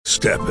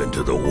Step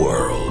into the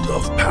world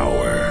of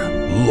power,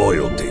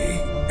 loyalty,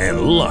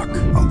 and luck.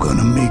 I'm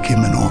gonna make him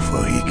an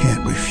offer he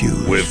can't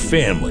refuse. With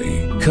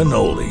family,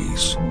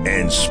 cannolis,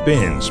 and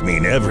spins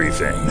mean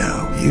everything.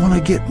 Now, you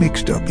wanna get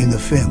mixed up in the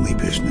family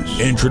business.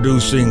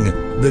 Introducing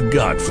The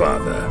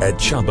Godfather at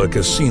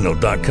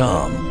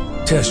ChumbaCasino.com.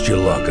 Test your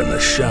luck in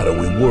the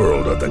shadowy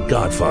world of The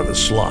Godfather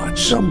slot.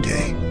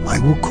 Someday, I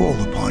will call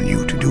upon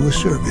you to do a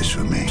service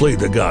for me. Play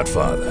The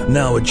Godfather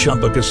now at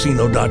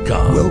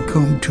ChumbaCasino.com.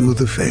 Welcome to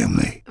the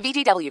family.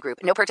 VGW Group.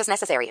 No purchase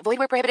necessary. Void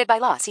where prohibited by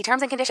law. See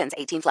terms and conditions.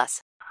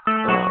 18+.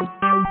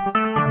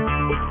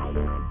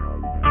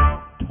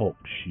 Talk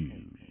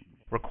shoes.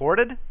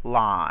 Recorded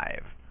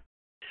live.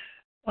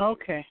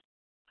 Okay.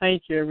 Hi,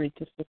 Jerry.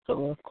 This is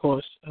Phil, of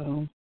course.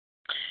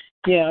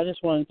 Yeah, I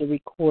just wanted to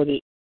record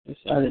it.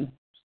 I didn't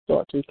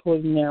start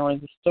recording now. I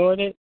just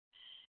started.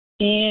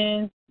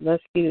 And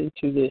let's get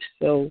into this.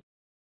 So,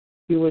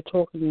 you were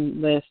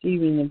talking last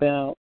evening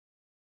about,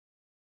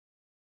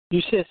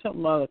 you said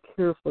something about a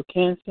cure for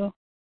cancer,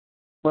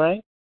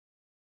 right?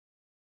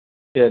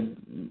 Yeah,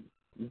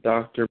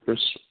 Dr.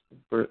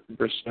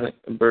 Berswinick.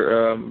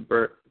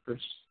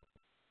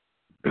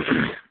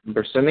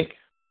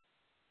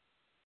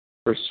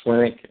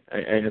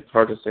 It's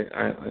hard to say.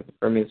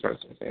 For me, it's hard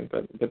to say.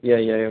 But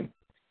yeah.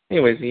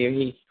 Anyways,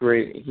 he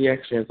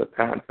actually has a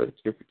patent for the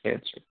cure for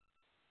cancer.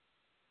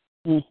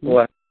 Mm-hmm. The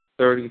last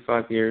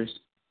 35 years,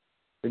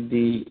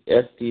 the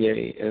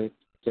FDA has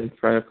been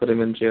trying to put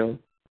him in jail.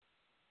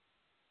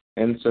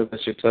 And so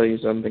that should tell you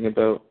something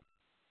about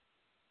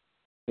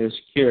his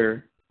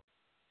cure.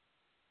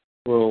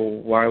 Well,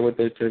 why would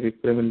they try to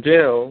put him in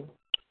jail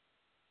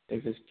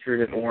if his cure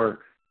didn't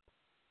work?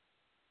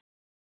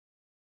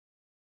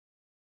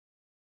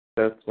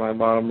 That's my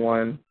bottom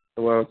line.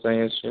 So what I was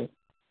saying is shit.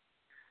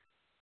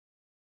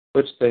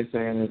 Which they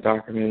say in the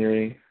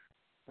documentary.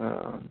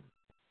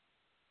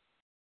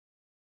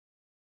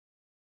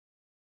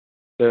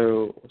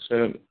 So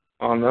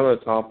on another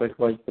topic,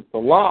 like with the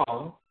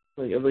law,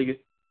 like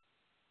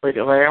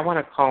I want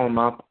to call him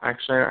up.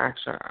 Actually, I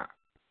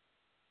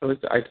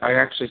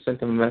actually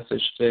sent him a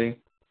message today,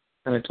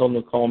 and I told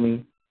him to call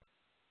me.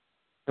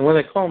 And when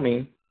they call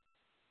me,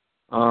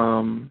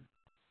 I'm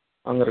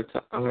gonna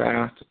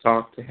ask to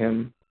talk to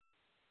him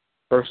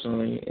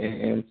personally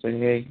and say,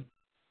 hey,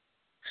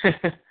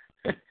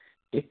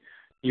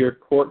 your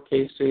court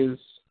cases,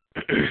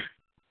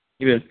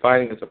 you've been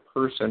fighting as a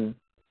person,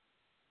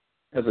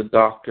 as a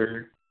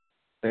doctor.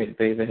 They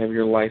have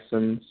your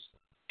license.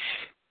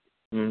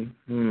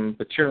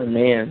 But you're a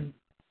man,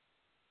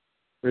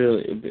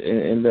 really.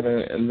 And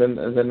then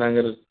I'm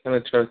gonna kind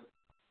of try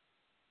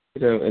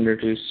to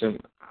introduce him.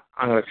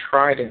 I'm gonna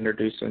try to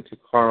introduce him to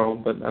Carl,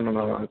 but I don't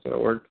know how it's gonna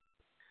work.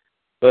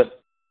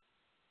 But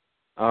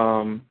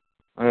I'm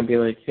gonna be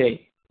like,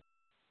 hey.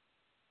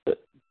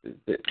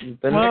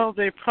 Well,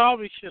 they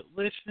probably should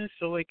listen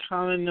so they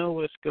kind of know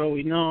what's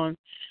going on.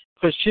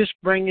 Because just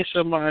bringing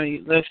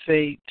somebody, let's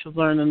say, to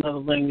learn another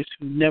language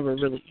who never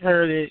really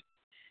heard it,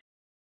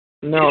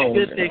 no,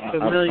 it's good they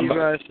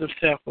familiarize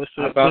themselves with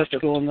what's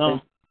going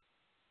on.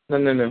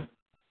 No.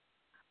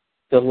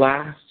 The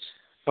last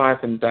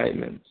 5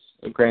 indictments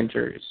of grand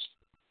juries,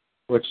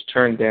 which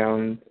turned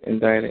down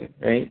indicting,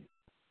 right?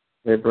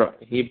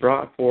 He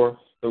brought forth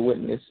the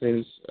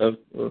witnesses of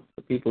the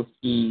people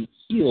he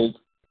healed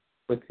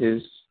with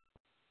his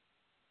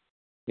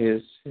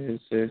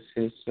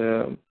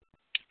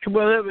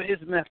whatever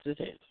his method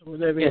is.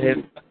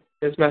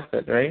 His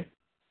method, right?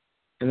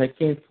 And they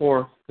came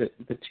forth the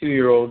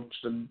 2-year-old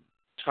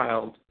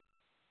child,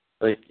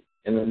 like,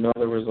 and the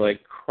mother was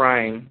like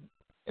crying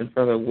in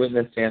front of the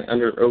witness stand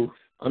under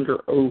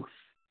oath.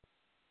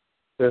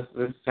 This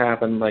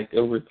happened like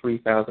over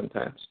 3,000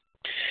 times.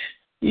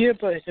 Yeah,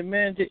 but the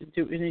man didn't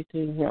do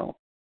anything wrong.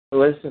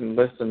 Listen.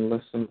 That's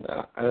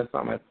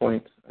not my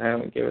point. I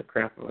haven't given a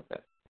crap about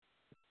that.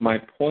 My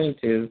point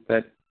is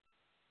that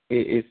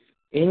if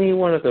any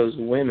one of those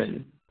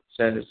women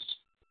says,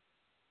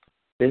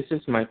 this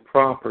is my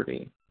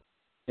property,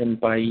 and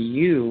by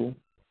you,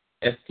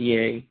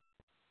 FDA,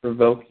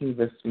 revoking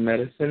this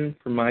medicine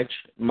for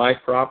my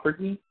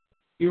property,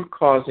 you're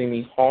causing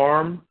me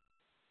harm,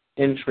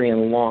 injury,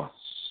 and loss.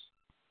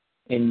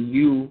 And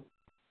you,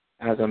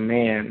 as a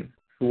man,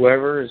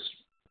 whoever is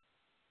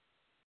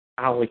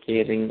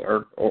allocating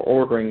or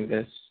ordering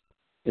this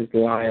is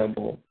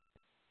liable.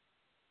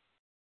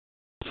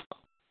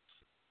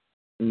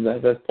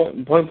 That's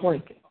point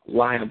blank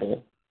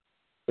liable.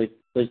 Like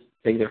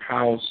take their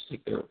house,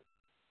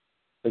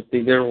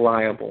 they're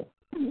liable.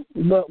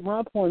 But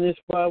my point is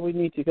why we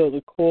need to go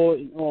to court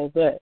and all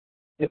that.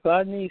 If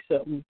I need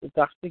something, the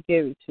doctor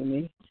gave it to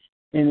me,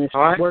 and it's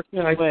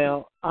working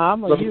well,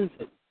 I'm going to use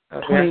it.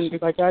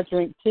 Like I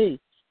drink tea.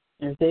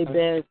 And if they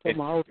bad for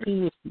my old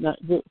tea, it's not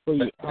good for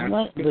you. I'm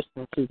not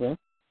listening to them.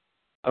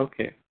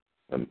 Okay.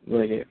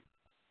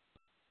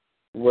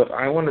 What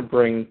I want to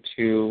bring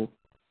to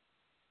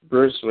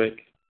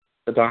Brunswick,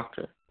 the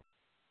doctor,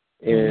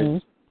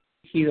 is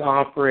he's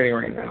operating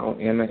right now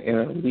in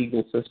a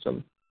legal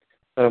system.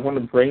 But I want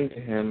to bring to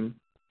him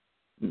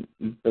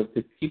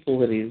the people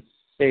that he's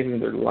saving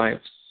their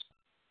lives,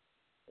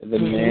 the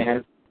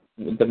man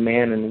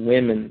and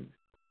women,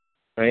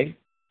 right?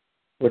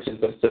 Which is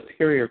the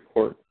superior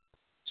court.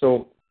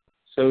 So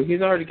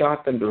he's already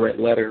got them to write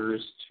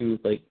letters to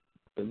like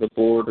the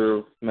board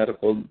of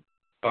medical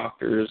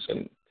doctors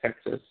in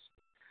Texas,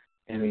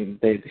 and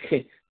they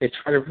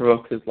try to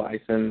revoke his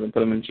license and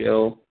put him in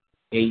jail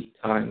 8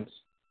 times.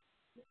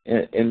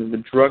 And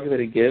the drug that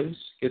he gives,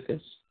 get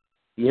this,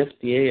 the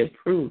FDA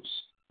approves,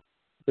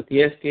 but the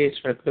FDA is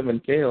trying to put him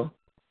in jail.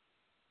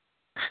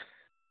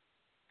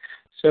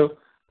 So,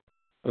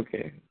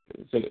 okay,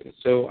 so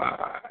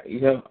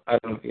you have, I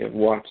don't know if you haven't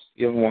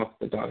watched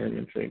the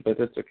documentary, but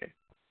that's okay.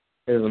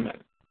 It doesn't matter.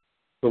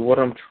 But what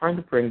I'm trying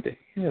to bring to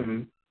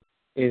him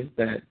is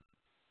that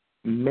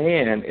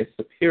man is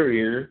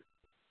superior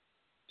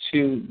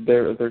to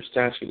their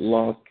statute,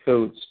 laws,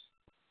 codes.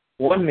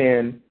 One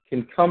man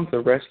can come to the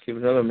rescue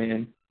of another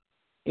man,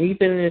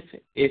 even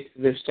if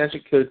their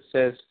statute code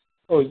says,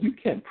 oh, you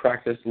can't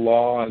practice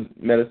law and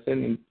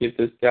medicine and give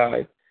this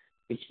guy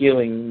the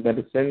healing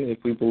medicine if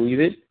we believe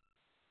it.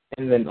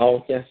 And then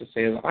all he has to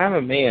say is, I'm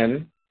a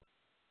man,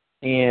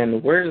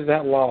 and where does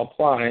that law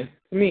apply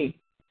to me?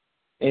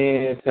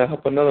 And to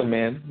help another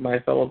man, my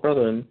fellow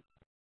brethren.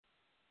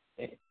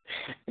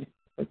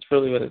 That's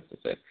really what it's to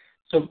say.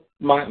 So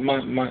my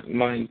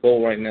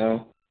goal right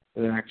now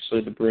is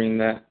actually to bring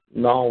that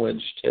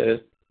knowledge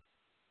to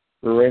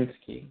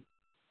Berensky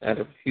out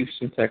of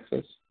Houston,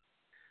 Texas,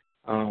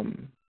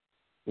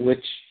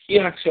 which he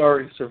actually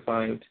already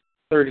survived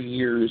 30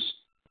 years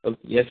of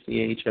the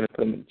FDA trying to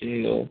put him in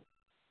jail,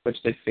 which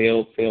they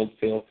failed,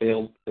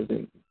 because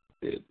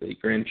the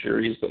grand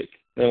jury is like,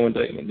 no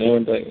indictment.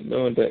 And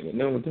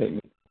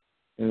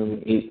then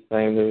the 8th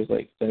time there was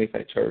like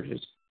 75 charges.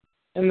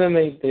 And then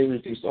they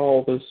reduced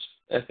all those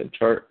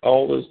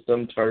all those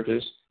dumb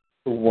charges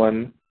to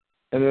 1,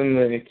 and then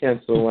they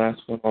canceled the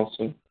last one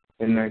also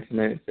in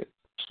 1996.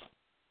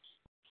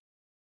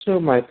 So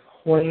my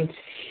point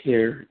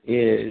here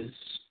is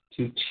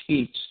to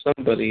teach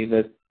somebody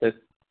that's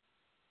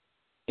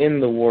in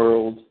the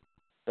world,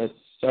 that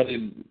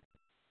studied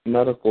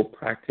medical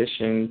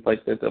practitioners,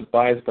 like that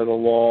abides by the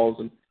laws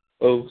and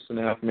oaths and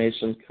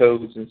affirmations,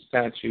 codes and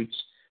statutes,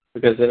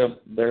 because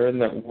they're in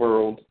that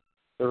world,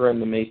 they're in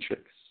the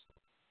matrix.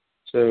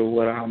 So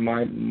what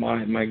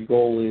my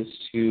goal is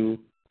to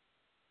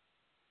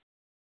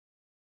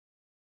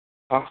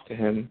talk to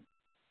him,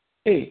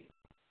 hey,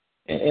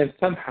 and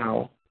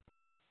somehow,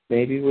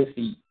 maybe with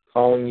he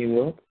calling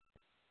you up,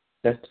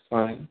 that's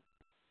fine,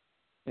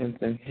 and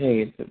saying,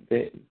 hey,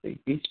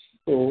 these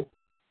people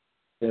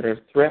that are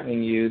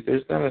threatening you,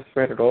 there's not a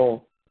threat at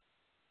all,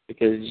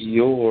 because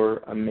you're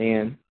a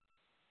man,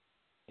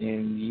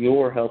 and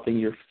you're helping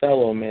your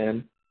fellow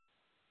man,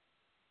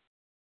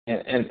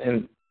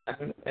 and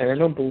I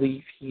don't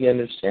believe he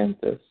understands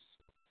this,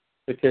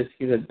 because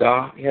he has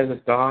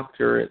a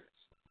doctorate.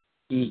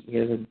 He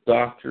has a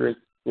doctorate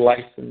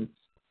license.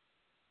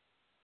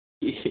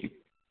 He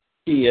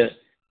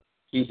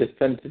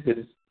defended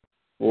his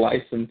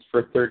license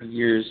for 30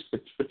 years,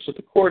 which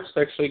the courts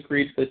actually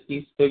agreed that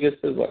he still gets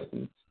his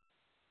license,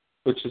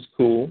 which is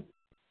cool,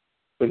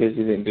 because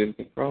he didn't do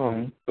anything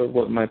wrong. But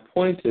what my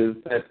point is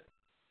that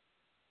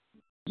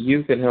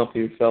you can help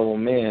your fellow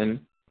man,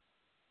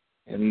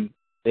 and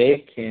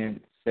they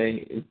can't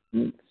say,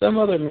 some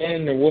other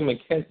man or woman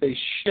can't say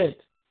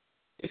shit.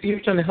 If you're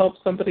trying to help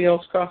somebody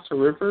else cross a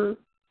river,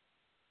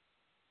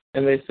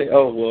 and they say,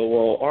 oh,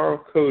 well, our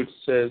code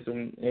says,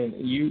 and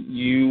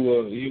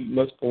you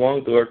must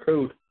belong to our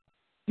code,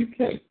 you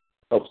can't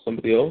help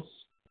somebody else.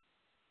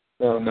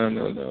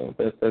 No.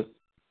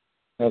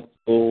 That's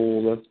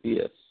bull, that's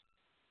BS.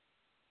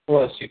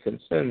 Unless you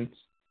consent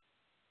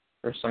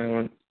or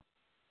silence.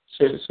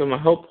 So my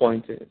whole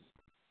point is,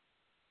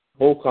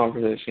 the whole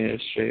conversation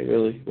yesterday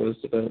really was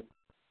about,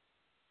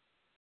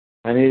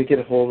 I need to get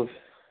a hold of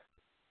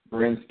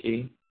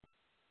Berensky,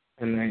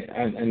 and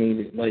I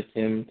need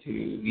him to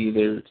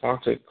either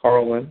talk to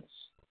Carl Lentz.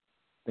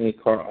 I need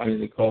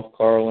to call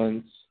Carl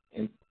Lentz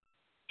and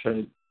try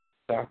to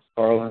talk to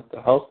Carl Lentz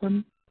to help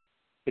him,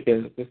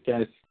 because this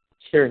guy's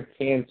curing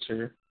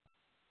cancer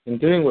and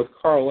doing what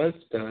Carl Lentz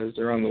does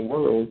around the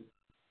world.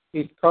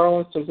 Carl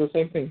Lentz does the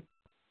same thing.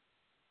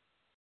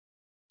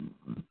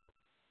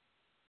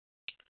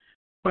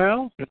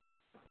 Well,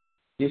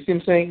 you see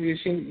him saying? Do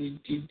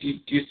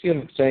you see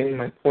him saying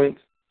my point?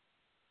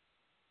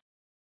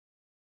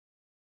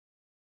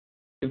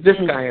 If this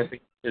guy has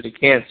the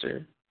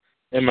cancer,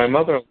 and my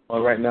mother-in-law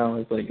right now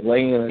is like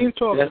laying in a you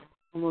talk.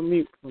 I'm on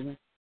mute for me.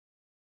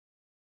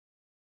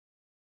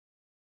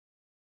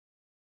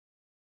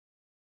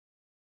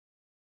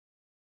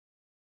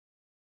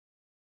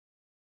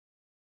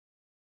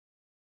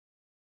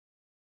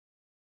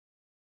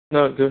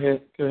 No, go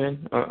ahead.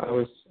 I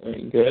was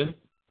good.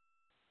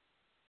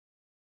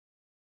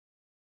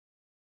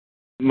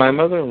 My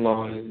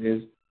mother-in-law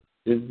is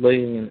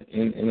laying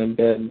in a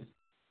bed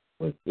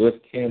with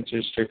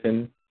cancer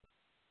stricken,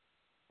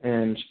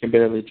 and she can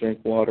barely drink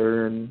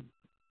water and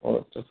all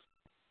that stuff.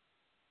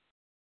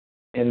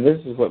 And this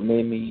is what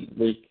made me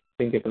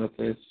think about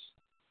this.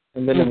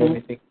 And then it made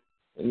me think.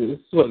 This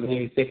is what made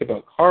me think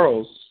about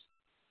Carl's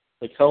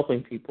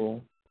helping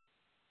people.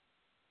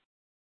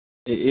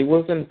 It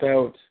wasn't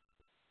about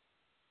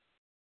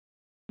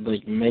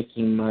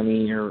making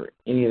money or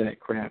any of that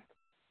crap.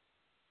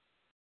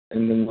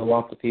 And then a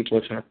lot of people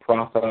are trying to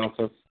profit off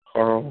of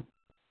Carl.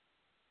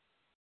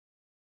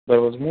 But it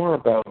was more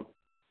about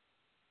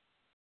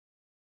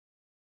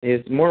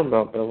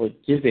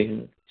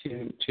giving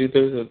to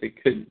those that they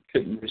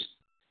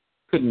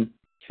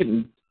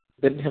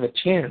didn't have a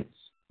chance.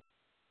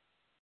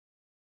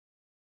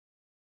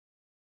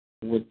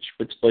 Which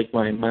like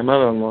my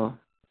mother-in-law,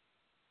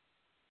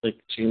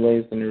 she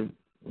lays in her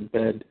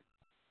bed.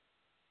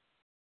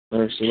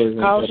 Or she lays in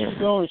her How's bed. she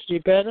doing? Is she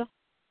better?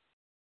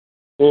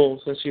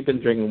 Well, since she's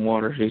been drinking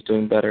water, she's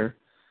doing better.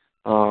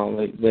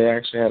 They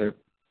actually had to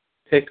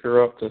pick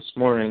her up this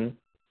morning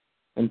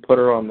and put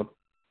her on the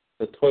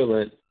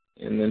toilet,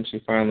 and then she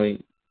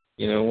finally,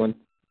 went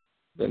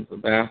into the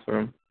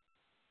bathroom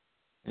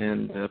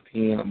and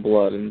peeing out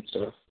blood and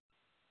stuff.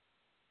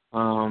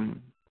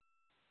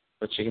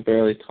 But she can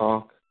barely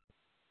talk.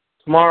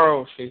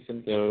 Tomorrow she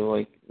can go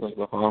to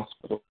the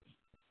hospital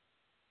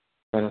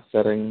kind of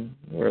setting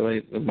where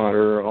they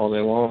monitor her all day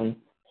long.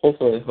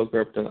 Hopefully they hook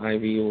her up to an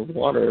IV with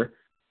water.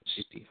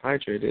 She's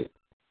dehydrated.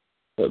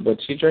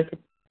 But she drank a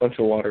bunch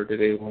of water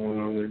today,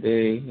 one other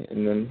day,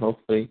 and then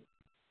hopefully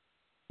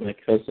my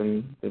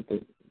cousin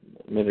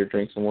made her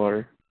drink some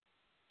water.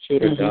 She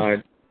would have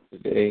died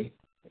today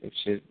if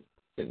she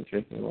didn't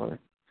drink any water.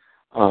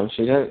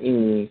 She hasn't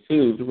eaten any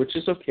food, which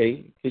is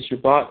okay, because your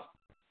body,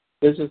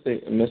 this is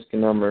a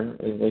misnomer.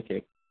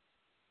 Okay.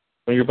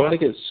 When your body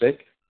gets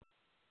sick,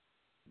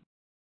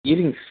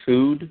 eating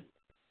food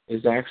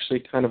is actually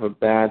kind of a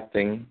bad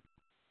thing.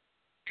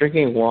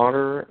 Drinking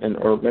water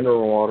or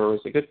mineral water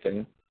is a good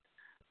thing,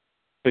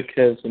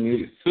 because when you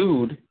eat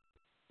food,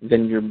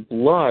 then your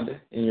blood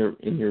and your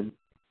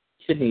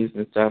kidneys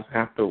and stuff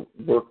have to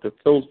work to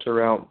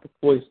filter out the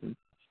poison.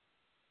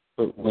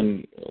 But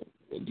when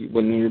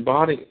your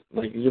body,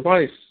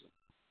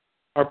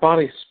 our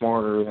body's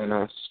smarter than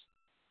us.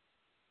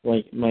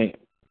 My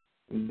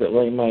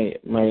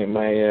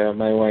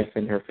wife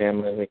and her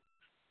family,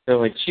 they're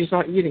like, she's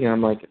not eating.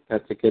 I'm like,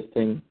 that's a good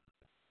thing.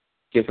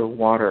 Give her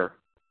water.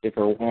 Give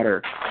her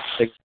water.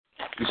 You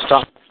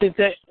stop. Did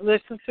they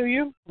listen to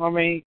you? I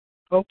mean,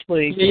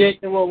 hopefully. Yeah.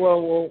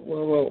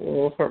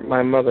 Well,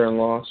 my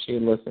mother-in-law, she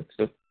listens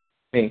to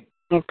me.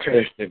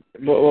 Okay.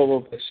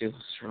 Well, she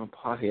listens to her own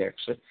body,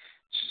 actually.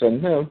 She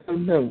said, no.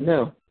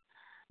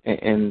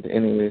 And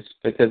anyways,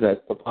 because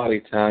that's the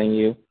body telling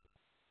you,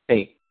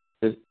 hey,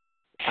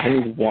 I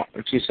need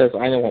water. She says,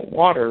 I don't want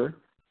water.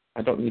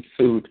 I don't need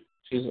food.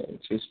 She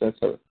says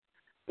so.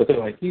 But they're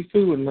like, eat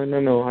food.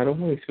 No, I don't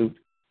want any food.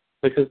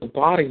 Because the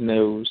body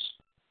knows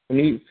when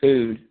you eat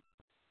food,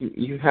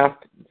 you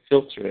have to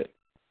filter it.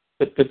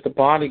 But the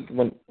body,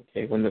 when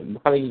the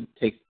body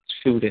takes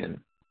food in,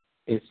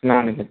 it's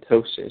not in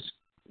ketosis,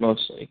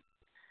 mostly.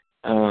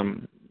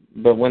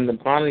 But when the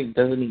body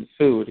doesn't eat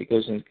food, it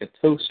goes into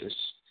ketosis.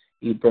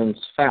 It burns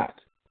fat.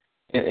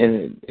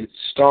 And it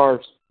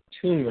starves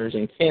tumors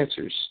and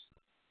cancers.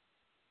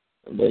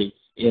 And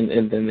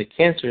then the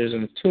cancers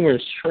and the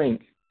tumors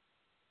shrink.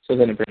 So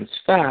then it burns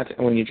fat,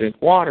 and when you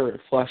drink water,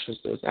 it flushes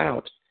those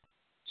out.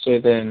 So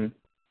then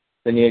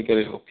you got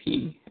to go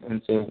pee.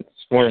 And so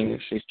this morning,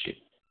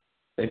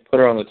 they put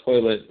her on the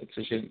toilet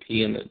because she didn't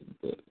pee in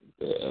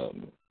the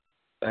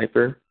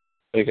diaper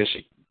because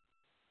she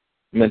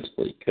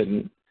mentally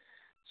couldn't.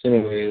 So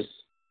anyways,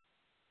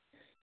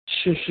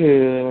 she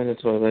went to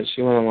the toilet.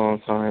 She went a long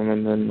time,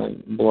 and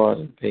then blood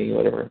and pee,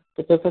 whatever.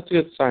 But that's a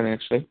good sign,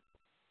 actually.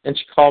 And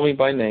she called me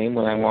by name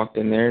when I walked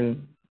in there,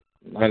 and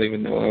I didn't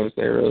even know I was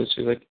there, really.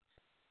 She was like,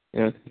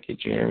 thank you,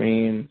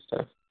 Jeremy, and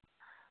stuff.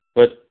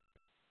 But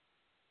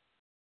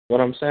what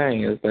I'm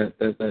saying is that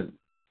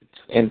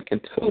in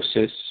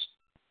ketosis,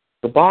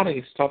 the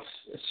body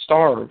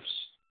starves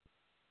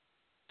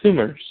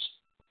tumors.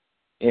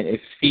 And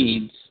it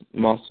feeds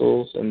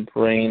muscles and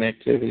brain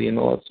activity and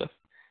all that stuff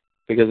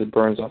because it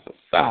burns off of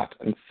fat.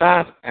 And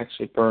fat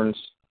actually burns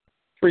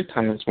 3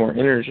 times more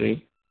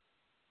energy.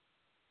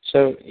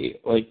 So,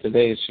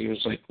 today, she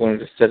was wanted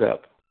to sit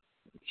up.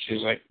 She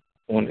was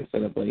wanted to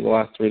sit up. The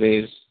last 3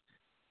 days,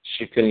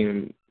 she couldn't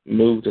even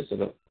move to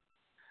sit up.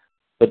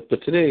 But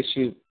today,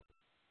 she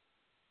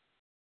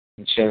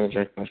hasn't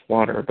drank much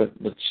water, but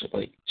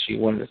she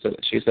wanted to sit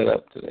up. She sat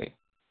up today.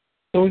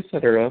 So we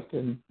set her up,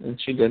 and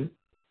she did.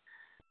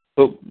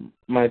 But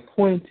my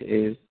point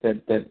is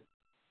that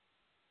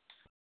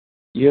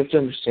you have to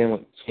understand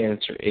what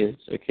cancer is,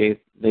 okay?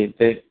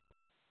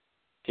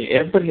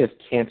 Everybody has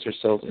cancer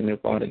cells in their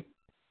body.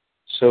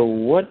 So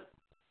what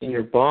in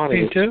your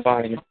body is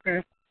fighting?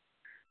 Okay.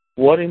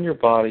 What in your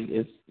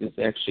body is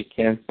actually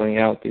canceling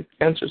out these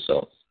cancer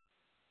cells?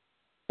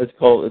 It's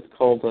called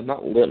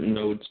not lymph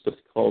nodes, but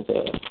it's called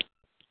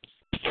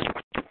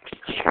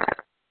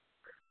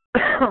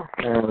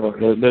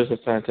there's a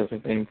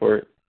scientific name for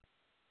it.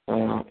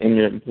 In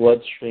your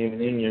bloodstream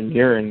and in your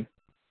urine,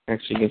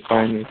 actually you can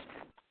find these.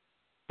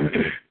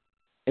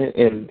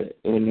 and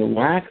when you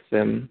wax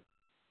them,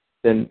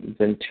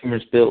 then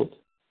tumors build.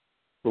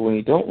 But when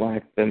you don't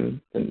wax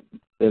them, then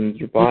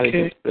your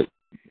body just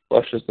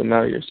flushes them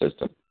out of your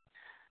system.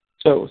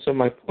 So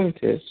my point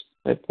is,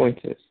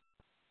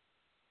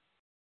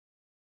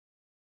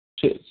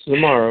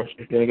 tomorrow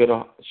she's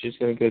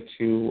gonna go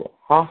to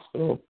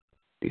hospital,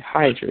 be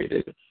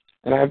hydrated,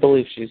 and I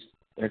believe she's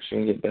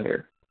actually gonna get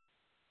better.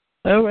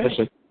 All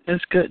right,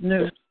 that's good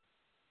news.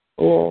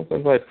 Well,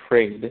 since I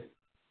prayed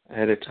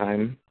ahead of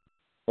time,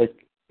 like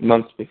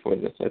months before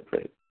this, I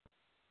prayed.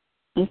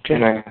 Okay.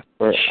 And I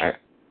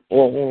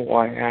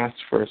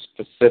asked for a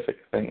specific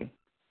thing,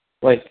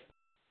 like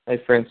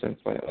for instance,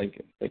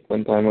 like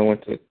one time I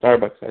went to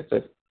Starbucks, I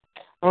said,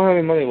 I don't have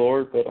any money,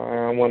 Lord, but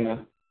I want to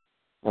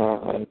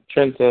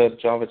drink a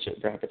Java chip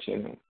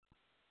Frappuccino.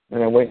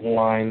 And I wait in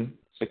line,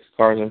 6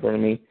 cars in front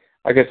of me.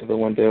 I get to the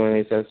window and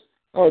he says,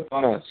 oh, it's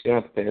on us. You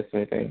don't have to pay us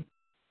anything.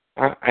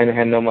 I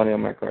had no money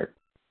on my card.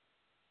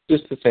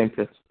 Just the same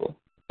principle.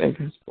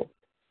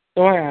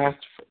 So I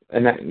asked,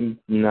 and that,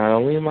 not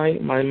only my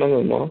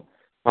mother-in-law,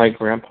 my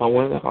grandpa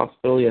went to the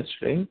hospital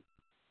yesterday,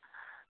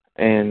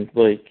 and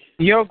like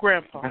your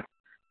grandpa.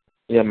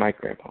 Yeah, my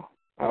grandpa,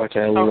 which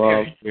I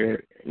love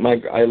dearly.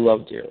 I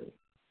love dearly.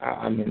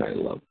 I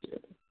love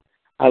dearly.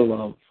 I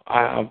love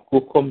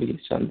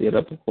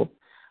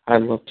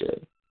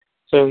dearly.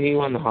 So he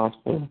went to the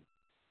hospital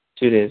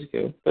 2 days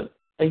ago, but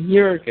a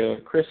year ago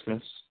at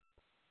Christmas,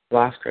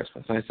 last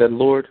Christmas, I said,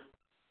 Lord,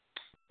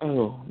 let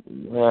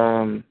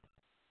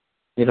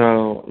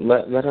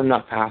him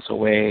not pass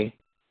away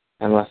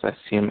unless I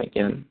see him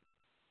again.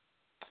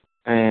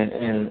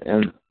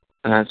 And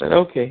I said,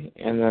 okay.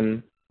 And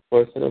then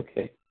Lord said,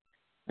 okay.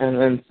 And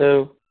then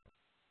so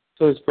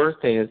his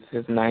birthday is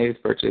his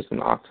 90th birthday is in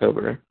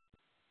October,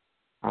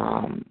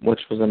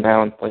 which was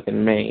announced like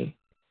in May.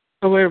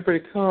 So everybody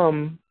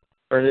come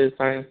for his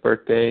 90th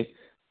birthday,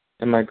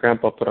 and my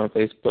grandpa put on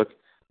Facebook,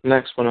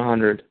 next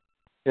 100.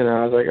 I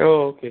was like,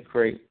 oh, okay,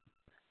 great.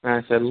 And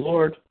I said,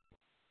 Lord,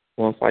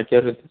 well, if I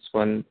get to this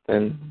one,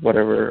 then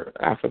whatever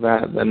after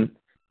that, then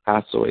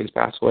pass away.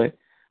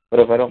 But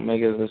if I don't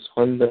make it to this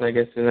one, then I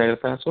guess then I gotta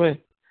pass away.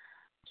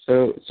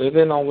 So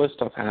then all this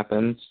stuff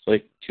happens,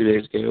 like 2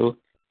 days ago,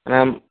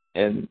 and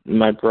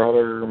my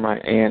brother, my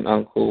aunt,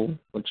 uncle,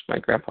 which my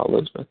grandpa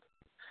lives with,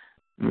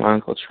 my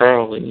Uncle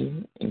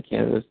Charlie in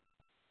Kansas,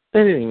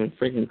 they didn't even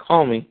freaking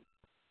call me.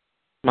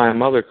 My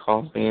mother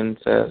calls me and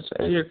says,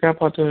 hey, your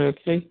grandpa doing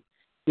okay?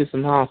 He's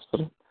in the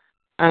hospital.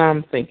 And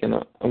I'm thinking,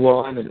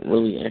 well, I didn't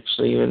really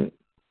actually even,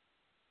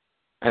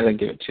 I don't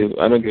give it 2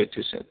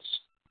 cents.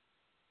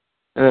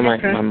 And then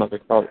my mother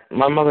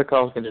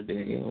calls me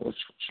today, which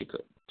she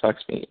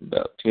talks to me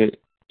about 2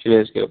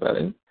 days ago about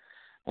it.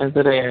 And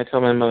today I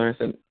told my mother, I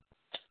said,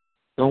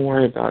 don't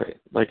worry about it.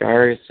 Like I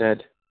already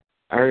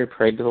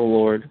prayed to the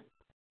Lord.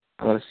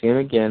 I'm going to see him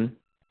again.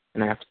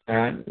 And after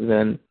that,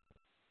 then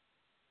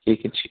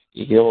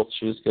he'll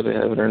choose to go to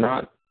heaven or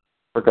not.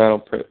 Or God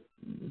will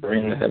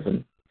bring him to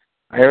heaven.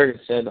 I already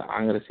said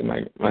I'm going to see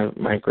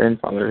my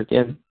grandfather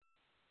again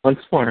once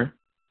more,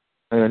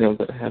 and then he'll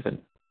go to heaven.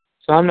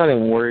 So I'm not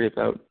even worried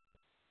about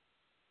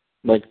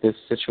like this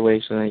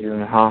situation that you're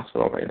in the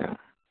hospital right now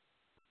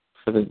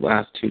for the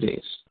last 2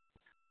 days.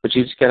 But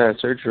you just got out of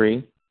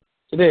surgery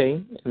today,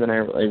 and then I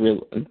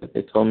realized that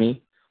they told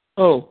me,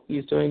 oh,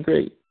 he's doing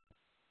great.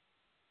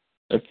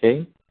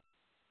 Okay.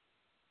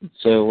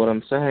 So what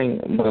I'm saying,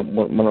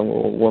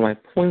 what my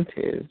point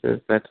is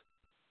that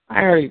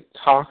I already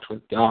talked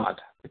with God,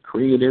 the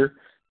creator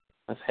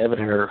of heaven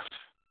and earth.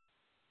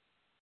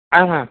 I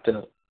don't have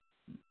to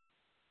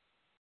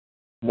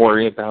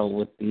worry about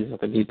what these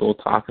other people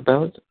talk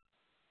about.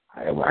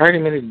 I already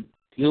made a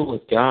deal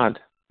with God.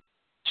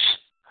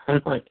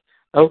 I'm like,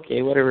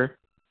 okay, whatever.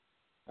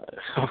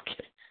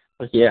 Okay.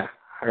 But yeah,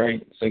 all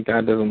right. So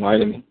God doesn't lie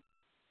to me.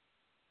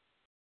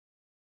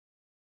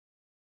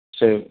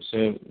 So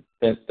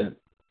that's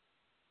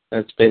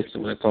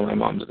basically what I told my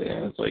mom today.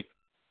 I was like,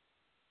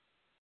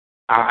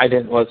 I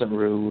wasn't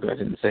rude. I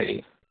didn't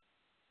say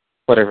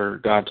whatever.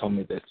 God told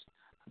me this,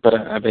 but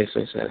I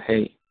basically said,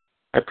 hey,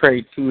 I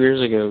prayed 2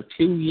 years ago.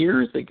 2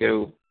 years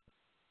ago,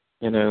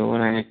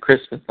 when I had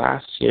Christmas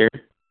last year,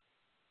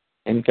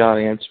 and God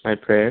answered my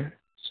prayer.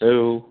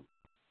 So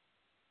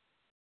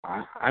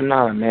I'm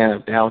not a man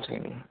of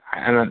doubting.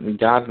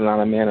 God's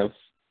not a man of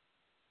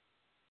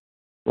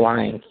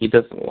lying. He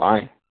doesn't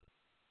lie.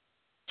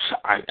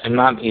 I'm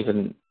not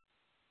even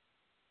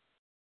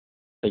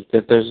like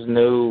that. There's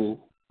no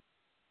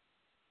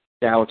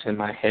doubt in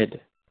my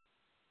head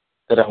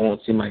that I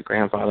won't see my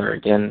grandfather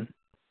again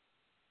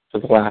for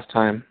the last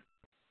time.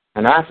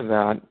 And after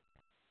that,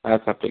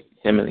 that's up to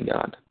him and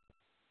God.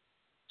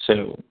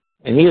 So,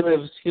 and he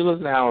lives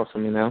an hour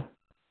from me now.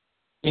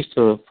 He used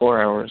to live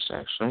 4 hours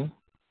actually,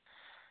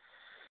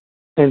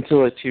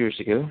 until like 2 years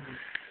ago.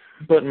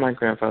 But my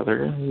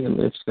grandfather, he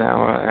lives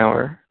now an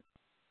hour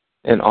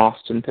in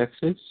Austin,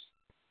 Texas.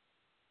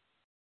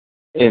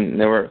 And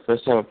they were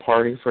supposed to have a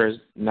party for his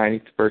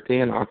 90th birthday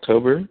in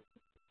October,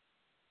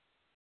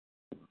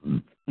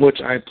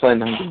 which I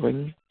planned on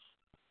doing.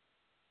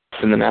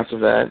 And then after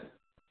that,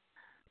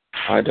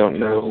 I don't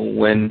know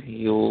when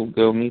he'll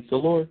go meet the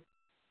Lord.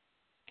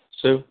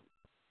 So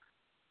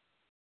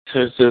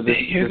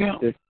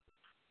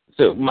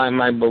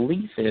my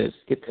belief is,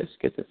 get this,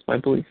 my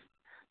belief.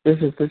 This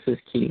is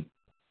key.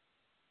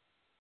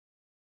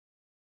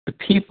 The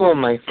people in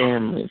my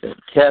family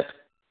that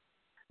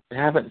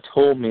haven't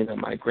told me that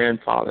my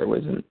grandfather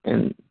was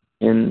in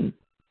the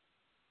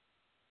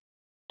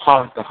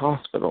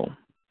hospital,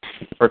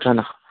 or trying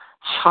to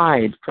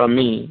hide from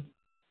me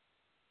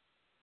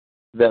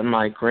that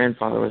my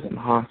grandfather was in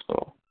the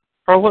hospital.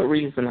 For what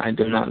reason, I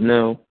do not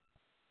know,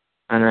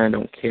 and I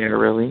don't care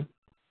really.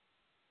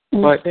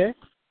 Okay.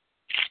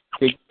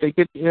 But it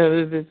gets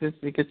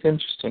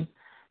interesting.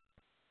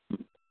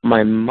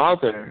 My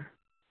mother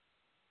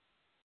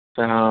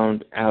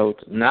found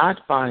out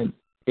not by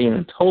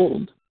being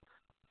told,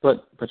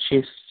 but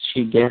she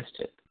guessed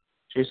it.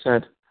 She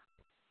said,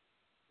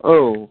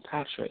 "Oh,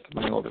 Patrick,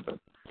 my older brother,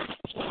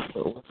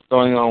 what's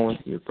going on with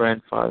your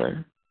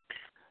grandfather?"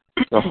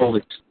 The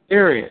Holy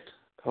Spirit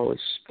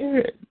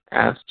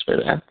asked her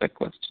to ask that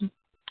question.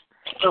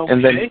 Okay.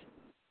 And then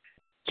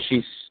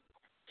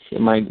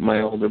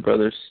my older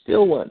brother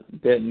still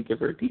didn't give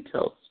her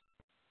details,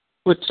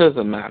 which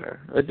doesn't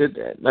matter. It did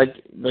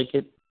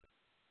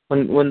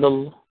when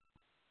the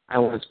I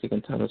want to speak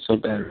in tongues so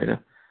bad right now,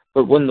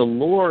 but when the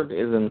Lord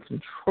is in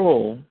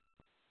control,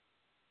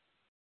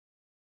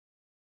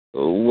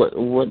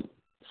 what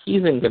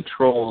He's in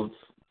control of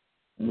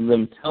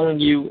them telling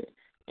you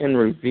and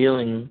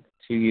revealing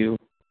to you.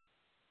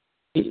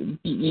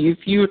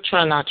 If you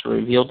try not to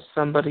reveal to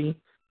somebody,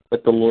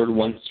 but the Lord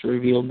wants to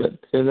reveal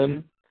that to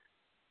them,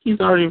 He's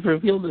already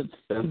revealed it to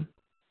them,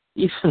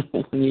 even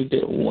when you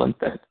didn't want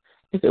that,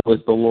 if it was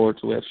the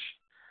Lord's wish.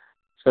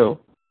 So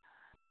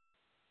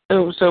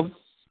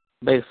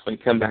basically,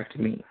 come back to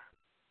me.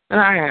 And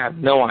I have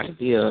no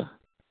idea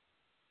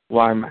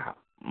why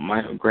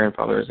my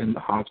grandfather is in the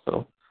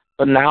hospital.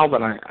 But now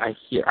that I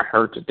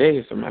heard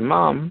today from my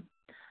mom,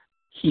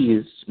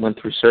 he went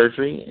through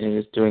surgery and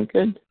is doing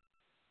good.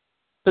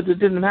 But it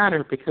didn't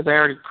matter because I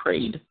already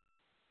prayed.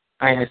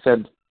 I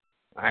said,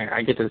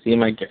 I get to see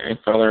my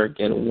grandfather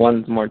again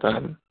one more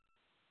time.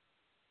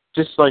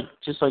 Just like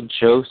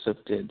Joseph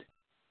did.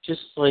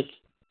 Just like,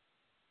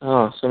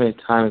 so many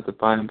times the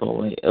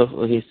Bible.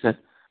 He said,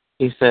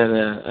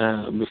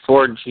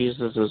 before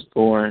Jesus was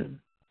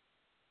born,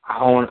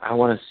 I want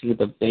to see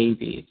the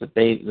baby,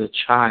 the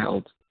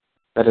child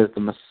that is the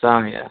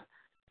Messiah.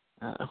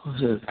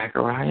 Who's it,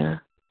 Zechariah?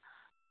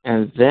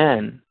 And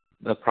then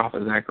the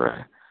prophet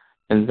Zechariah.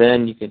 And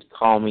then you could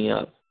call me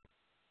up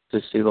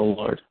to see the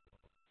Lord.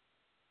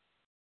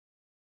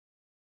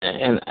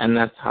 And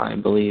that's how I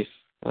believe.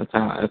 That's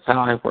how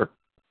I work.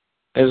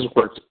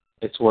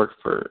 It's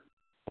worked for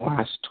the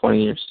last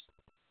 20 years.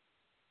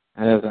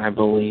 As I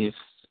believe,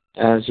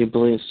 as you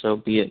believe, so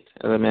be it.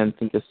 As a man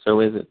thinketh, so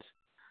is it.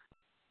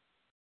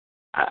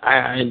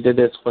 I did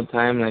this one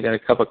time and I got a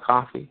cup of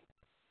coffee.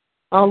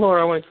 Oh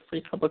Lord, I want a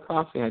free cup of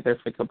coffee. I got a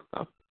free cup of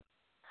coffee.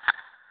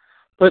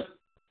 But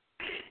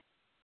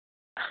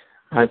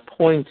my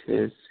point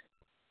is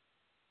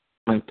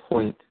that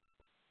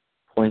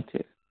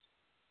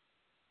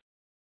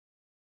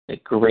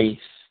grace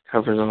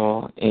covers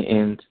all,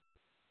 and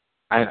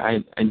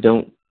I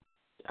don't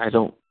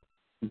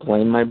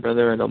blame my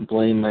brother. I don't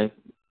blame my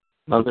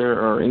mother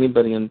or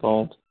anybody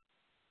involved,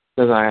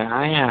 because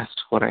I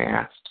asked what I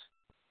asked.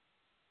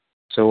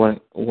 So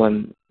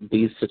when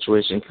these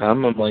situations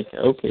come, I'm like,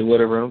 okay,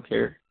 whatever, I don't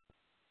care.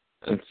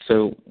 And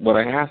so what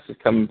I asked is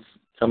coming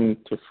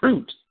to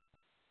fruit,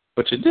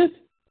 which it did.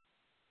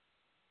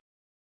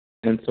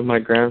 And so my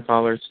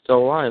grandfather's still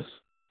alive,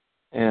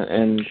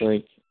 and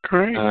like,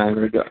 great. I'm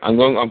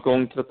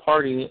going to the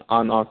party in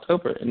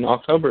October, and I'll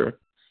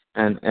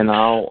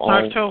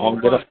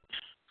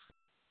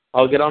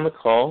get on the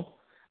call,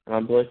 and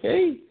I'll be like,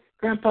 hey,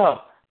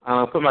 Grandpa,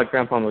 I'm gonna put my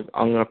grandpa on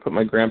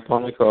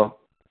the call,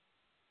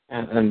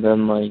 and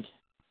then like,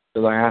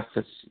 because I asked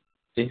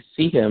to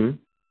see him,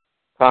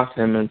 talk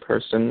to him in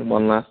person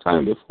one last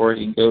time before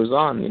he goes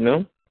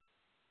on,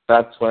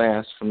 That's what I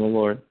asked from the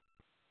Lord.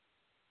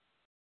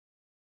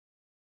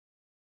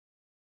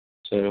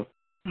 So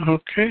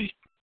okay,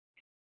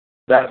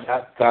 that's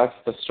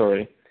the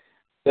story.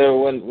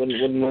 So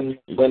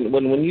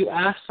when you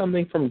ask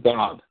something from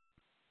God,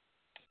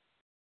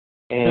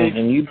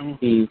 and you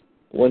believe,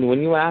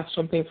 when you ask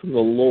something from the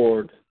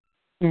Lord,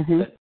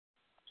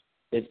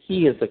 that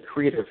He is the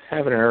creator of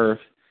heaven and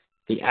earth,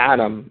 the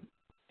atom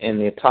and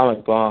the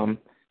atomic bomb,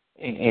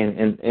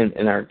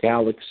 and our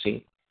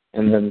galaxy,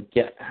 and then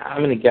how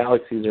many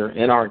galaxies are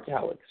in our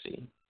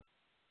galaxy.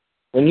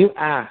 When you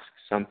ask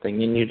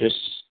something and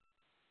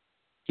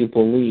you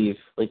believe,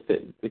 like,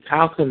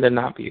 how can there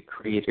not be a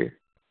creator?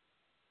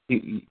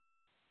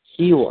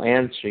 He will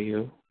answer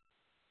you.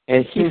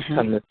 And He's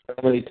done this so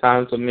many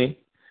times with me.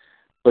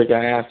 Like,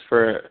 I asked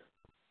for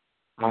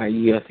I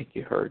think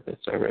you heard this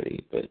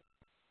already, but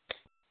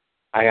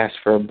I asked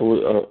for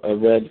a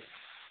red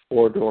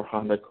 4-door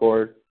Honda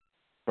Accord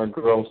for a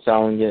girl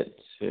selling it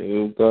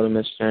to go to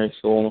missionary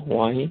school in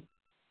Hawaii.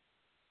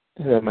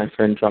 And then my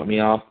friend dropped me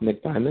off in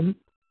McDiamond,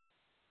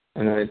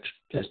 and I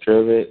just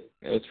drove it.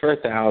 It was for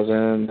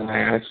 $1,000, and I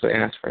actually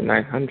asked for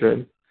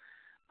 $900.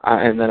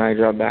 And then I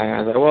drove back, and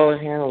I was like, well, the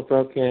handle's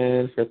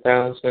broken for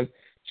 $1,000.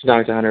 She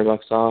knocked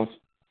 $100 off.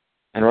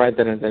 And right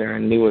then and there, I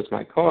knew it was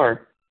my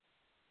car.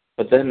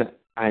 But then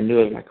I knew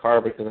it was my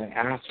car because I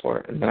asked for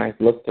it. And then I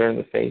looked her in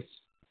the face.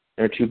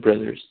 There were two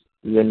brothers,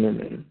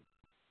 Zimmerman.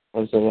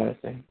 What was the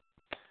last name?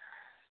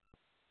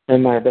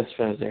 And my best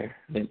friend was there,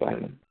 named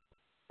Byman.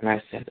 And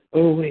I said,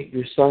 oh, wait,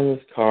 you're selling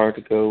this car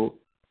to go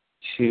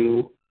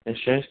to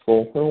insurance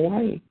school in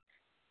Hawaii.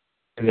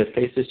 And their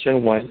faces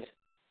turned white,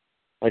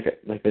 like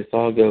they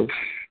saw a ghost.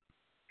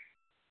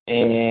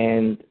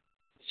 And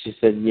she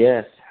said,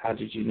 yes, how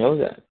did you know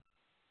that?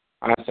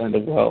 I said,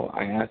 well,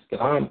 I asked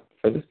God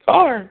for this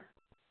car,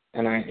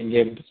 and I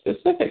gave him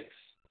specifics.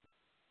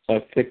 So I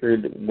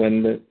figured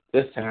when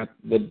this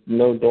happened, the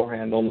no door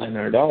handle,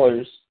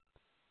 $900,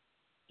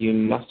 you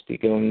must be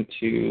going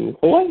to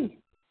Hawaii.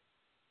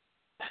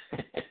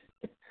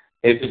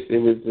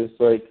 It was just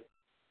like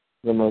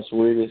the most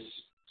weirdest,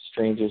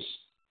 strangest,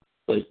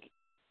 like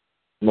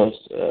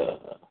most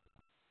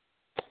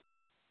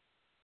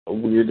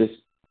weirdest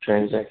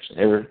transaction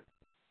ever.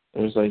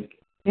 It was like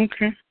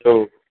Okay.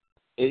 so.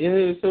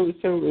 It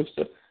was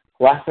so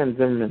Laughing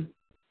Zimmerman.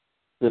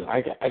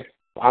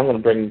 I'm gonna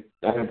bring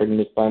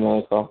Nick by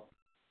my call.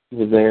 He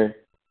was there.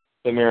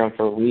 Been around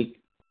for a week.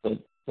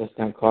 Let's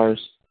down cars.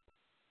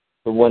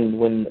 But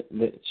when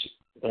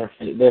their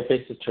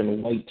faces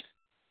turned white,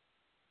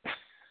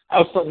 I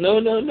was like,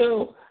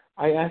 no.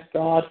 I asked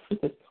God for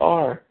this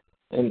car,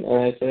 and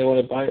I said I want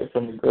to buy it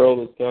from a girl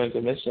that's going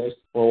to missionaries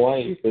to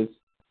Hawaii because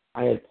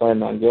I had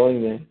planned on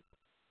going there.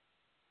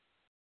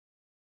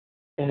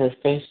 And her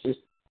face just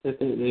it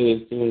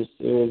was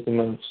the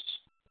most.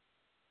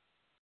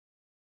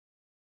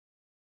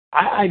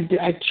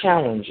 I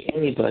challenge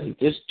anybody.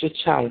 Just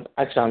challenge.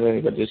 I challenge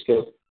anybody. Just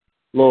go,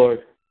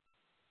 Lord.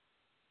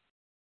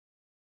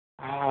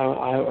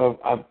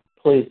 I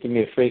please give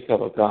me a free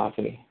cup of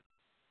coffee,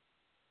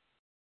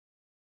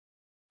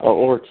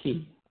 or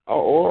tea,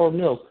 or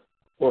milk,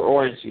 or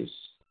orange juice,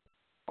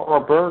 or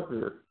a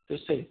burger.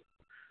 Just say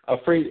a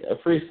free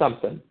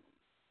something.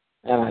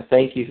 And I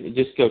thank you.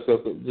 Just go.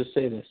 Just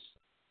say this.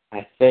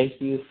 I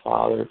thank you,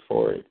 Father,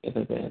 for it in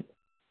advance.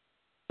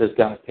 Because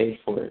God paid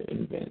for it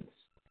in advance.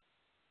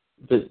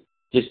 But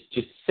just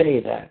say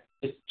that.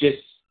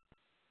 Just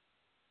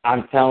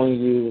I'm telling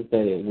you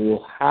that it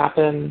will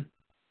happen.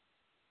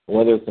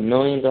 Whether it's $1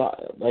 million,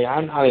 like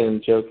I'm not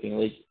even joking.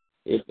 Like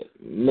if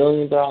 $1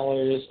 million,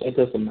 it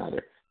doesn't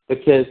matter.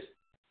 Because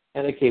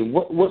and okay,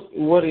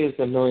 what is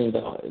 $1 million?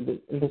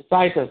 In the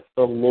sight of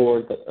the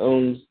Lord that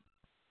owns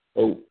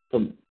the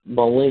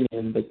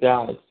millennium, the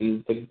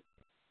galaxies,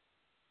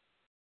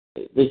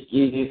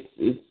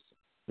 it's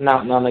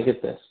not I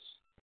get this.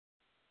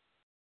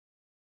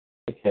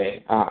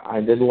 Okay, I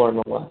did learn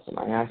a lesson.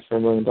 I asked for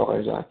 $1 million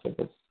after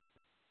this.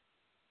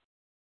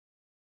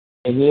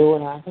 And you know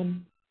what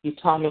happened? He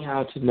taught me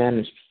how to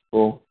manage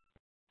people.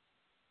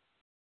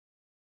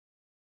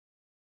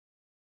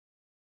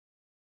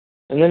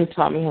 And then he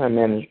taught me how to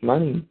manage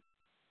money.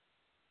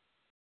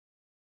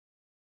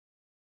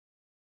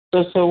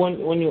 So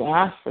when you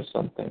ask for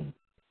something,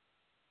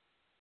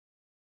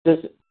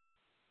 does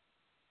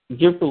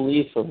your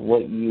belief of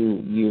what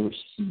you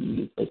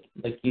receive,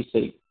 like you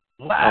say,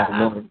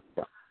 wow,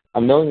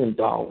 $1 million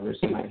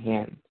in my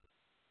hand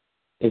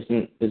is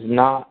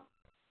not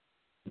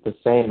the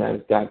same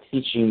as God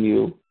teaching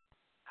you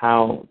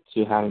how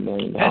to have $1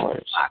 million.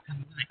 Does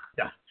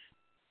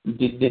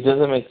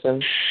that make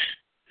sense?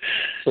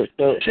 So,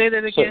 say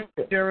that again,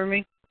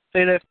 Jeremy.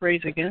 Say that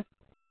phrase again.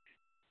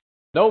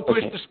 Don't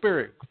quench the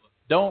spirit.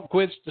 Don't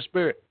quench the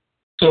spirit.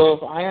 So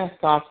if I ask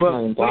God for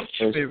 $1 million,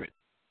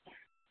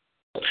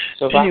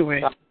 so if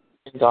anyway, I ask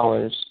God $1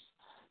 million,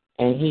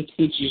 and He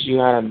teaches you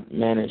how to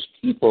manage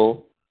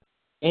people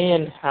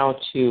and how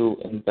to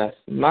invest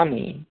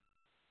money,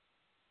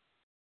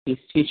 He's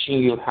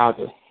teaching you how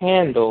to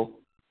handle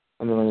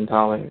 $1 million.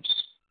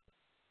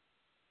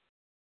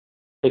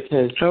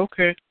 Because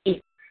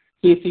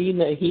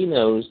he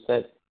knows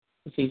that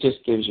if he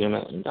just gives you $1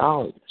 million,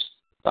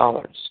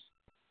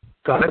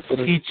 God's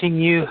teaching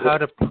you how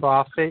to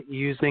profit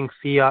using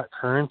fiat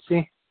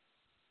currency?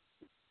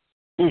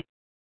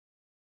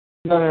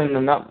 No,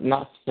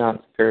 not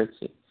fiat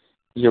currency.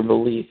 Your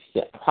belief.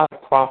 Yeah, how to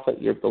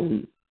profit your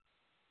belief.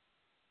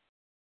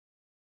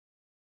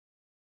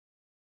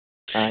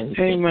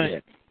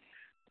 Amen.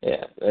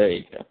 Yeah, there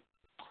you go.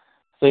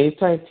 So he's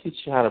trying to teach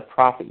you how to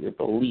profit your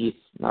belief,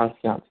 not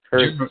fiat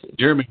currency.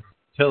 Jeremy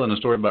telling a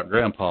story about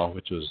Grandpa,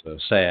 which was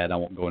sad. I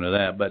won't go into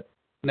that, but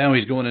now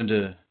he's going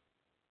into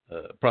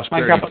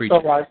prosperity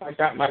preaching. My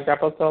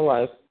grandpa's still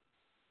alive.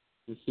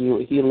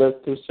 He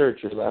lived through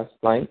surgery last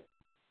night.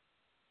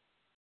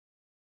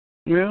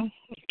 Well,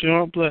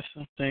 God bless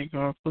him. Thank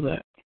God for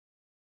that.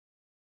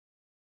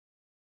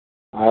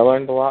 I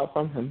learned a lot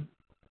from him.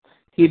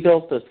 He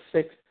built a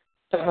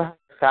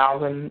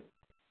 $700,000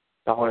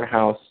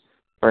 house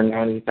for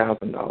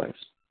 $90,000.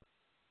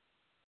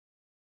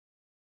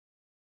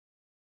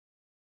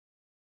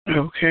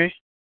 Okay.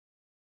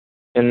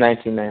 In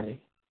 1990.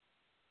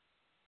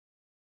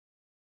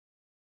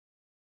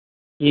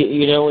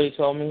 You know what he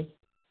told me?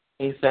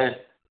 He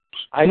said,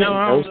 I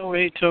don't know what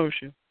he told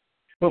you.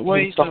 But what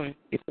he told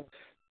you?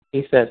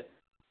 He said,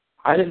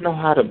 I didn't know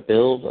how to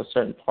build a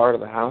certain part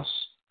of the house.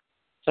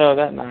 So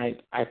that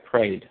night I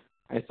prayed.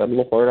 I said,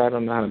 Lord, I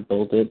don't know how to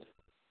build it.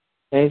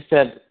 And he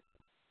said,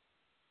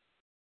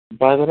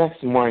 by the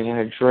next morning I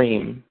had a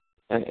dream.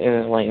 And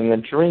in the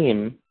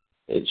dream,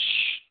 it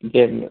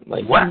gave me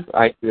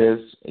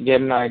ideas,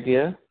 gave me an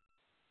idea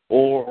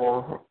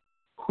or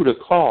who to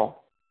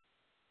call.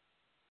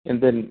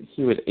 And then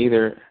he would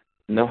either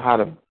know how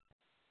to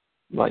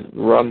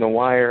run the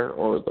wire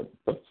or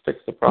fix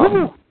the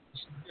problem.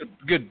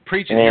 Good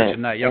preaching here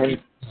tonight. Y'all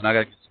keep going. I got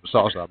to get some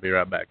sauce. I'll be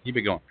right back. Keep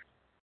it going.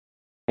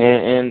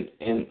 And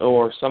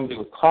or somebody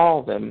would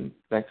call them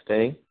next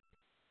day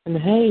and,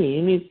 hey,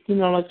 you need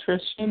an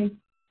electrician?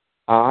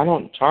 I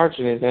don't charge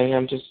anything.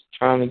 I'm just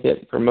trying to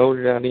get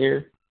promoted out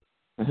here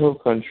in the hill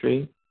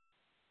country.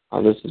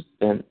 This is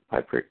then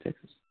Pipe Creek,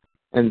 Texas.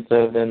 And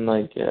so then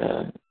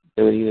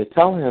they would either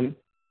tell him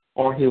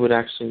or he would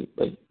actually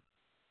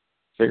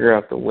figure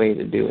out the way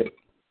to do it.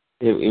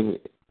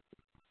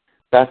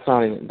 That's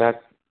not even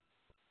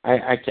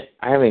I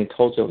haven't even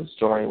told you the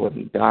story when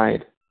he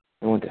died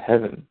and went to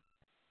heaven.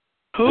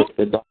 Who?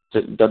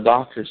 The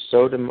doctor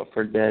sewed him up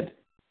for dead.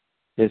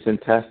 His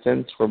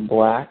intestines were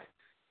black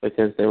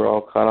because they were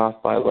all cut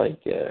off by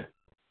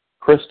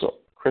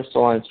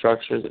crystalline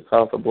structures that cut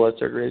off the blood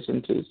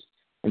circulation to his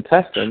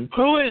intestines.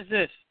 Who is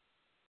this?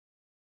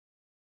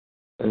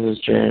 This is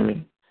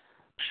Jeremy.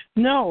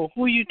 No,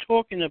 who are you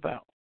talking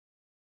about?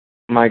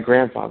 My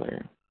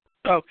grandfather.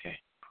 Okay.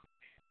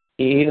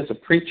 He was a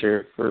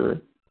preacher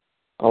for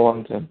a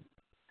long time.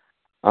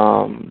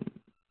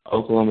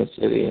 Oklahoma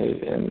City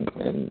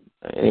and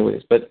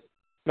anyways, but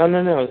no,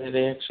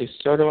 they actually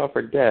sewed him up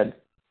for dead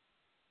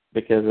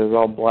because it was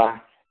all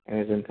black in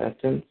his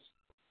intestines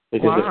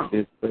because of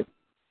his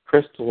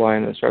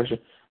crystalline structure.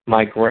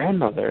 My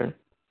grandmother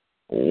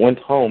went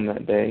home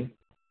that day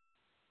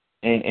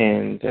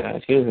and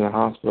she was in the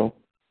hospital.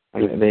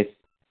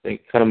 They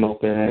cut him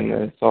open and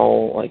it's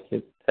all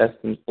his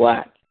intestines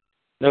black.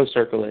 No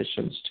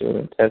circulations to his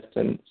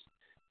intestines.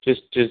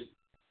 Just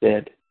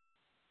dead.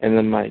 And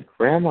then my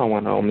grandma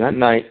went home that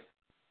night.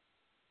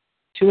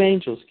 2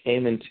 angels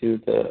came into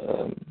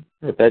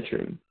her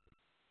bedroom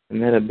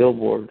and they had a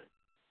billboard.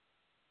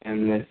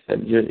 And they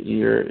said,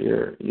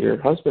 your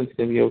husband's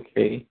gonna be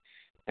okay.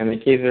 And they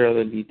gave her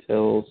other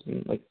details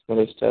and some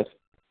other stuff.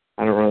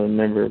 I don't really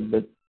remember,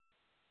 but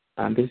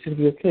they said he'll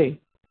be okay.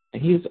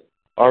 And he's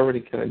already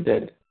kind of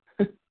dead.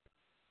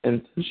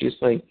 And so she's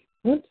like,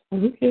 what?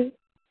 I'm okay.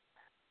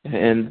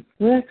 And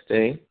the next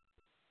day,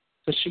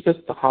 so she goes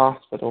to the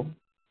hospital,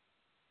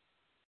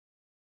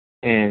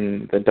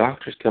 and the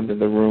doctors come to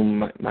the room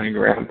my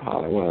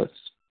grandfather was.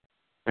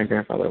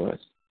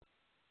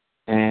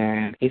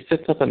 And he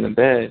sits up in the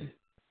bed,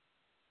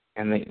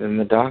 and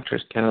the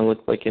doctors kind of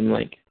look like him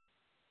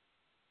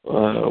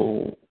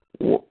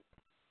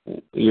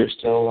you're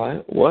still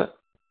alive? What?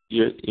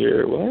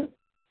 You're what?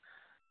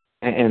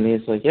 And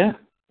he's like, yeah.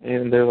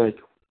 And they're like,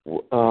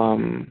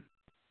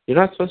 you're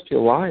not supposed to be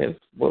alive.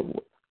 What?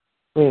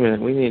 Wait a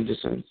minute, we need to do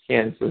some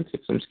scans. So they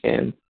took some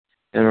scans,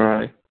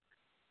 MRI.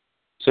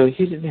 So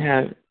he didn't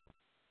have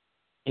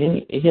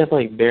any, he had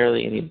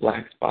barely any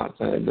black spots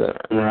on the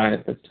MRI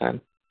at this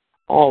time.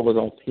 All was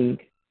all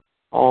pink,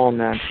 all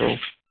natural.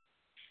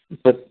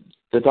 But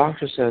the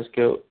doctor says,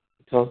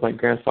 tells my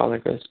grandfather,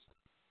 goes,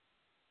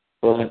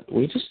 but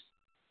we just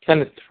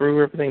kind of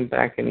threw everything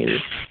back in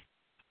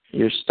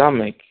your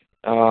stomach.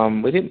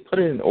 We didn't put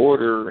it in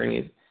order or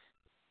anything.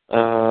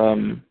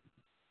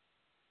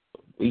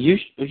 You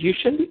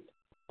shouldn't be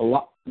a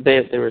lot.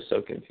 They were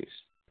so confused,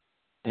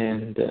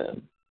 and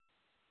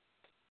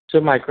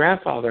so my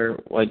grandfather,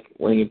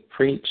 when he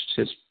preached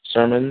his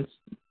sermons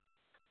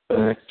for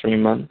the next 3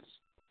 months,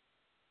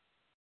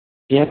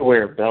 he had to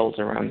wear a belt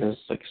around his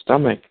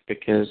stomach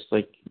because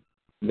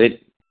they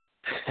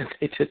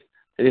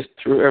just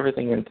threw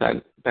everything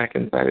back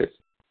inside his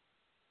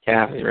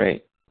cavity,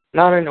 right?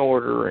 Not in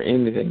order or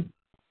anything.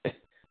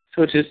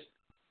 So it's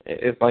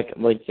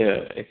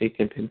if you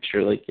can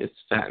picture this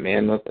fat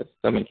man with his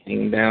stomach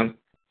hanging down,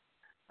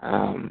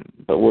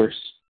 but worse,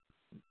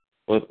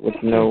 with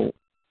no.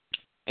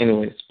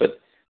 Anyways, but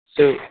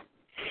so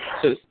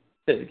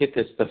get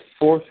this: the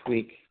fourth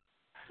week,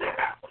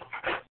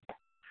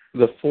 he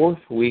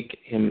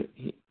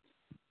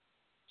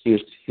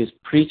was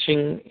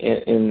preaching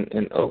in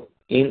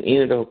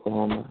Enid,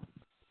 Oklahoma,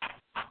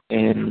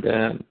 and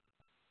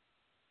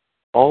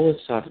all of a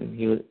sudden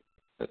he was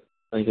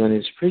when he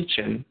was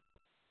preaching.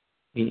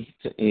 He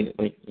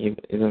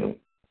on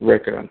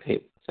record on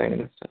tape saying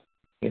this stuff.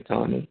 He's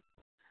telling me,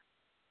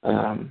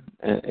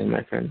 and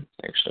my friend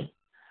actually,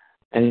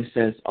 and he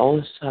says, all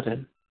of a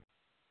sudden,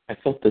 I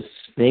felt this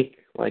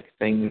snake-like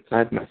thing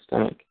inside my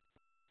stomach,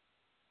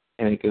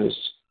 and he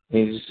just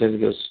says,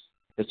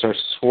 it starts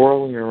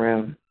swirling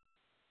around,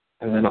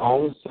 and then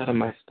all of a sudden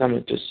my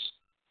stomach just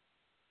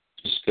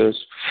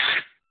goes,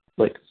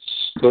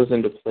 goes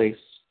into place,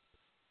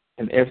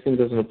 and everything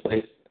goes into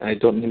place. And I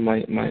don't need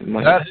my.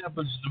 That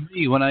happens to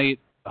me when I eat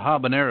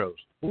habaneros.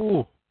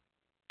 Ooh.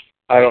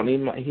 I don't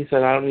need my. He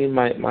said I don't need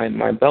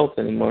my belt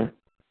anymore,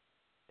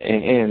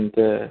 and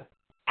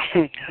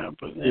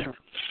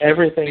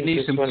everything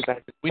just went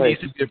back to place. We need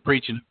some good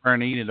preaching at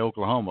Fernine in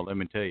Oklahoma. Let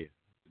me tell you,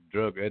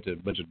 that's a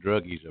bunch of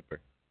druggies up there.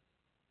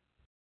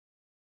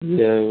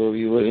 Yeah, well,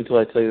 you wait until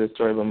I tell you the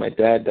story about my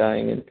dad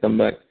dying and come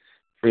back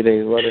 3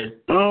 days later.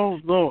 Oh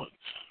Lord.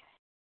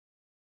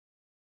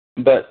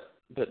 But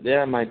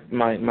yeah, my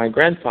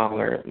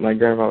grandfather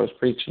was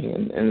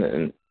preaching,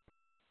 and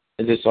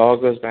it just all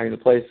goes back into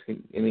place,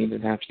 and he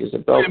didn't have to use a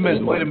belt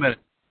anymore. Wait a minute.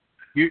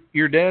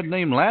 Your dad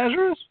named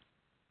Lazarus?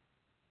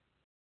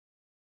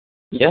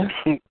 Yeah.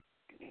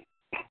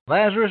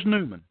 Lazarus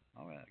Newman.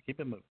 All right,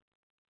 keep it moving.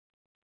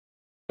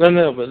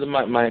 No, but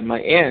my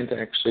aunt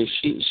actually,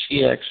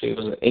 she actually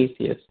was an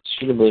atheist.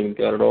 She didn't believe in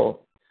God at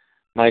all.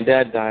 My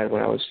dad died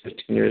when I was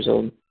 15 years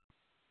old,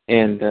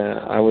 and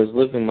I was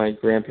living with my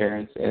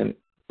grandparents, and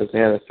because they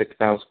had a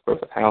 6,000 square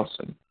foot house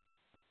in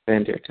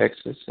Van Dyke,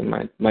 Texas, and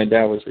my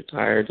dad was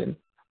retired, or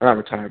not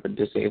retired, but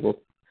disabled.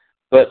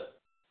 But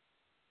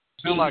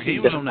he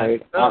was on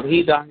that stuff.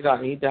 He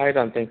died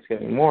on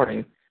Thanksgiving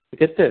morning.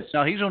 Look at this.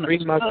 No, he's on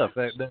that stuff.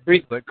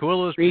 That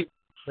Quilla's, they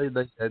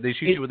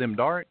shoot you with them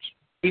darts.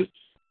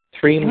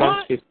 3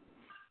 months.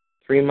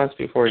 3 months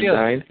before he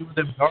died,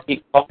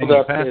 he called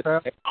up his.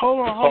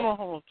 Hold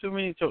on. 2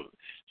 minutes.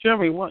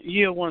 Jeremy,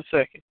 1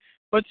 second.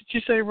 What did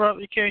you say,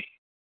 Rodney K?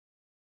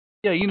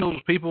 Yeah, you know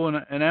those people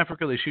in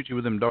Africa, they shoot you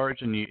with them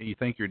darts and you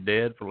think you're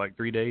dead for like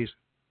 3 days?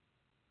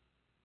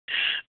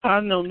 I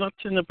know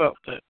nothing about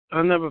that.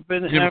 I've never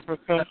been in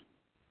Africa.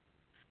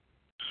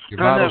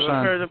 I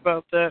never heard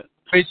about that.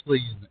 Basically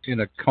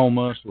in a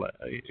coma. So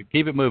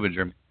keep it moving,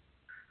 Jeremy.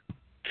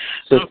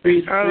 So I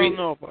don't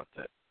know about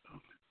that.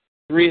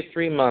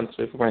 3 months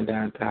before my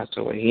dad passed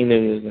away, he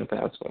knew he was going to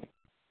pass away.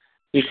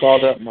 He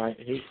called up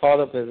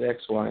his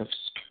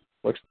ex-wives,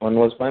 which one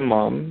was my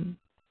mom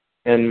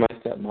and my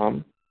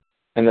stepmom,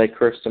 and they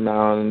cursed him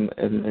out,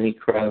 and he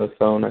cried on the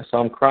phone. I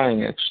saw him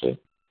crying, actually.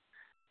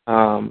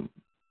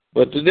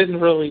 But it didn't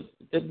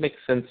make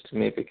sense to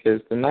me,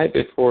 because the night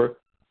before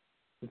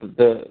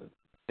the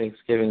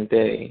Thanksgiving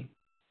Day,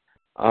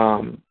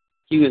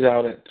 he was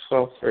out at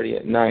 12:30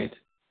 at night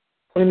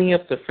cleaning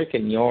up the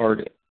freaking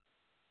yard,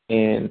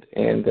 and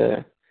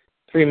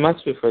 3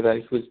 months before that,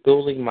 he was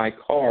building my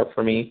car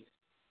for me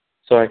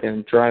so I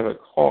can drive a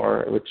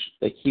car, which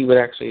he would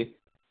actually.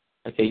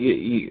 Okay,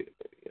 you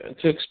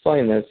to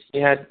explain this, he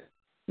had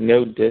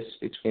no disc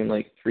between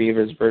 3 of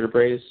his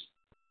vertebrae,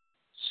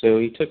 so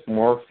he took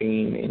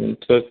morphine and he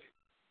took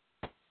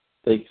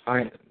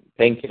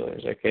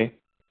painkillers. Okay,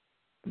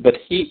 but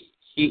he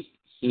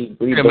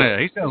rebuilt. Wait a minute,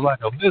 he sounds like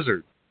a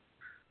lizard.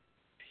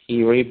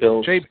 He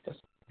rebuilt.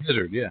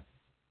 Lizard, yeah.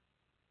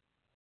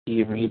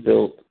 He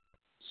rebuilt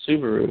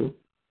Subaru.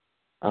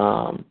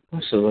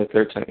 This is the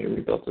third time he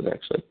rebuilt it,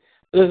 actually.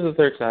 This is the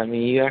third time.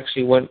 He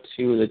actually went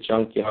to the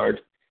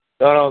junkyard,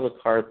 got all the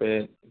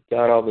carpet,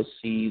 got all the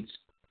seeds,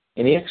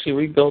 and he actually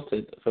rebuilt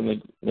it from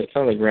the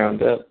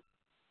ground up.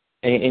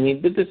 And he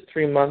did this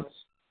 3 months.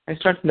 I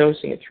started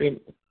noticing it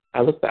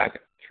I look back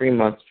 3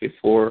 months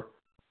before,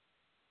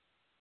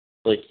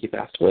 he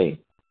passed away,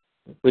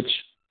 which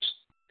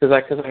because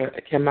I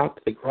came out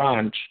to the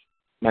garage,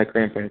 my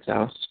grandparents'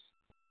 house,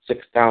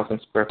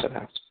 6,000 square foot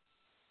house,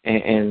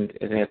 and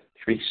it had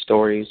 3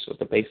 stories with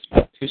a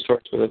basement, 2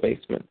 stories with a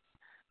basement,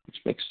 which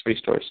makes 3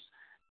 stories.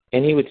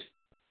 And he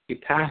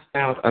passed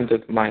out under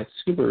my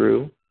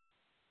Subaru,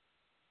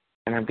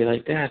 and I'd be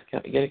like, Dad,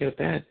 you gotta go to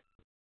bed.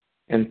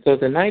 And so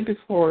the night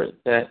before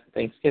that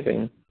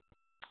Thanksgiving,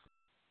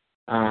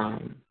 I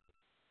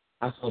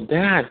told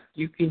Dad,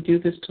 you can do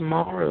this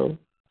tomorrow.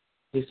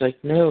 He's like,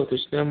 no,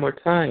 there's no more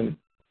time.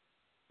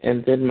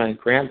 And then my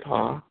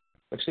grandpa,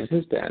 which is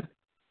his dad,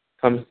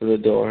 comes to the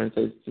door and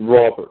says,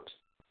 Robert,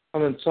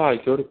 come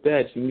inside, go to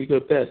bed. You need to go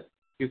to bed.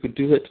 You could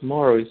do it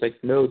tomorrow. He's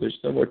like, no, there's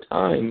no more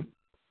time.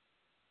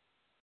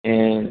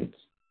 And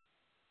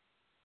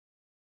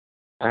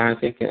I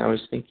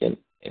was thinking,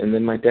 and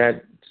then my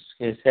dad,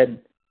 his head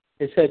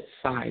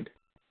sighed.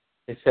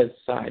 His head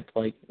sighed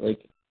like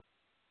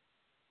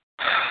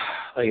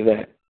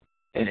that.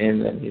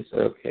 And then he said,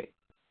 okay.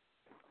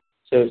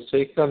 So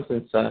he comes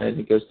inside and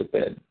he goes to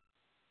bed.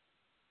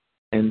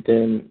 And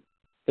then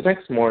the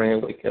next morning I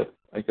wake up,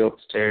 I go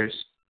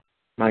upstairs.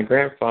 My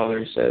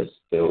grandfather says,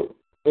 go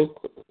clean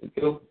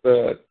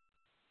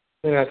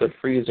out the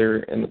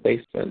freezer in the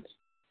basement,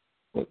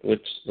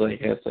 which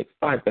has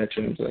 5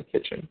 bedrooms and a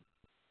kitchen.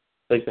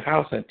 The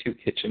house had 2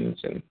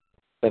 kitchens and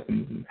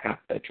 7.5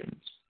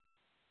 bedrooms.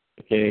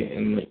 Okay,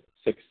 and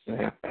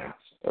 6.5 baths,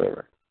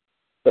 whatever.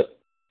 But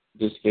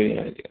just to give you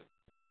an idea.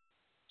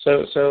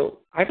 So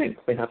I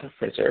didn't clean out the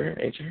freezer.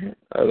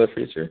 I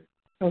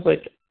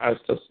was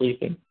still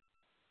sleeping.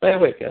 But I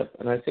wake up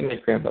and I see my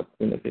grandpa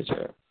clean the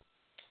freezer up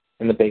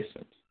in the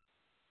basement.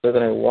 So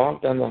then I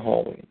walk down the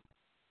hallway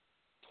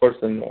towards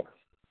the north.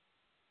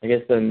 I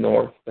get to the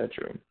north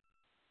bedroom.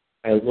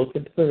 I look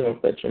into the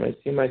north bedroom. I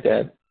see my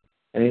dad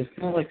and he's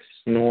kind of like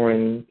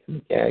snoring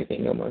and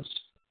gagging almost.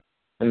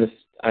 And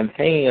I'm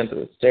hanging onto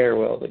the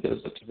stairwell that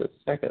goes up to the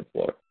second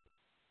floor.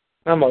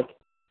 And I'm like,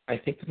 I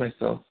think to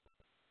myself,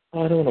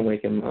 oh, I don't want to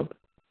wake him up.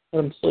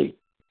 Let him sleep.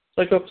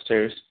 So I go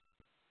upstairs.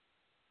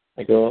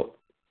 I go up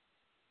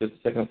to the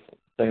second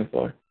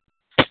floor.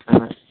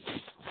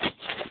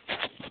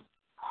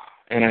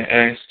 And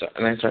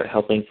I start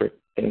helping for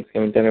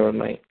Thanksgiving dinner with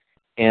my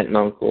aunt and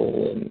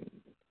uncle, and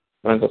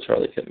my Uncle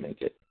Charlie couldn't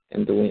make it,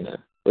 and Delina,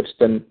 which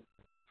then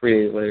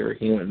 3 days later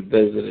he went and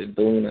visited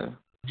Delina.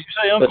 Did you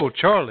say Uncle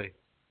Charlie?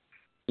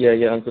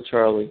 Yeah, Uncle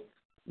Charlie.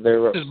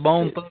 They're just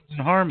Bone Thugs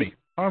and Harmony.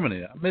 I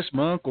miss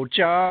my Uncle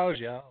Charles,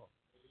 y'all.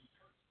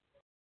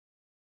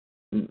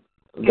 They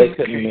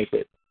couldn't make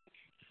it.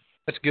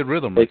 That's good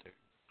rhythm right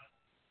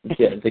there.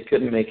 Yeah, they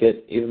couldn't make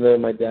it, even though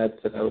my dad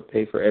said I would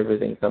pay for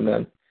everything come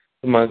down.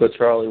 My Uncle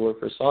Charlie worked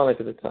for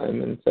Sonic at the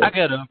time, and said, I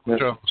got Uncle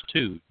Charles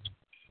too.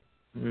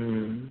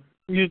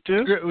 You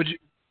do?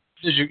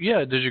 Does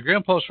your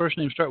grandpa's first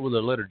name start with the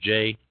letter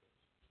J?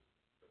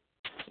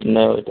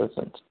 No, it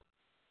doesn't.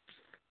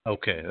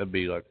 Okay, that'd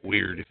be like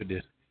weird if it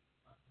did.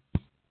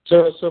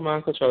 So my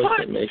Uncle Charlie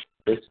couldn't make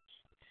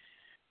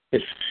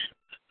it.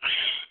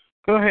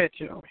 Go ahead,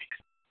 Joey.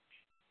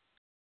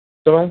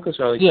 So my Uncle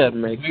Charlie couldn't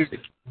make it.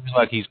 It's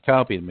like he's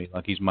copying me,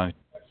 like he's my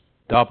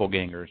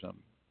doppelganger or something.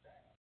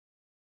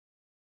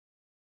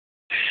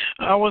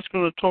 I was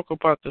going to talk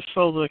about the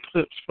solar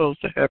eclipse supposed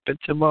to happen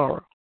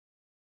tomorrow.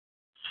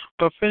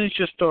 But finish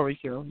your story,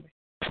 Jeremy.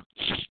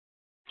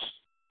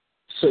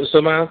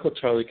 So my Uncle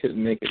Charlie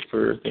couldn't make it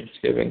for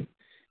Thanksgiving.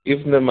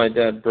 Even though my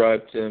dad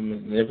bribed him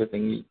and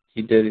everything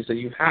he did, he said,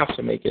 you have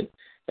to make it.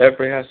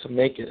 Everybody has to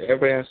make it.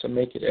 Everybody has to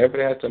make it.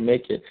 Everybody has to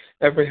make it.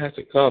 Everybody has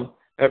to come.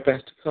 Everybody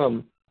has to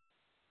come.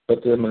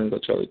 But then my Uncle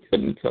Charlie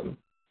couldn't come.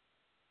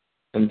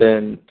 And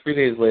then 3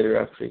 days later,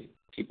 after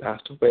he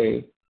passed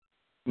away,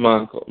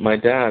 my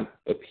dad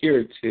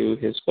appeared to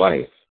his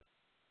wife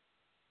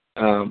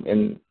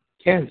in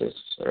Kansas,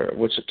 or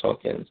Wichita,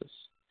 Kansas,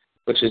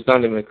 which is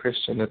not even a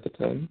Christian at the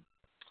time.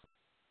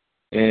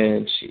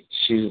 And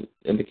she's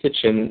in the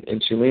kitchen,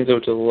 and she leans over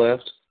to the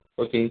left,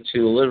 looking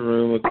to the living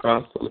room,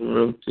 across the living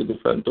room to the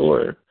front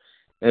door,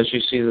 and she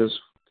sees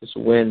this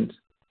wind,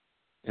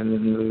 and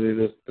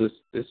then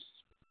this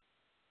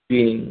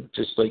being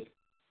just like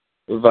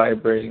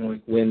vibrating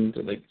like wind,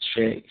 like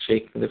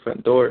shaking the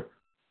front door.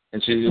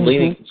 And she's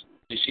leaning,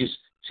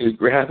 she's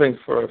grabbing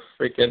for a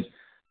freaking,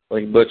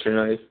 like, butcher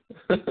knife.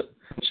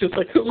 She's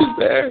like, who's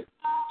there?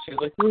 She's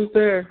like, who's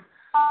there?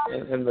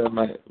 And then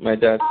my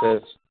dad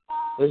says,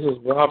 this is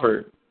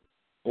Robert.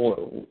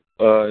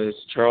 Is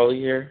Charlie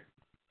here?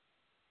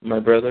 My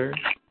brother?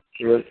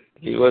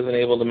 He wasn't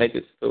able to make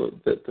it to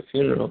the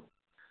funeral.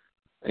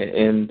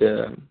 And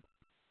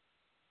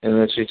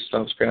then she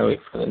stops grabbing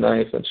for the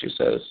knife, and she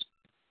says,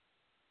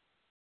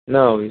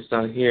 no, he's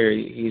not here.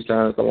 He's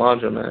down at the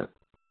laundromat.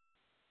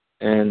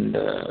 And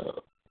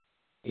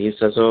he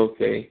says,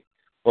 okay,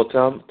 well,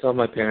 tell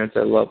my parents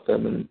I love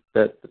them, and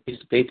that the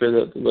piece of paper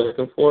that they're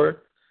looking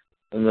for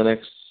in the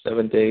next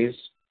 7 days,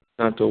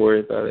 not to worry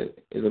about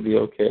it. It'll be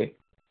okay.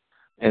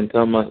 And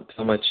tell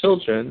my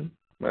children,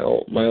 my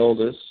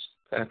oldest,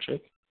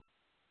 Patrick,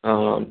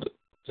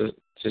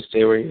 to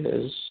stay where he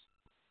is.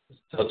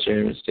 Tell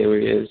Jeremy to stay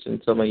where he is,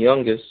 and tell my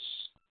youngest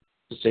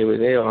to stay where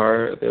they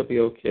are. They'll be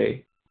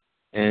okay,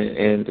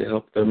 and to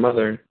help their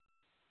mother.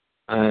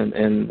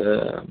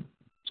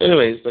 So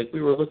anyways, like,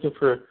 we were looking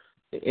for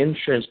the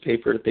insurance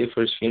paper to pay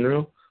for his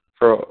funeral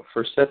for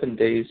 7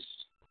 days,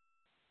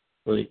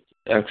 like,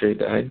 after he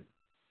died,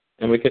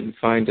 and we couldn't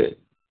find it.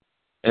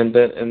 And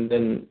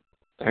then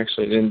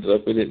actually it ended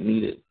up we didn't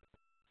need it.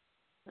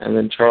 And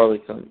then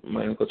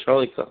my Uncle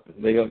Charlie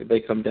they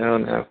come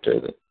down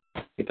after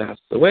he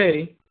passed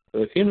away for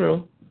the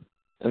funeral,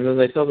 and then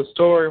they tell the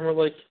story, and we're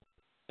like,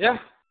 yeah,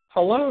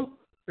 hello,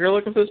 we were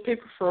looking for this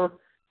paper for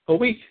a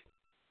week.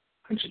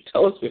 Why didn't you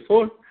tell us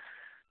before?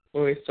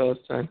 We waste all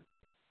this time.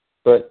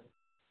 But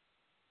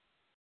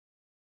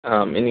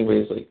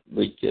anyways,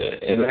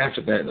 and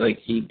after that, like,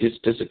 he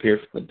just disappeared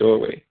from the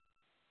doorway,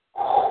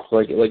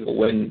 like a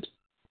wind.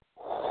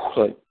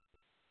 Like,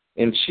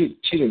 and she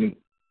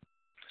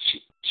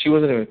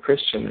wasn't even a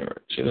Christian,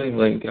 or she wasn't even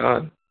letting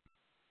God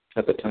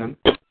at the time.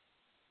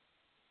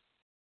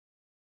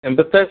 And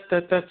but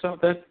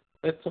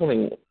that's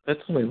only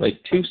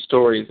like 2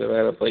 stories out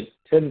of like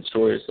 10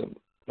 stories that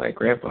my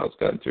grandpa's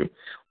gone through.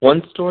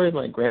 One story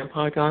my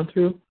grandpa gone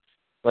through,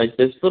 like,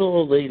 this little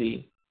old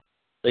lady,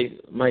 like,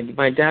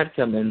 my dad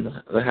come in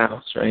the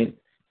house, right?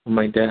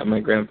 My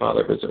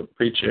grandfather was a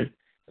preacher,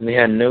 and they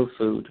had no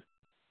food.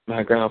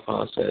 My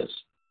grandpa says,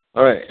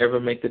 all right,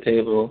 everyone make the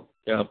table.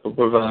 God will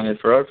provide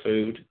for our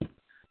food.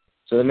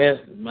 So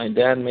my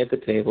dad made the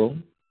table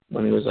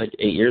when he was like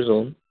 8 years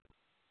old.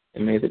 He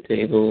made the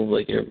table,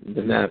 like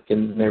the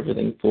napkins and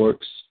everything,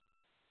 forks.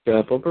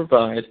 God will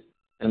provide.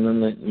 And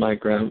then my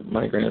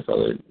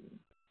grandfather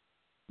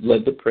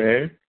led the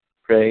prayer,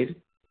 prayed,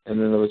 and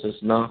then there was this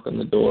knock on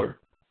the door.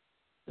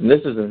 And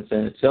this is in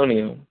San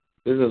Antonio.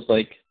 This is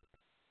like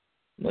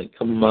a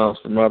couple miles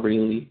from Robert E.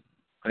 Lee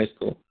High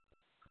School.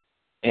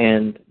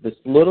 And this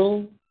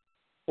little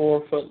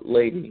 4-foot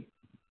lady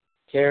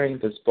carrying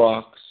this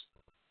box.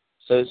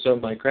 So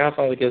my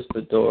grandfather gets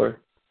to the door,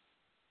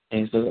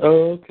 and he says,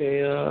 "Oh,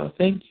 okay,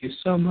 thank you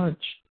so much.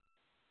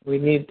 We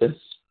need this."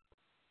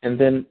 And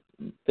then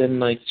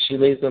like she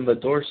lays on the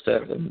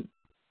doorstep, and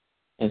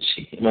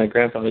my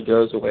grandfather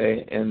goes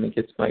away and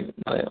gets my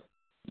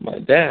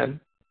dad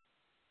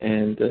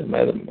and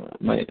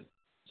my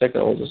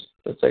second oldest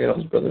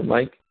brother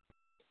Mike,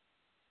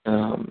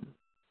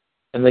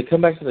 and they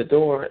come back to the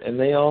door, and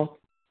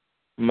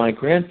my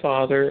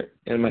grandfather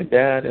and my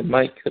dad and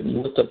Mike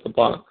couldn't lift up the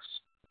box,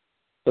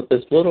 but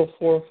this little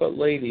 4-foot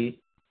lady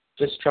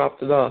just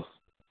dropped it off,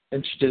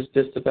 and she just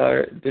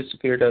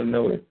disappeared out of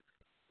nowhere.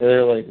 And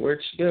they're like,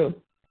 "Where'd she go?"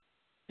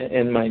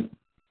 And my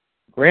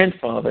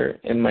grandfather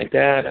and my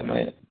dad and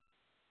my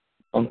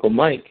Uncle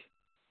Mike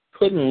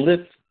couldn't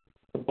lift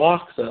the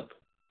box up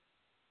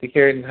to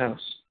carry it in the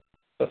house,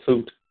 the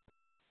food.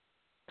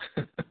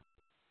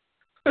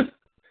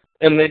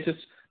 And they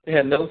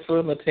had no food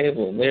on the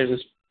table, and they're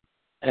just,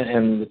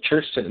 and the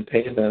church didn't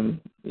pay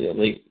them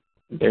barely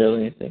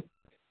anything.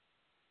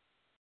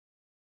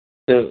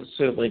 So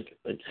like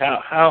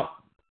how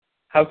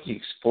can you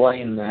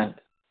explain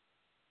that?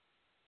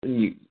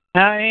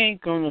 I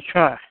ain't gonna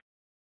try.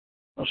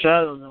 So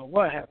I don't know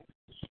what happened.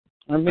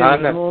 I've been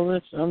through all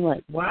this. I'm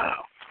like,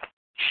 wow.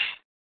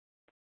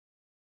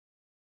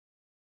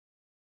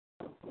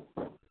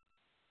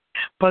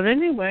 But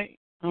anyway,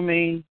 I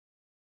mean,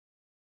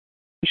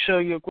 so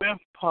your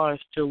grandpa is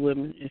still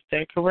living. Is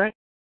that correct,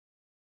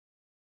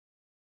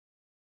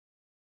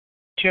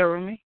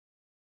 Jeremy?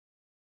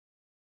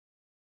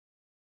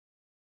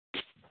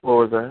 What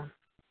was that?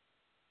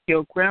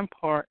 Your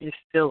grandpa is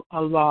still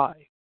alive.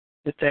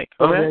 Is that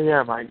correct? Oh,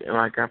 yeah.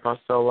 My grandpa's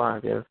still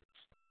alive, yes.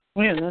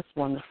 Yeah, that's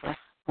wonderful.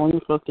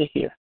 Wonderful to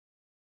hear.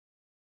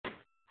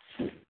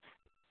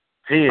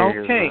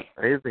 Okay.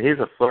 He's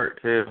a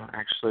flirt, too,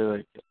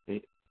 actually.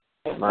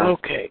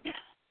 Okay.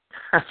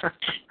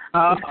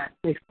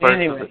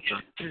 Anyway.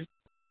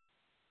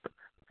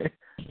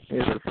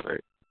 He's a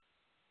flirt.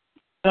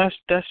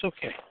 That's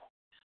okay.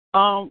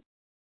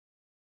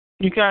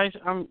 You guys,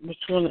 I'm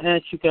just going to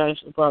ask you guys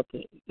about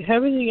this.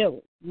 Have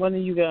one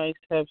of you guys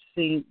have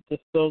seen the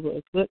solar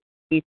eclipse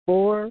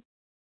before?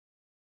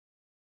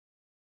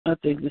 I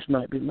think this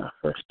might be my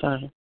first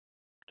time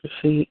to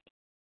see it,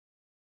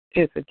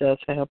 if it does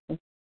happen.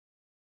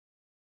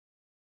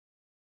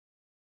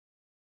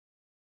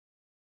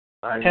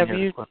 Have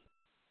you?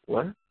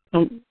 What?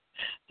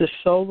 The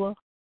solar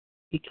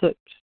eclipse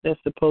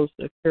that's supposed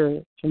to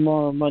occur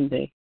tomorrow,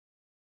 Monday,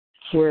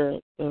 where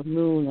the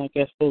moon, I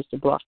guess, supposed to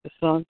block the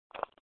sun.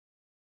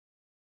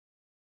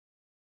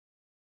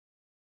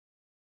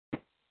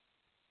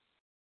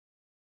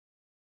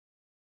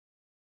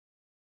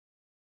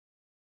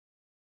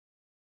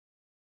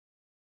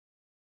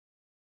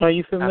 Are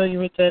you familiar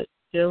with that,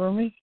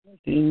 Jeremy?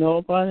 Do you know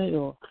about it,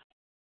 or?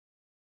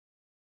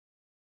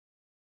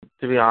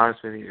 To be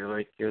honest with you,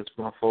 it was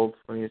muffled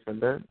when you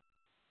said that.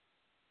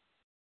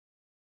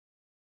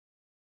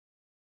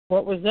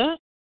 What was that?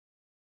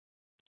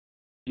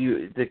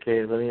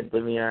 Okay, let me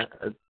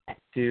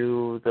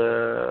do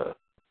the.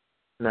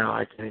 No,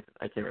 I can't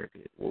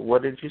repeat.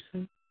 What did you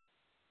say?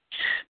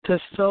 The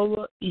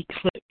solar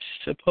eclipse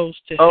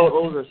supposed to.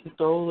 The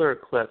solar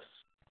eclipse.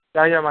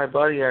 Yeah. My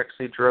buddy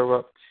actually drove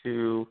up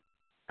to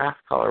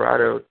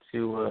Colorado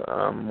to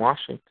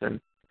Washington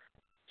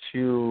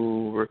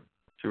to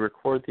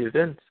record the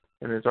event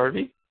in his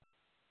RV.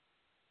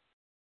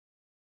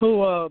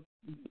 Who?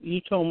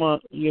 You talking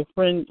about your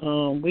friend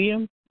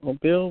William or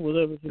Bill,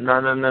 whatever?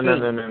 No.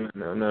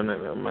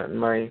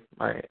 My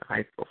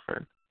high school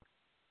friend.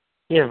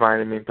 He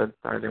invited me, but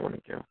I didn't want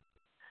to go.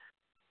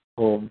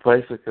 Well,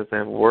 basically because I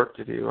have work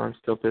to do. I'm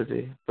still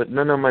busy. But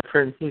no, my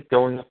friend, he's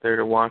going up there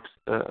to watch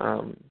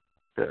the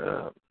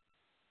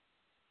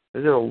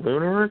is it a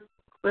lunar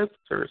eclipse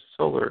or a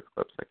solar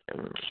eclipse? I can't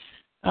remember.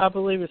 I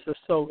believe it's a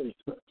solar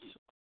eclipse.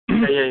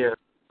 Yeah.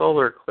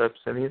 Solar eclipse,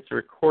 and he's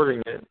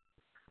recording it.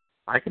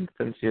 I can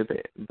send you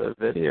the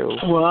video.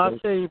 Well, I'll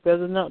tell you,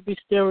 better not be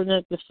staring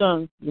at the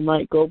sun. You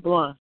might go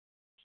blind.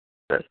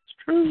 That's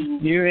true.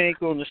 You ain't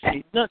going to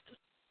see nothing.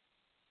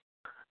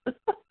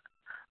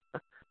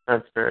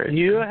 That's very.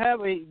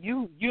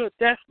 You'll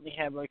definitely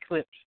have an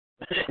eclipse.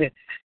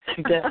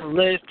 That will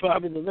last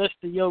probably the rest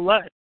of your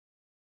life.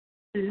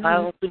 I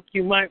don't think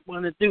you might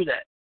want to do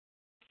that.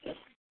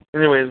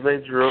 Anyways, they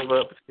drove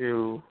up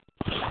to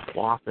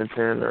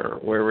Washington or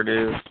wherever it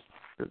is.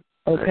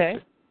 Okay.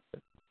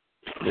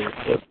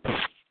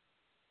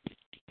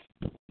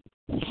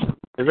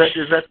 Is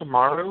that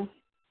tomorrow?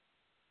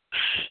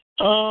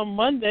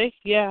 Monday,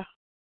 yeah.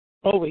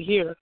 Over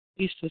here,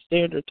 Eastern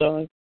Standard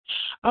Time.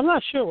 I'm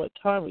not sure what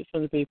time it's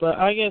going to be, but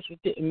I guess it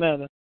didn't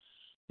matter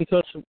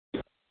because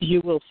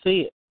you will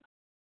see it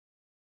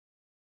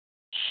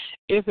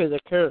if it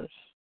occurs.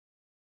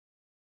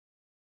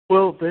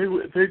 Well,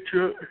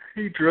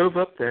 he drove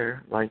up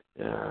there.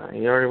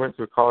 He already went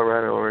through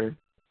Colorado already.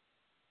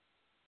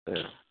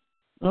 Yeah.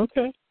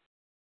 Okay.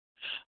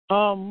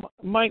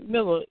 Mike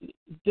Miller,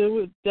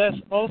 That's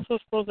also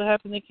supposed to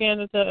happen in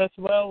Canada as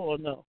well, or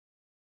no?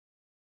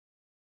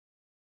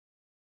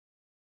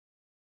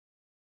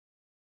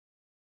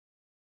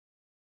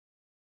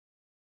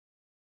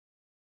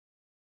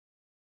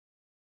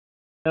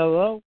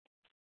 Hello?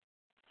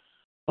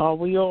 Are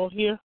we all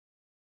here?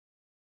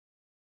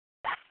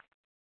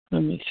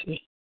 Let me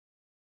see.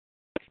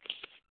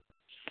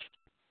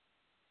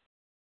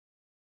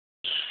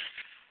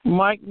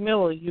 Mike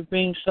Miller, you're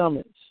being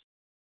summoned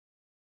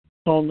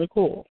on the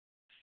call.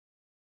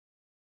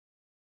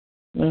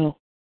 No,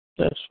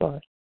 that's fine.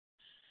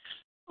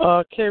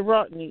 Kay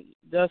Rodney,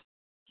 that's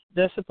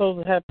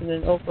supposed to happen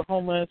in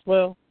Oklahoma as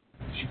well?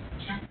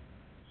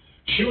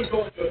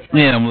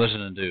 Yeah, I'm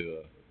listening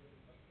to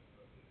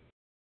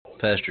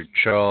Pastor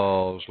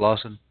Charles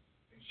Lawson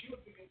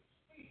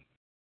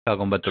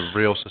talking about the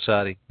Real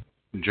Society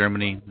in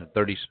Germany in the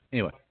 30s.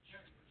 Anyway.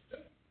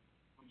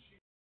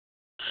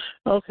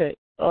 Okay.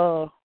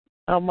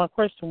 My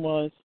question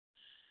was,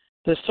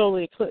 the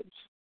solar eclipse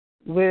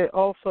will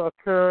also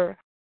occur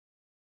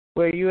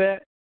where you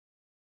at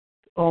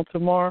on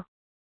tomorrow?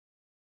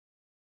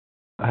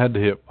 I had to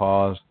hit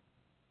pause.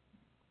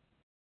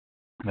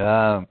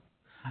 No,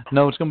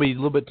 it's going to be a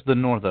little bit to the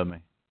north of me.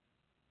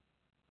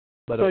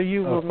 But so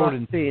you will not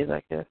see it,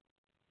 I guess.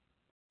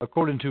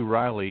 According to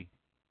Riley,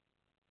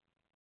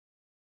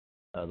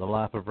 The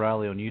Life of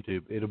Riley on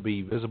YouTube, it'll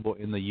be visible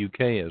in the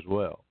UK as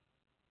well.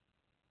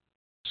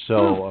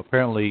 So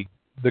apparently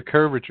the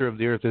curvature of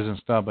the Earth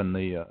isn't stopping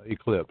the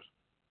eclipse.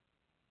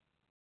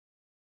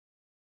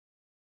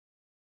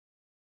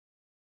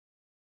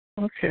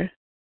 Okay.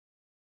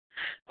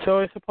 So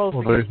it's supposed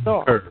to get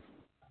dark.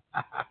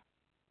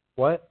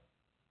 What?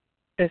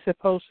 It's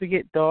supposed to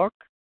get dark?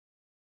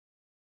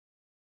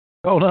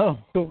 Oh, no.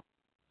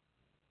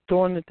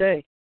 During the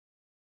day.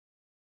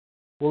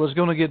 Well, it's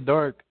going to get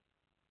dark,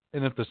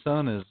 and if the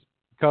sun is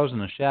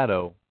causing a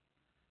shadow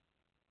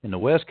in the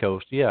west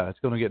coast, yeah, it's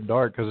going to get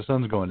dark because the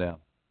sun's going down.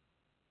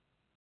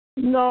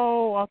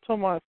 No, I'm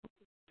talking about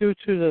due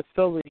to the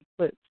solar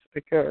eclipse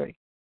occurring.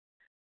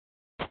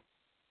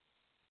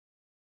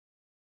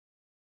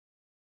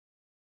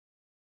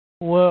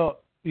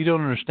 Well, you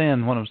don't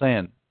understand what I'm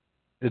saying.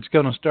 It's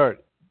going to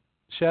start,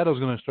 shadow's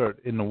going to start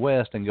in the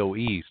west and go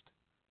east.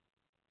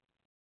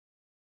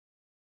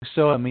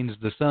 So it means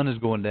the sun is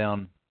going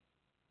down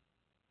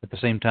at the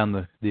same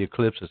time the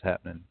eclipse is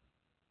happening.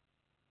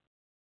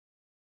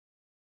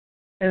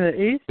 In the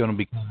east? It's going to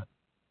be...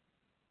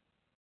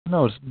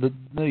 No,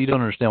 you don't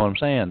understand what I'm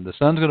saying. The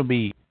sun's going to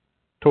be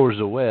towards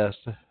the west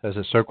as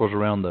it circles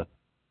around the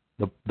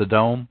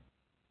dome.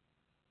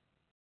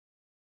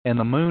 And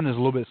the moon is a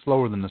little bit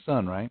slower than the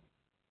sun, right?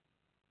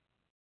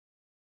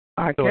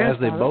 So as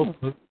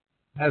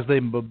they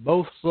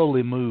both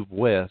slowly move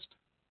west,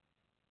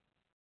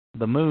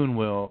 the moon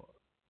will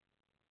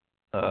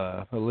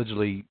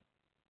allegedly,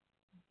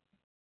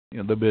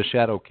 there'll be a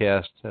shadow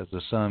cast as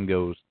the sun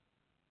goes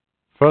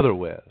further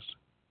west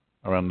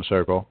around the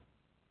circle,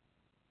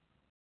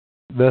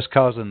 thus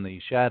causing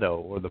the shadow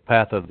or the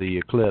path of the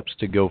eclipse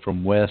to go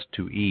from west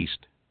to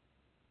east.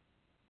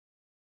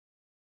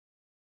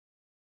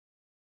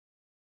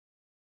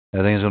 I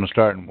think it's going to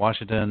start in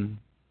Washington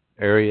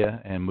area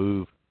and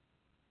move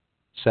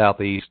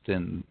southeast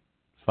and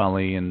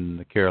finally in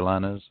the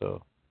Carolinas.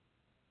 So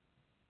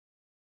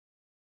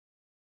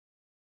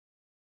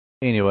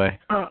anyway,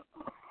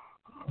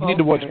 you need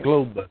to watch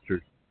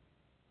Globebusters.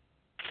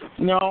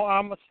 No,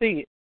 I'm going to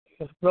see it.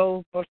 Because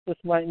Globebusters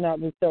might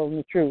not be telling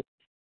the truth.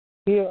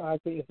 Here, I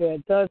think if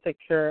it does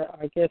occur,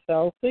 I guess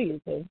I'll see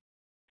it then.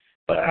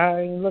 But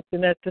I ain't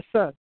looking at the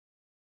sun,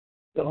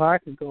 so I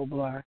could go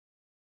blind.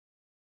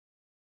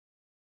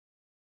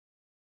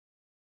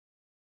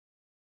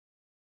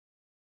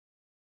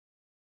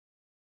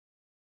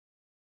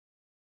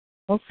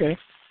 Okay,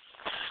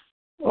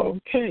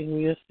 we'll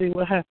see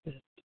what happens.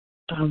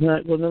 I'm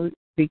not going to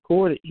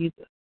record it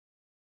either.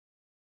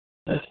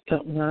 That's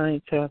something I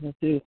ain't trying to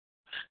do.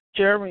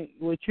 Jeremy,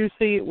 would you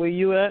see it where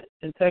you at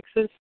in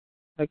Texas,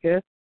 I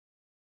guess?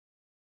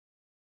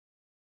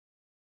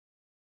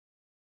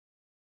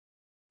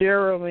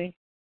 Jeremy.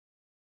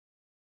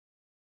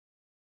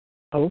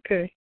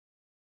 Okay.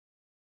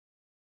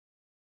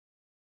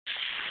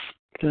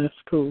 That's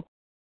cool.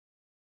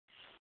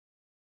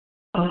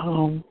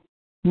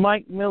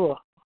 Mike Miller,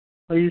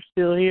 are you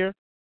still here?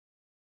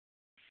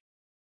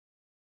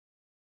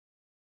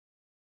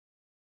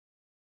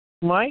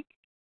 Mike?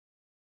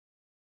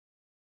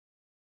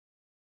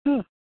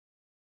 Huh.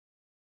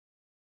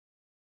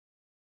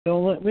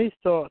 Don't let me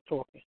start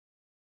talking.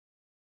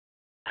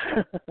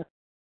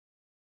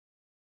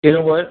 You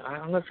know what?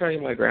 I'm going to try to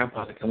get my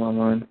grandpa to come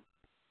online.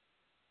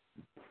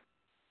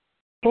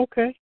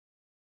 Okay.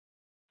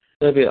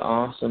 That'd be an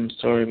awesome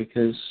story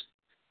because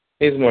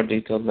he's more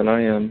detailed than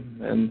I am.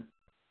 And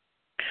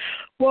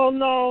well,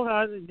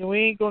 no, we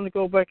ain't going to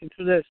go back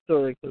into that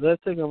story because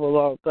that's taking a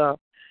long time.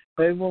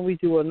 Maybe when we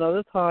do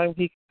another time,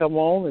 he can come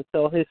on and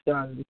tell his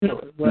side of the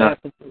story. What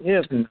happened to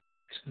him?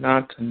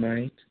 Not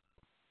tonight.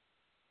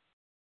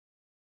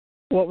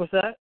 What was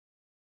that?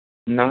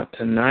 Not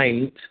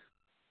tonight.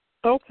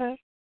 Okay.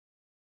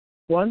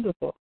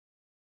 Wonderful.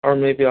 Or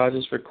maybe I'll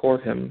just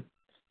record him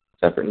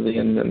separately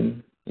and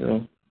then,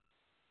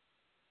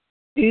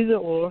 Either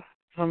or.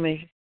 I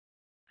mean,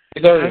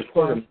 he's already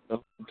recorded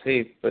himself on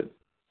tape, but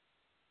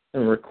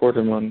and record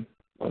him on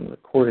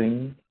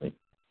recording, like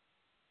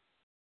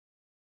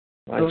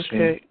live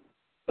stream. okay.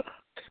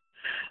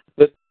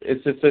 But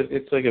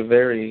it's like a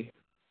very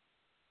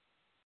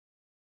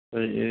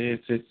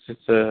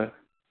it's a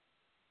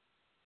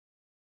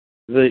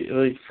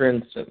like for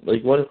instance,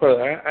 like one part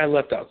I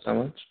left out so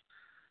much.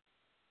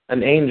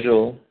 An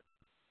angel,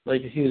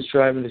 like he was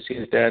driving to see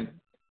his dad,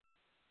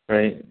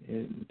 right?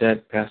 His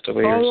dad passed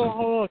away or something.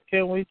 Hold on.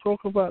 Can we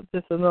talk about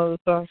this another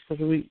time?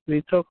 Because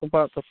we talk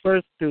about the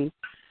first two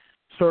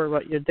story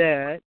about your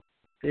dad.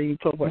 Then you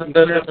talk about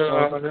your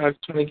grandfather. No. I was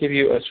trying to give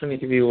you a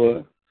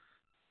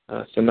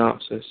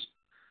synopsis.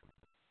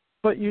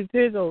 But you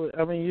did.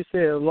 I mean, you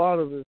said a lot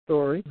of the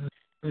story.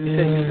 You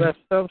said you left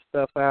some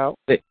stuff out.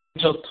 The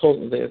angel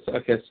told me this.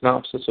 Okay,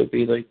 synopsis would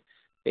be like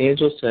the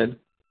angel said,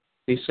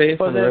 "Be safe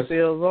But on the rest." that'd be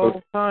a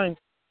long time.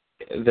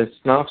 The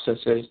synopsis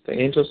is the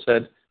angel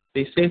said,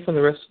 "Be safe on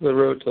the rest of the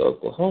road to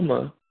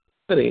Oklahoma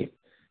City,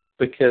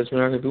 because we're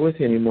not going to be with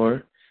you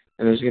anymore,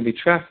 and there's going to be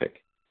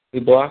traffic.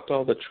 We blocked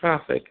all the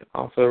traffic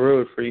off the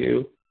road for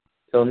you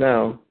till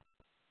now.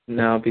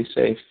 Now be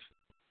safe."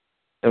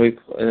 And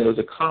it was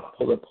a cop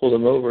that pulled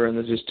him over, and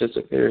they just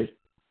disappeared.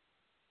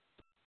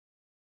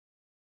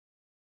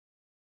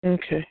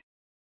 Okay.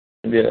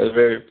 Yeah, a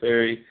very,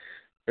 very,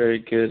 very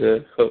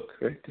good hook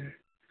right there.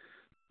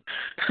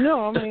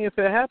 No, I mean, if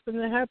it happened,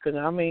 it happened.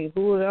 I mean,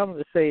 who am I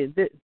to say it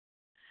didn't?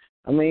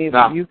 I mean,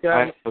 if you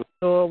guys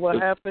saw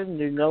what happened,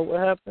 you know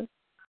what happened,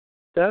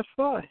 that's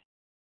fine.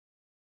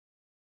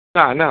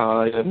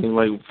 No, I mean,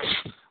 like,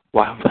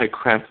 why would my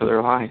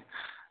grandfather lie?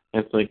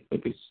 It's like,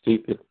 it'd be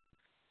stupid.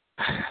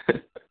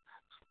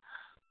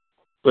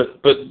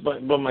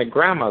 but my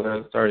grandmother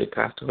has already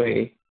passed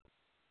away.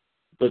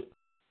 But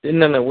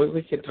no,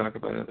 we can talk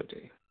about it another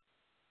day.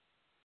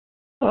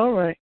 All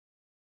right.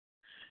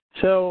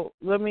 So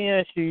let me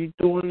ask you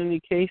doing any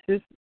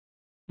cases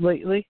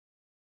lately?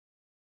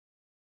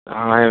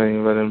 I haven't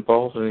even been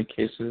involved in any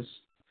cases.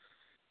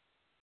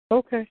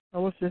 Okay, I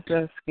was just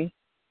asking.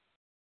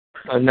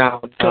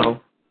 No.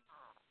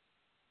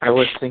 I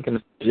was thinking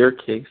of your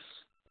case.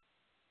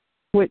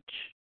 Which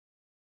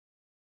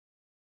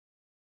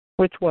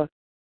one?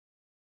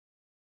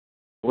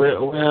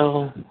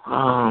 Well,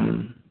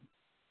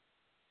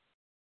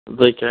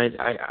 like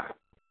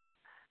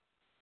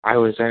I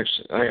was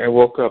actually I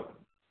woke up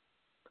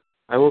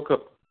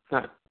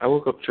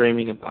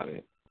dreaming about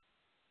it,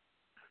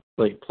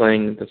 like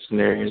playing the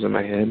scenarios in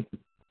my head,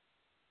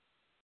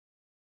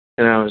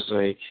 and I was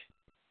like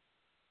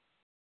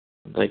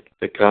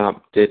the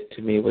cop did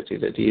to me what he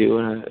did to you,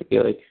 and I'd be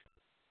like,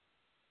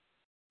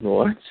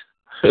 what?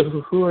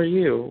 Who are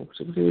you?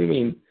 What do you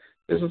mean?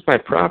 This is my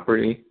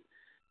property.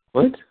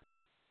 What?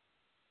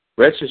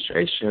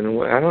 Registration? I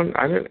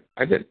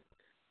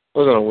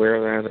wasn't aware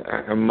of that.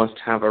 I must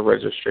have a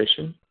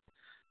registration.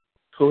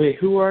 Wait,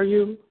 who are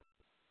you?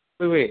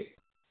 Wait,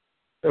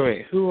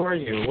 who are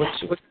you?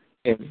 What's your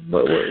name?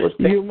 What's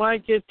You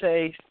might get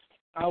taste.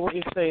 I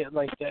wouldn't say it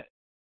like that.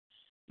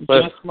 You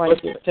just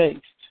might get taste.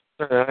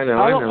 I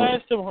know. I don't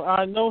ask him.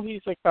 I know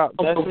he's a cop.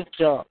 That's his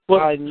job.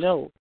 What? I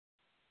know.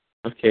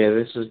 Okay,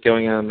 this is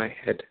going on in my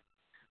head.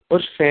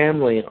 What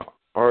family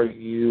are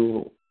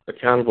you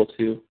accountable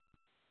to?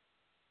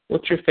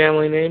 What's your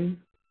family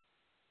name?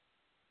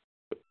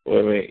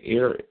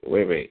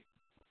 Wait.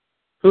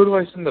 Who do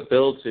I send the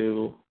bill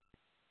to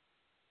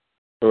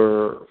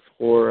for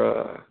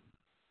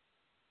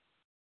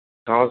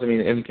causing me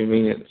an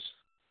inconvenience?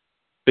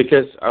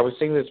 Because I was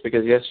thinking this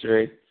because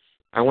yesterday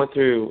I went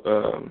through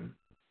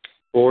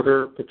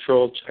Border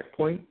Patrol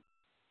checkpoint,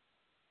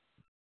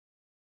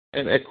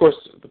 and of course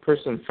the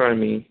person in front of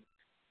me,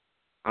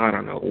 I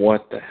don't know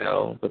what the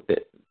hell, but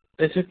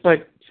they took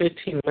like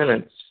 15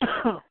 minutes.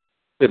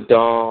 The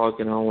dog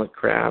and all that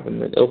crap, and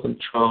the open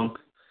trunk,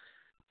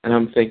 and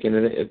I'm thinking,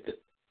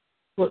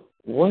 what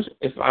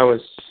if I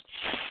was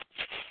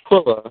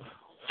Quilla?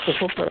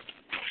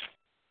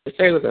 I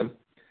stayed with them,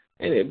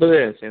 but they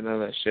didn't say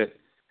none of that shit.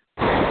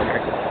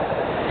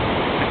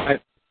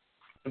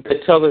 They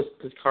tell this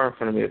car in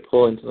front of me to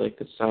pull into like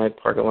the side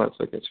parking lot,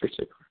 like it's for a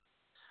car.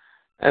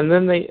 And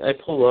then I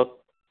pull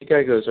up. The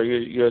guy goes, "Are you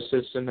a U.S.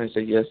 citizen?" I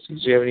say, "Yes." Do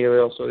you have any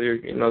else? I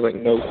was like,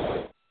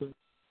 "No."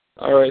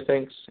 All right,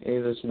 thanks.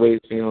 And he just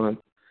waved me on.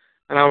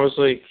 And I was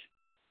like,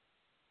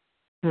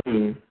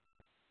 you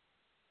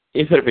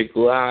better be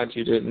glad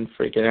you didn't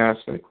freaking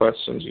ask any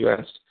questions you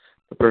asked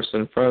the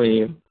person in front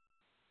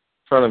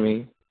of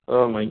me.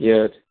 Oh, my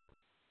God.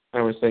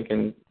 I was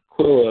thinking,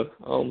 Quilla.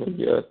 Oh, my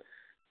God.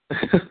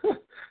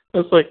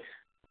 It's like,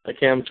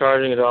 okay, I'm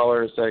charging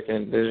 $1 a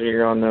second.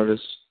 You're on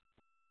notice.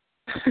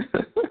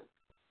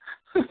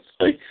 It's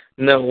like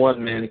no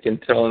one man can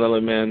tell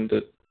another man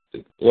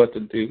what to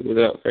do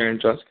without fair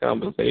and just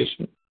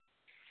compensation.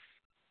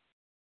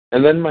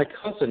 And then my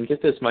cousin,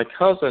 get this, my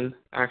cousin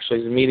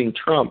actually is meeting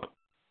Trump.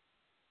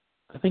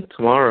 I think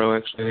tomorrow,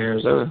 actually, in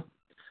Arizona.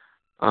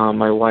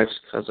 my wife's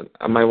cousin,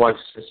 my wife's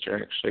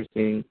sister actually,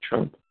 meaning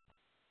Trump,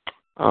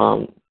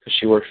 because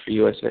she works for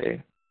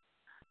USA.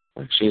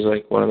 She's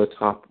like one of the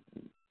top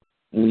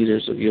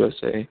leaders of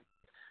USA.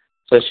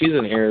 So she's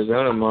in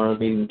Arizona tomorrow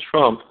meeting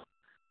Trump,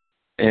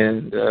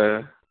 and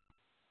I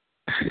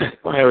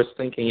was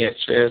thinking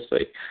yesterday, I was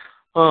like,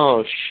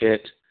 oh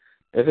shit,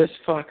 if this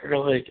fucker,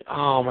 like,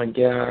 oh my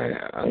god,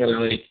 I'm gonna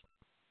like,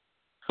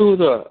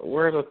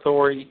 where's the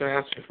authority? You can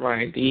ask me for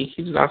my ID.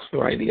 He didn't ask for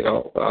my ID at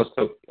all. But I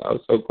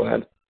was so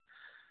glad.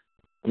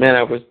 Man,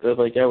 I was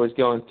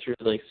going through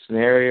like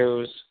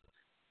scenarios,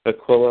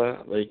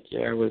 Aquila, like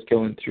yeah, I was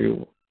going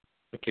through,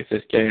 like if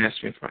this guy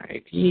asked me for my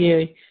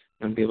ID,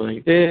 and be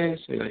like this,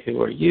 be like,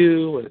 who are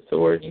you? What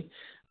authority?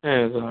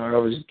 And I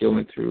was just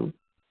going through.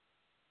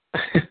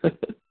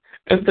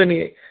 and then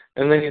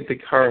the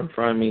car in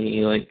front of me,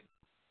 he like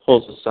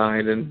pulls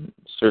aside and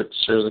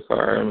searches the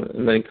car,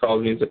 and then he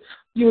calls me and says,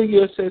 "You a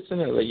U.S.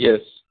 citizen?" I was like,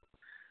 "Yes."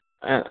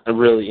 I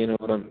really, you know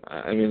what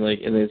I mean,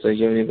 like, and he's like,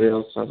 "You have anybody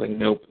else?" I was like,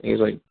 "Nope." And he's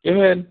like, "Go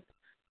ahead."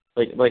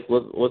 Like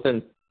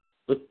within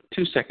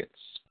 2 seconds,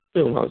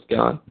 boom, I was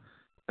gone,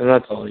 and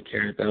that's all I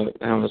cared about.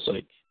 And I was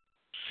like,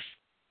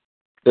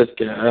 this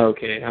guy,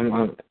 okay,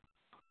 I'm.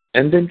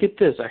 And then get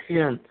this, I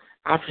hear him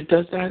after he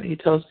does that, he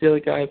tells the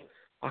other guy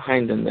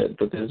behind him that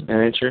his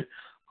manager,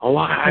 "Oh,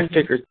 I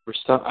figured there was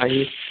some."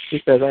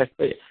 He said, I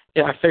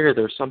figured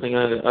there was something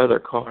under the other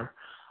car,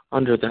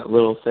 under that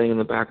little thing in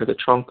the back of the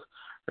trunk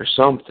or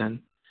something."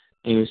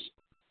 And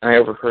I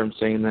overheard him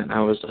saying that, and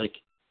I was like,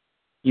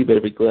 "You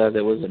better be glad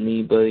that wasn't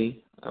me,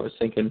 buddy." I was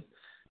thinking,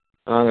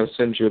 "I'm gonna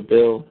send you a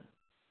bill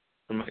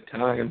for my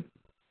time."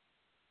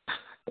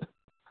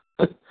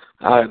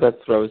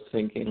 That's what I was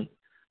thinking,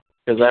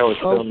 because I was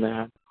so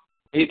mad.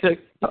 It took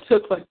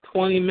like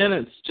 20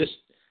 minutes. It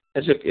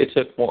took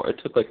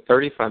like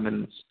 35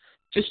 minutes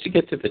just to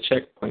get to the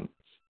checkpoint.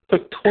 It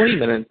took 20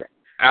 minutes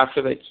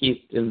after they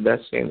keep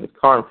investigating the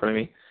car in front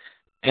of me,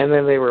 and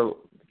then they were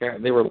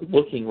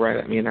looking right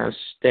at me, and I was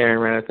staring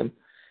right at them,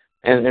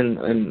 and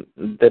then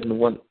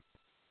one.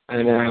 I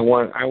mean, I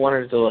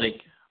wanted to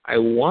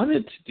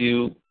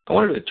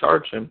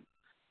charge him,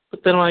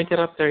 but then when I get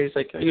up there, he's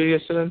like, "Are you a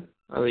U.S. citizen?"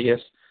 I was like,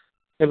 "Yes."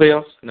 "Anybody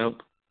else?"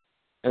 "Nope."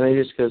 And then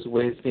he just goes,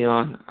 waves me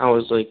on. I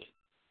was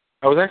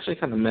actually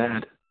kind of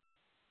mad.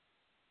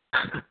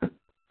 I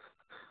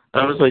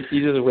was like,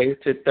 you just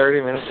wasted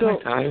 30 minutes of my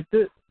time.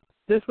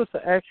 This was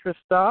the extra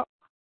stop,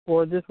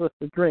 or this was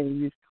the drink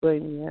you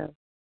claim you had?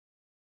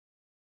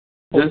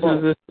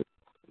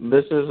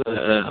 This is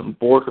a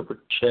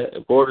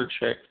border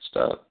check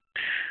stuff.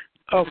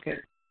 Okay.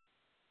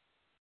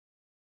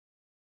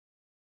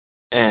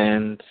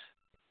 And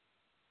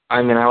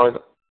I mean,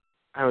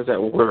 I was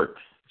at work,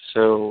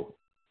 so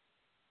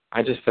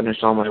I just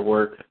finished all my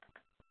work,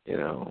 you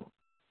know,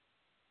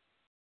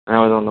 and I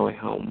was on the way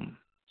home.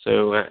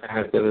 So I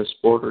had to go to this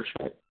border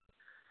check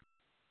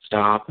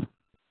stop,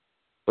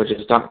 which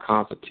is not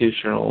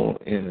constitutional,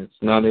 and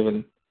it's not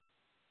even,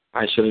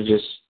 I should have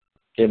just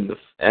given the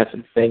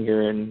effing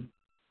finger and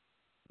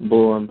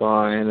blew on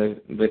by, and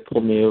they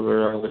pulled me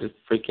over. I would have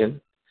freaking,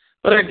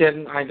 but I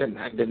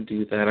didn't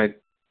do that.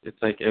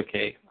 It's like,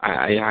 okay,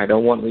 I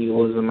don't want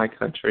legalism in my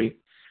country.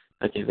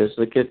 Okay, this is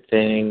a good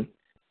thing.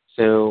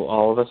 So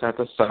all of us have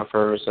to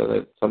suffer so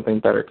that something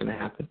better can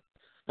happen.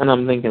 And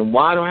I'm thinking,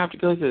 why do I have to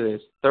go through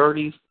this?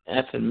 30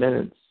 effing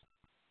minutes.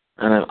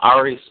 And I've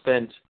already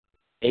spent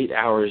 8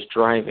 hours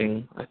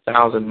driving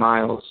 1,000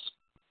 miles.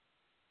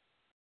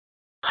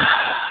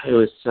 It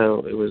was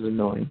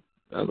annoying.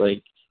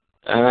 And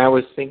I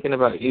was thinking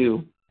about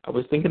you. Aquila. I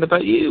was thinking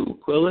about you.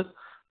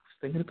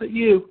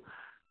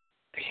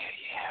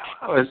 Yeah.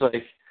 I was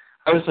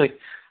like,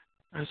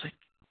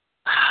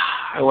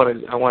 I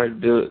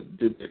wanted to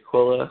do the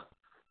Aquila,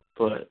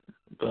 but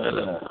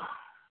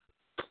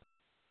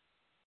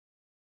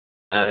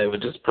it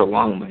would just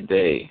prolong my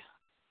day.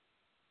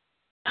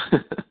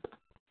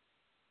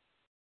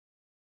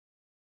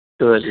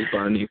 Because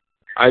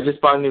I just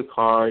bought a new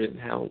car. I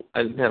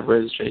didn't have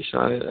registration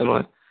on it, and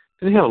I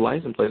didn't have a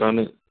license plate on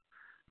it.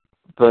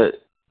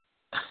 But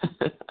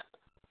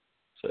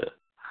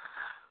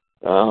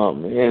oh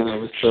man, I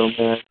was so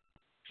mad.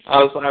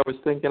 I was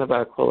thinking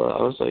about Aquila.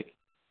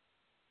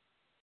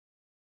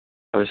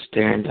 I was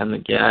staring down the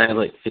guy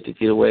like 50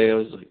 feet away. I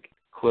was like,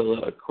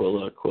 Aquila.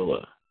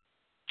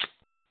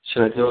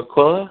 Should I do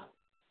Aquila?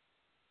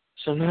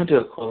 Should I not do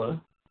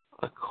Aquila?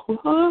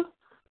 Aquila?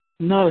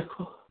 Not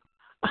Aquila.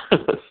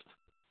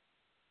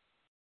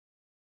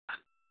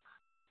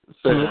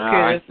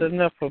 Okay, that's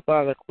enough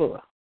about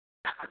Aquila.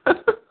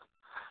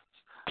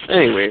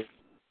 Anyway,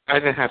 I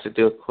didn't have to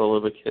do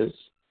Aquila because...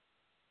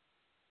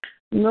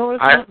 No,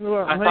 it's not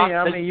about me.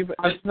 I mean,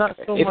 it's not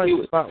so much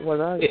about what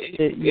I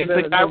did.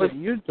 The guy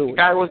wasn't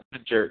a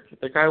jerk.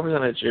 The guy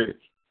wasn't a jerk.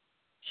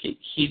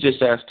 He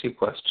just asked 2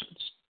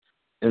 questions.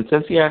 And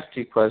since he asked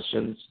 2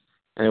 questions,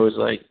 and it was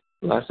like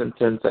less than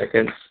 10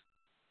 seconds,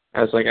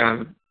 I was like,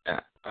 I'm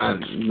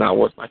not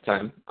worth my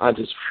time. I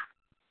just,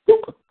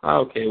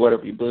 okay,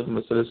 whatever. You believe I'm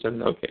a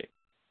citizen? Okay,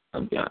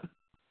 I'm gone.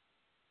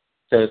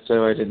 So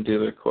I didn't do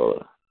the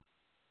Aquila.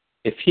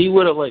 if he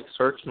would have like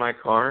searched my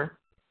car,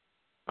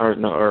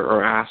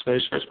 or asked me to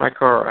search my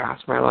car, or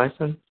asked my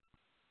license,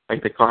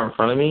 like the car in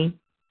front of me,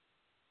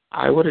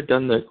 I would have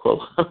done the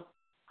equivalent.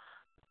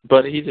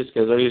 But he just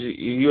goes, "Are you a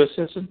U.S.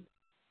 citizen?"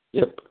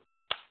 "Yep."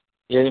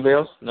 "Yeah, anybody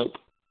else?" "Nope."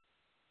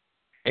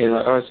 And he's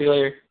like, "Oh, see you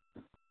later."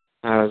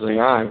 I was like,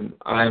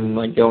 I'm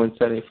like going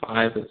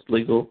 75. It's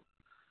legal.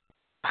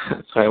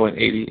 So I went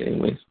 80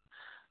 anyways.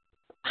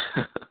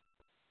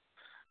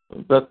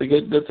 That's a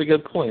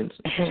good point.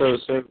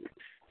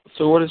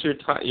 So what is your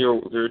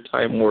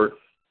time worth?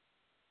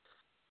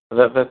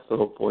 That's the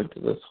whole point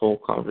of this whole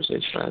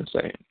conversation. I'm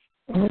saying.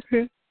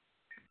 Okay.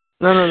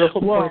 No. The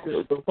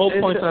whole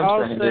point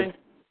I'm saying is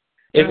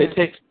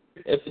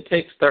if it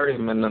takes 30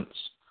 minutes,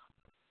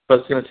 but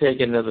it's going to take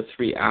another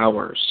 3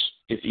 hours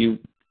if you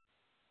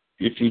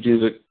do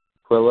the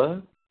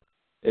Aquila,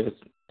 and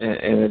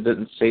it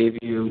doesn't save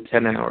you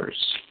 10 hours.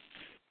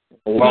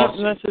 Not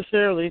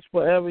necessarily. It's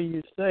whatever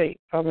you say.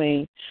 I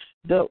mean,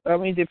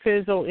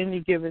 depends on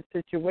any given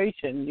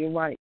situation. You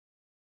might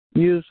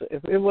use.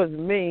 If it was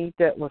me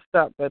that was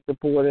stopped at the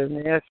border and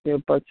they asked me a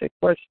bunch of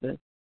questions,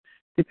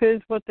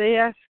 depends what they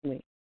ask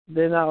me.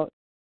 Then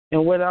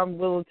and what I'm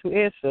willing to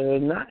answer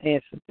and not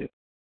answer to.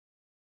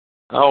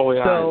 Oh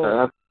yeah.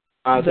 So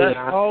that's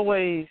I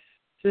always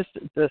just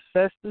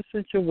assess the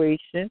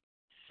situation,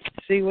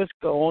 see what's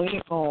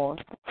going on,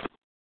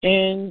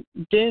 and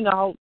then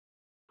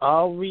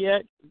I'll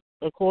react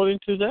according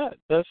to that.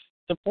 That's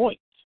the point.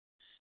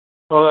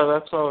 Well,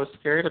 that's what I was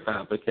scared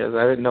about because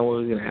I didn't know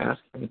what he was going to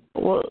ask me.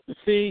 Well,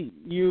 see,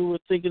 you were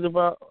thinking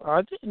about,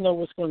 I didn't know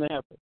what's going to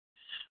happen.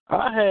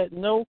 I had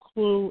no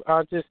clue.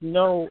 I just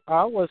know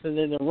I wasn't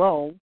in the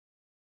wrong,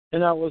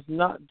 and I was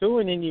not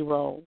doing any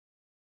wrong.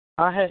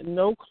 I had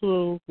no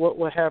clue what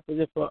would happen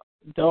if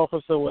the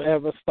officer would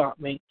ever stop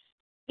me.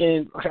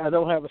 And I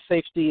don't have a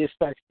safety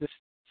inspector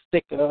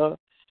sticker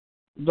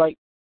like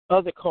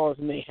other cars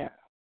may have.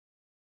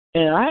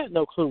 And I had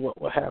no clue what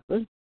would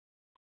happen.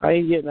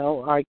 I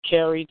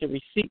carried the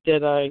receipt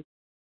that I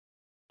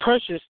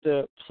purchased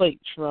the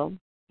plates from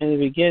in the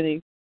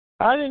beginning.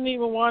 I didn't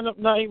even wind up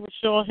not even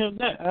showing him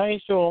that. I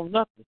ain't showing him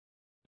nothing.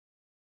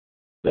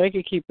 They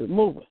could keep it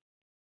moving.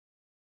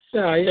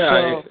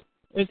 Yeah. So,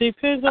 it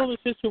depends on the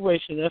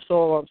situation. That's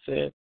all I'm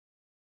saying.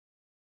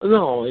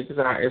 No,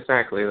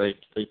 exactly. Like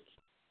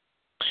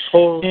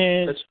whole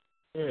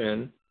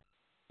situation,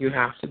 you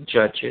have to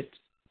judge it.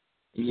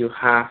 You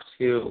have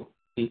to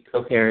be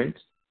coherent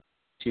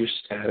to your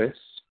status.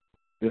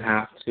 You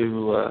have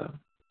to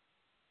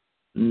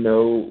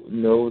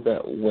know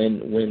that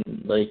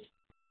when like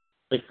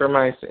for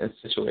my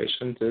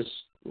situation, this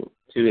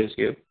 2 days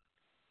ago,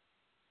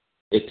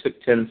 it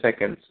took 10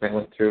 seconds and I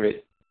went through it.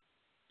 It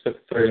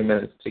took 30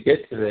 minutes to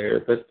get to there,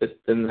 but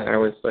then I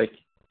was like,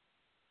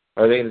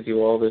 are they going to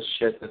do all this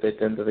shit that they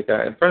did to the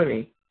guy in front of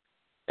me?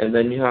 And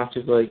then you have to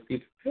like be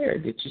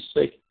prepared. It's just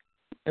like,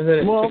 and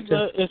then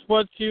it's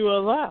what you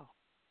allow.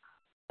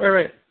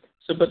 Right.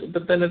 So, but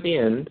then at the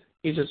end,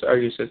 he just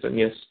argues with them,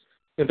 yes.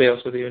 Anybody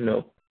else with you?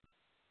 No.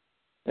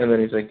 And then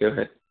he's like, go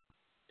ahead.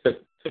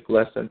 Took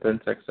less than 10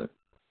 seconds.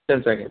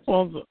 10 seconds.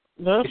 Well,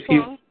 that's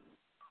fine.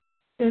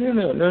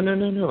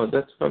 No.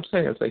 That's what I'm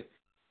saying. It's like,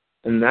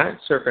 in that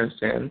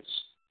circumstance,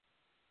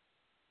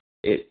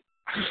 he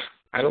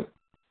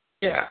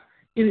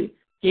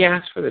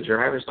asked for the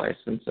driver's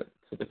license to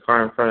the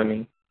car in front of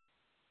me.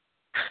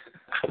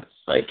 I was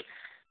like,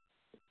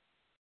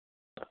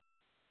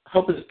 I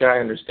hope this guy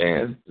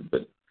understands,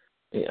 but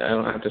I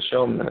don't have to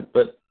show him that.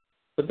 But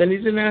then he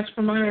didn't ask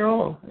for mine at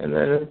all. And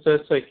then so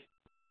it's like,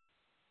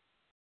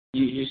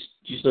 you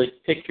just like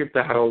pick your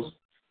battles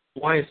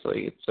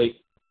wisely. It's like,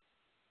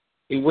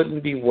 it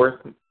wouldn't be worth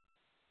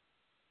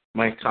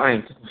my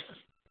time to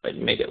like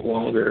make it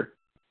longer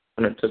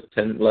when it took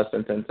less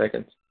than 10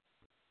 seconds.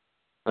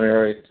 And it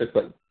already took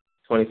like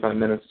 25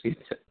 minutes to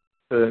get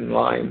in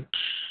line.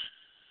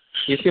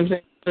 You see what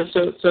I'm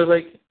saying? So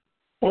like,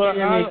 well,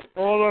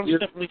 all I'm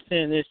simply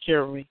saying is,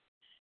 Jeremy,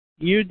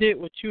 you did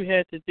what you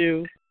had to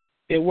do.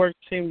 It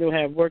seemed to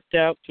have worked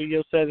out to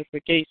your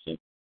satisfaction.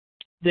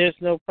 There's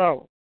no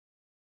problem.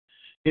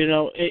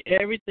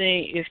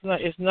 Everything it's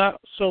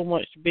not so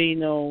much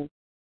being on,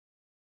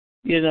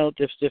 the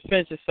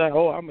defensive side.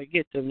 Oh, I'm gonna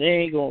get them. They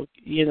ain't gonna,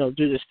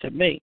 do this to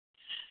me.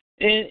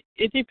 And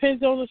it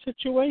depends on the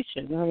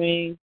situation. I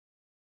mean,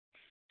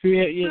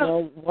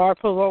 why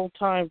prolong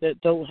time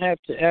that don't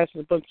have to ask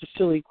a bunch of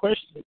silly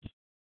questions?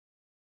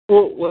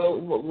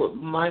 Well,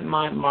 my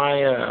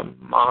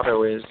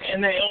motto is.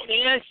 And they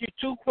only asked you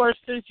 2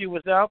 questions. You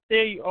was out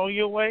there. You on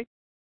your way.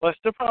 What's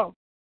the problem?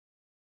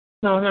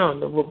 No.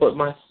 But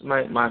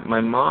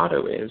my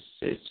motto is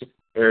to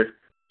prepare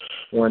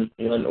when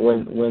you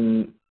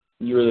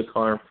were the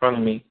car in front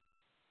of me,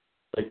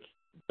 like.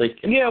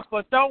 Yeah,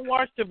 but don't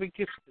watch the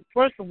because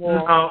first of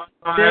all,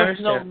 there's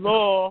no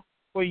law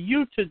for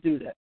you to do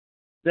that.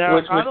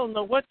 Now I don't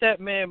know what that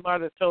man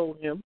might have told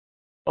him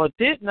or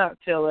did not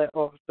tell that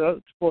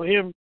officer. For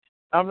him,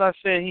 I'm not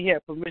saying he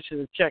had permission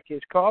to check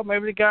his car.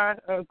 Maybe the guy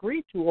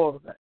agreed to all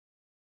of that.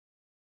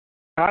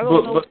 I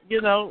don't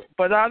know,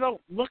 but I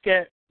don't look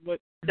at what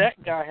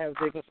that guy has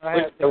there because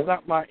it's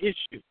not my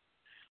issue.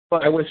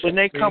 But when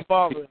they come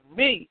bothering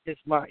me, it's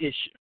my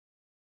issue.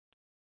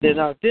 Then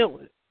I'll deal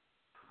with it.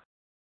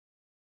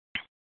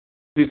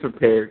 Be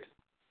prepared.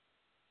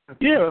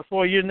 Yeah,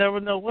 before you never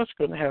know what's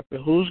going to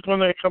happen. Who's going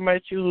to come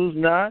at you, who's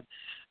not,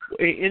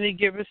 in any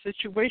given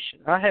situation.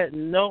 I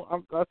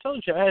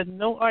told you, I had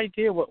no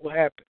idea what would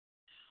happen.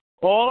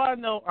 All I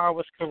know, I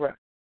was correct.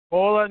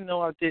 All I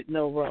know, I did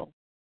no wrong.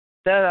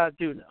 That I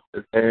do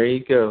know. There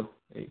you go.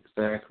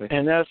 Exactly.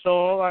 And that's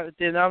all.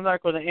 Then I'm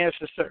not going to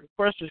answer certain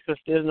questions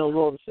because there's no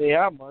law to say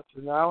how much,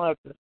 and I don't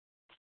have to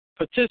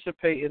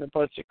participate in a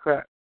bunch of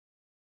crap,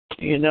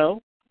 you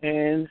know.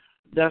 And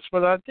that's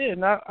what I did.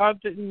 And I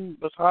didn't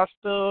was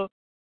hostile.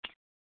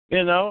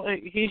 You know,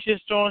 he's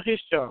just doing his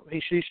job.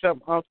 He sees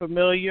something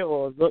unfamiliar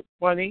or look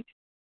funny,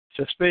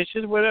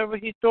 suspicious, whatever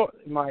he thought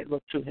it might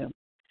look to him.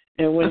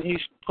 And when he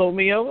pulled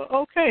me over,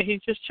 okay, he's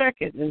just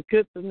checking. And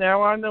good.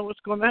 Now I know what's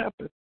going to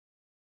happen.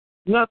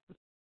 Nothing.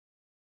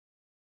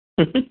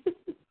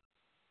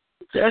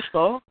 That's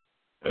all.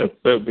 That's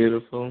so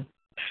beautiful.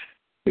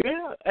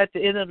 Yeah, at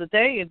the end of the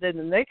day, and then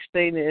the next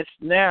thing is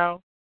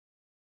now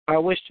I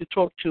wish to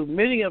talk to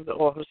many of the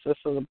officers.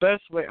 So the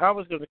best way, I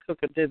was going to cook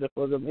a dinner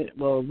for them,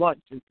 well,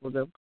 lunch for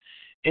them.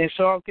 And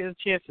so I'll get a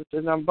chance to,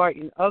 and I'm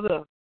inviting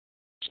other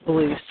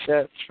police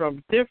that's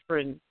from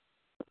different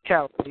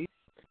counties,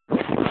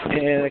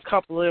 and a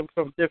couple of them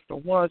from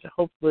different ones, and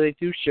hopefully they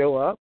do show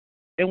up.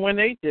 And when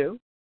they do,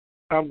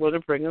 I'm going to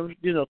bring them,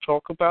 you know,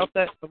 talk about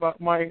that,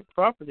 about my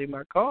property,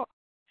 my car.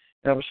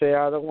 And I'm going to say,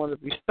 I don't want to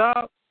be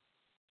stopped.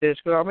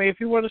 I mean, if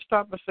you want to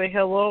stop and say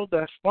hello,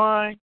 that's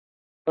fine.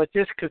 But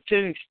just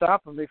continue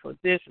stopping me for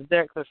this and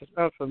that because it's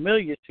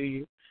unfamiliar to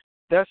you,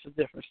 that's a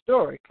different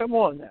story. Come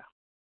on now.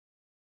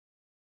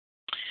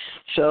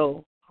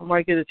 So I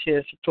might get a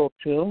chance to talk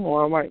to him,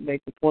 or I might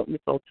make an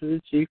appointment to talk to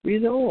the chief,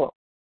 either or.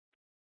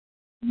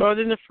 But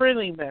in a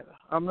friendly manner.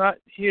 I'm not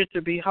here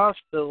to be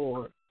hostile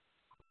or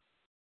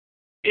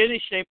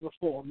any shape or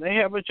form. They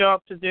have a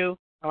job to do.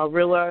 I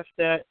realize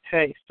that,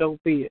 hey, so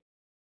be it.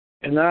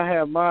 And I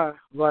have my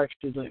life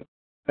to live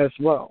as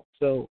well.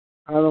 So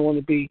I don't want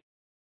to be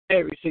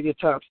every single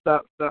time,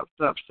 stop.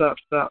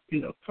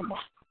 You know, come on.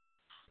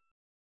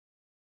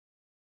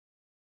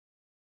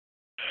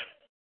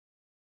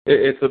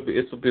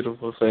 It's a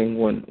beautiful thing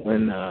when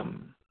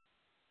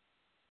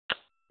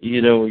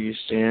you know where you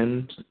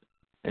stand,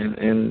 and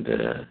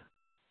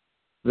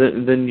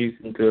then you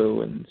can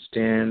go and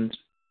stand,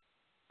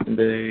 and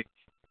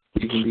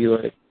you can be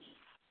like,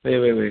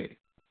 wait,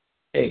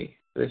 hey,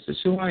 this is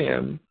who I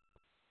am.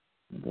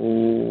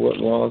 What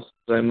laws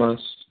I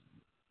must?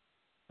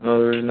 Oh,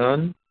 there's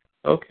none?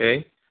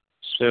 Okay.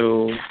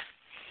 So,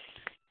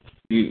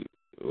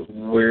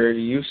 where do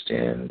you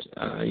stand?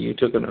 You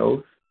took an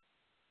oath,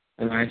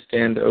 and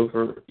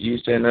you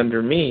stand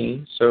under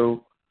me,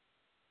 so...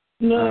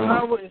 No,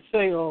 I wouldn't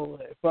say all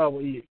that if I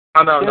were you.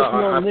 I'm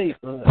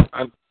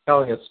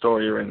telling a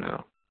story right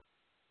now.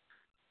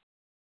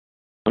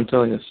 I'm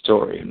telling a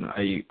story,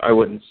 and I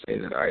wouldn't say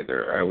that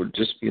either. I would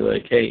just be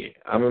like, hey,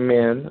 I'm a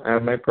man, I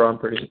have my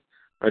property,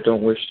 I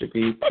don't wish to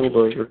be pulled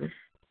over,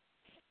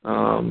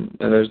 and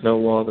there's no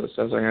law that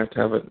says I have to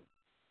have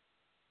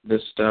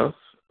this stuff.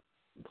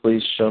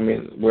 Please show me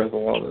where the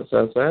law that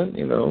says that,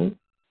 you know.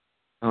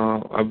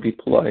 I'll be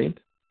polite.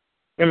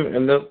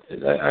 And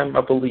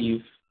I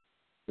believe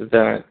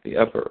that the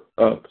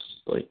upper-ups,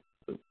 like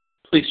the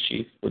police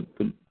chief, would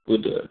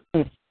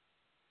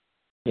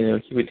you know,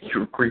 he would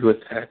agree with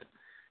that.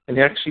 And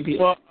actually be...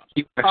 Well,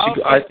 I'll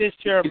say this,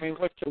 Jeremy,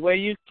 with the way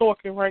you're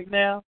talking right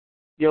now,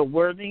 your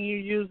wording you're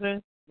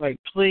using, like,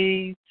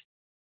 please,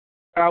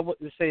 I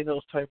wouldn't say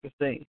those type of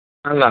things.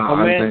 No,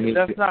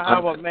 that's not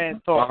how a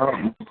man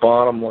talks.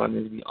 Bottom line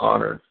is be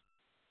honored.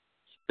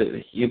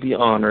 You be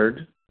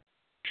honored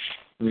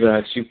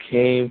that you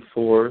came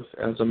forth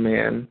as a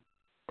man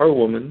or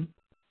woman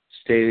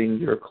stating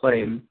your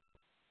claim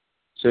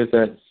so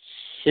that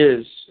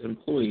his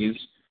employees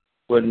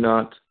would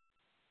not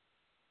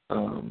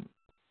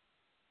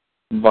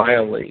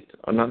violate,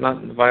 or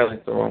not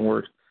violate the wrong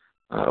word,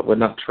 would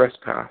not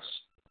trespass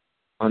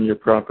on your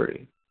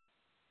property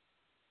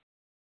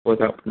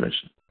without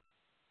permission.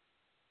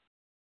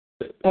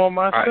 Or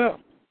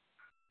myself.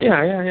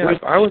 Yeah.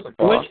 If I was a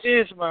boss, which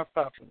is my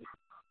property.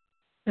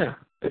 Yeah.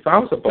 If I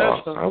was a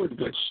boss, I would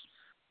wish.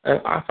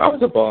 If I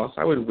was a boss,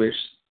 I would wish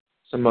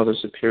some other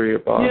superior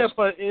boss. Yeah,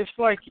 but it's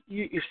like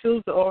as soon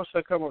as the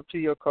officer come up to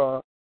your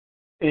car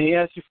and he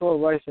asks you for a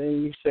license,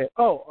 and you say,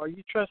 "Oh, are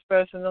you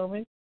trespassing on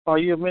me? Are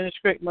you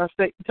administrating my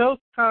state?" Those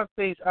kind of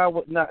things I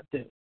would not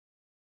do.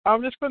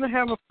 I'm just going to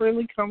have a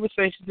friendly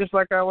conversation, just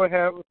like I would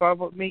have if I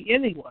would meet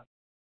anyone.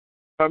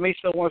 If I meet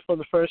someone for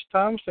the first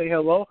time, say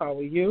hello, how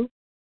are you?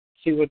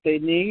 See what they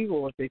need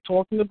or what they're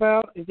talking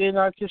about, and then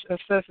I just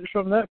assess it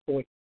from that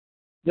point.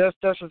 That's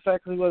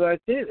exactly what I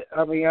did.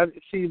 I mean, I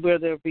didn't see where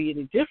there'd be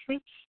any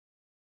difference.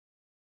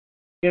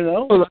 You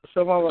know,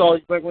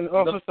 like when the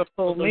officer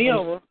pulled me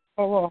over.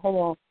 Hold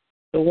on.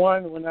 The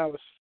one when I was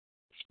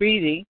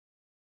speeding,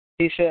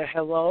 he said,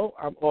 "Hello,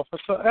 I'm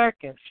Officer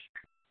Atkins."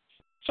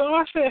 So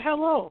I said,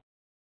 hello.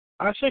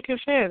 I shook his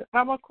hand.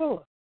 I'm a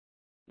caller.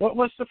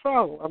 What's the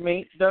problem? I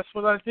mean, that's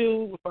what I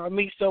do if I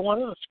meet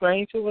someone else,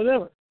 strange or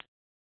whatever.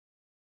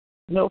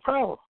 No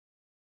problem.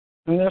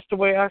 And that's the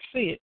way I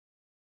see it.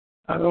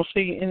 I don't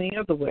see it any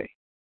other way.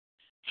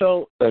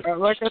 So,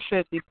 like I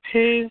said,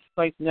 depends.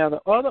 Like now,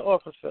 the other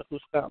officer who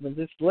stopped me,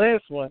 this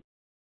last one,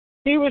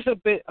 he was a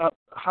bit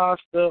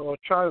hostile or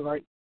trying to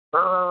like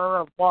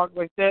bark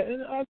like that,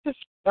 and I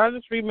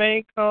just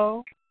remained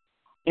calm.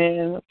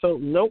 And so,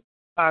 nope,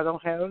 I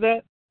don't have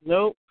that.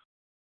 Nope.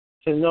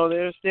 So no,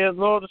 there's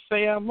law to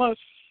say I must.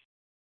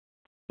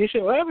 He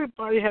said, well,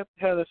 everybody has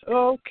to have this.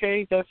 Oh,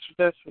 okay, that's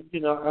I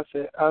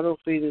said, I don't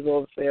see the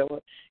law to say I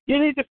must. You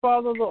need to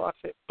follow the law. I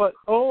said, but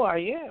I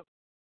am.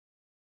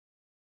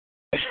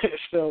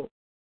 So,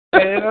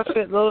 and I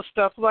said little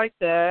stuff like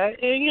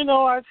that.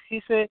 And,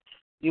 he said,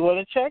 you want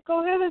to check?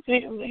 Go ahead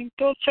and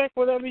go check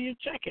whatever you're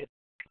checking.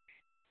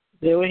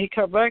 Then when he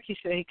come back, he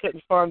said he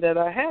couldn't find that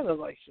I had a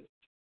license.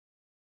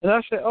 And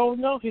I said, oh,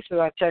 no. He said,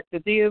 I checked the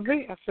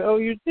DMV. I said, oh,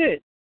 you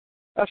did?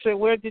 I said,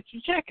 where did you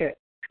check it?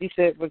 He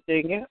said,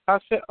 Virginia. I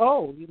said,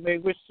 oh, you may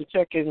wish to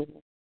check in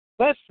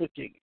West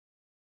Virginia.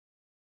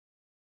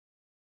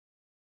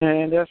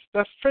 And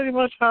that's pretty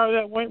much how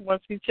that went.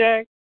 Once he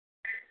checked,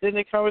 then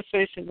the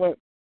conversation went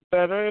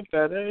better and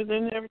better, and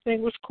then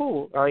everything was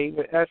cool. I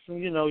even asked him,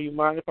 you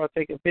mind if I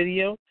take a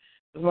video?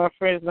 Because my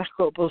friend's not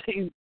going to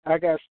believe I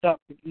got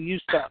stopped. You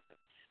stopped it.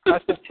 I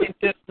said, he's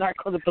just not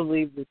going to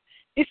believe this.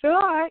 He said,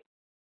 all right.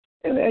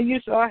 And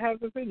I have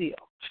the video.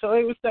 So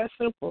it was that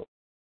simple.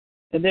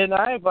 And then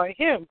I invite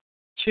him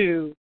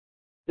to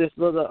this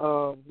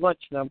little lunch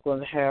that I'm going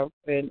to have.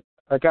 And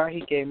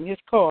he gave me his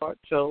card,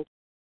 so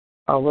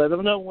I'll let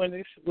him know when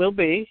this will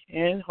be,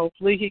 and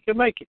hopefully he can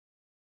make it.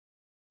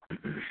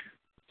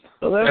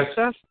 So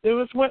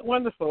it went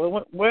wonderful. It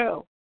went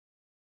well.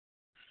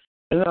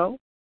 Yeah, no.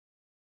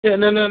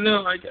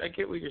 I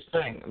get what you're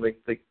saying. Like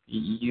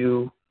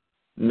you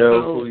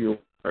know who you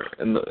are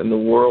in the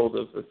world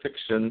of the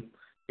fiction.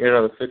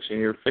 You're not a fiction.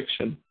 You're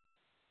fiction.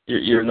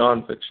 You're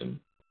nonfiction.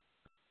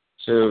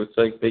 So it's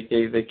like they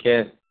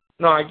can't.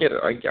 No, I get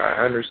it.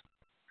 I understand.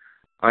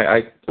 I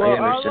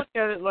understand. I look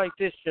at it like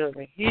this,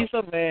 Jeremy. He's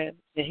a man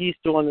and he's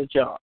doing the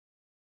job.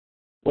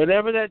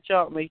 Whatever that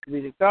job may be,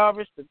 the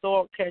garbage, the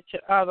dog catcher,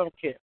 I don't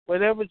care.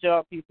 Whatever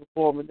job he's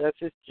performing, that's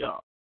his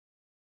job.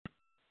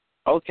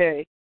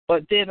 Okay,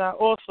 but then I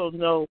also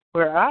know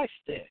where I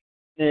stand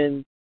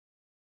and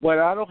what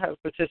I don't have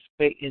to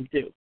participate and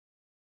do,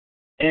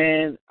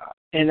 and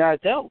I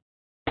don't.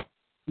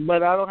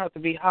 But I don't have to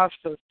be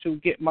hostile to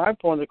get my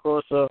point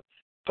across or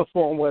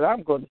perform what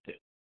I'm going to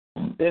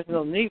do. There's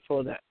no need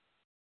for that.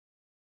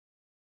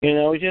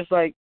 Just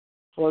like,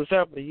 for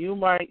example, you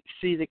might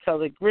see the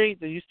color green,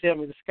 so you tell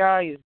me the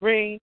sky is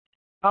green.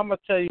 I'm going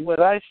to tell you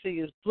what I see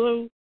is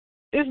blue.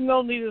 There's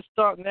no need to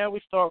start now. We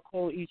start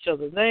calling each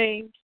other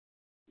names.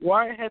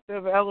 Why have to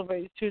have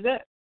elevated to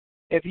that?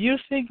 If you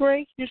see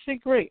gray, you see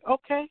gray.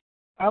 Okay.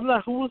 I'm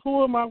not.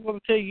 Who am I going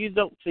to tell you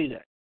don't see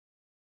that?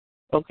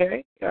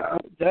 Okay,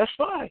 that's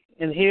fine.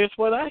 And here's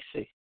what I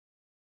see.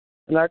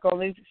 I'm not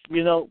going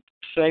to,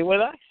 say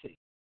what I see.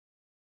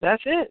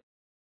 That's it.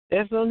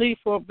 There's no need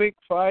for a big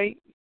fight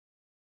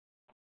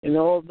and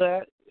all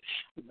that.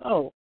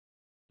 No.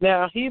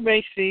 Now, he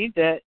may see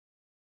that,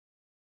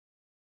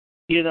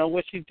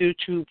 what you do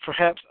to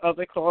perhaps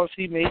other cars,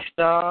 he may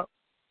stop.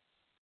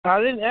 I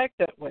didn't act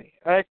that way.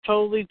 I act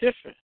totally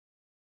different.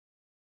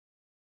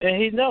 And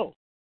he knows.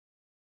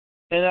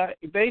 And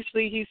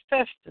basically, he's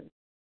testing.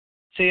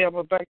 See, I'm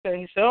back there.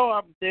 He said,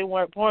 I did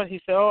one point.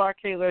 He said, I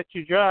can't let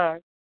you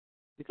drive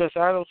because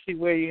I don't see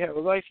where you have a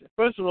license.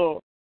 First of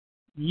all,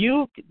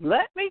 you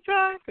let me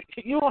drive?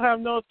 You don't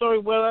have no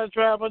authority whether I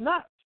drive or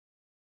not.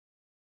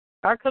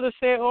 I could have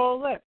said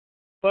all that.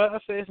 But I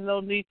said there's no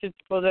need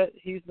for that.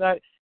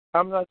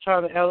 I'm not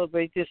trying to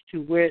elevate this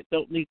to where it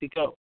don't need to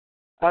go.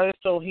 I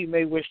just told him he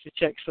may wish to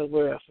check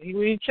somewhere else. When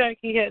he checked,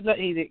 he had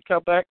nothing. He didn't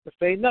come back to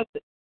say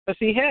nothing because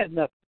he had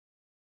nothing.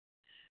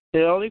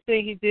 The only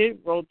thing he did,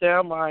 wrote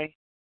down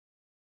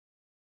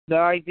the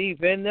ID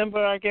VIN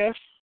number, I guess.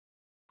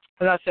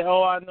 And I said,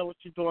 I know what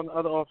you're doing. The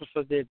other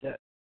officer did that.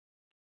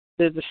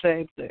 Did the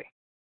same thing.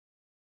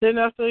 Then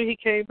after he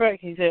came back,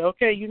 he said,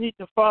 okay, you need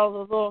to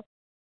follow the law.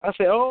 I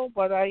said,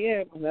 but I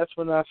am. And that's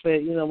when I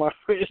said, my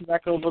friend is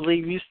not going to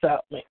believe you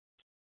stopped me.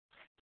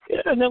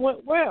 Yeah, and it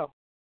went well.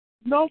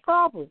 No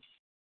problems.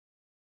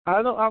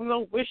 I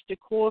don't wish to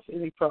cause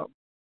any problems.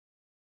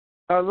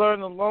 I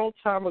learned a long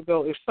time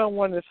ago, if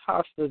someone is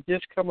hostile,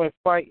 just come and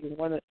fight and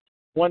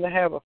want to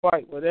have a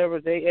fight, whatever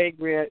they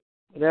angry at,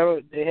 whatever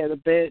they had a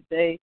bad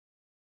day,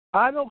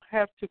 I don't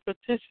have to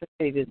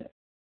participate in it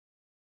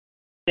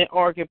and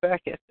argue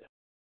back at them.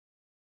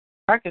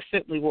 I can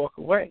simply walk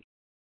away.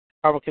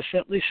 I can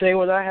simply say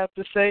what I have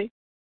to say.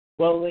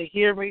 Whether they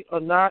hear me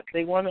or not,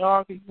 they want to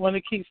argue, want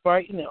to keep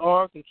fighting and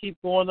argue and keep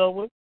going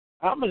over it.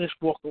 I'm going to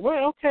just walk away.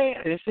 Okay,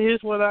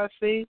 here's what I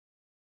see.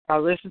 I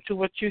listen to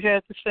what you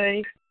had to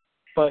say,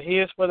 but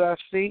here's what I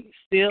see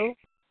still.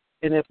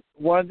 And if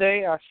one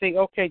day I see,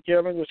 okay,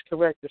 Jeremy was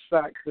correct, the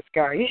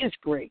sky is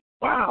great.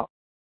 wow,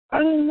 I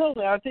didn't know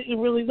that. I didn't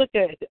really look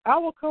at it. I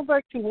will come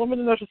back to woman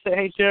enough to say,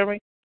 hey, Jeremy,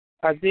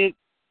 I did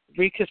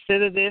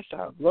reconsider this.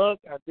 I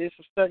looked. I did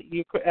some study.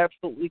 You're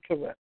absolutely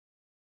correct.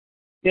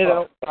 You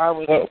know, I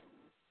was,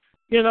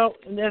 you know,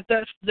 and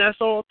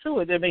that's all to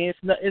it. I mean, it's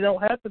not, it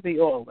don't have to be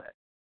all that.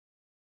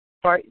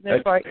 Fighting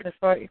and fighting and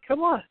fighting.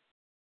 Come on.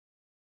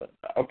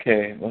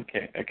 Okay.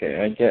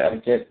 I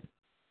get.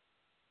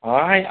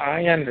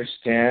 I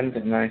understand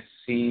and I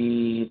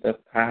see the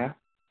path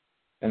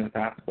and the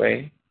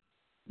pathway,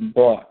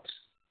 but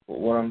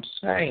what I'm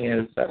saying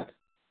is that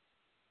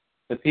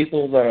the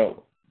people that are,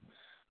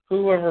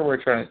 whoever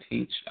we're trying to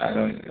teach, I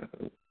don't even know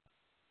who,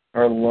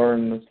 or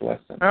learn this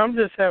lesson. I'm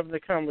just having a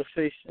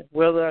conversation.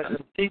 Whether I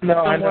can teach no,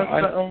 someone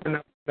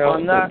something or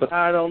not, but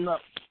I don't know.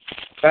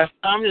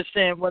 I'm just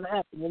saying what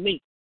happened to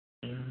me.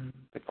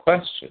 The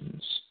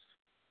questions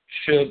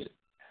should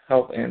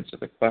help answer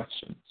the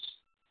questions.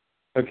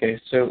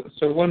 Okay, so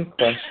one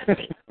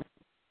question.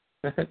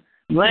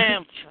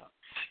 Lamb chop.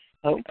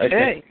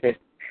 Okay.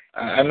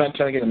 I'm not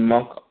trying to get a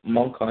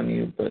monk on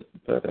you, but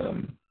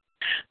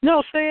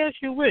No, say as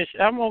you wish.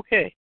 I'm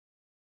okay.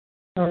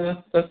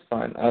 No, that's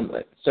fine.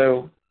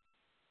 So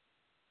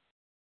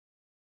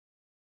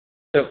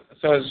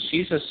as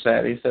Jesus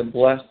said, he said,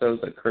 "Bless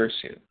those that curse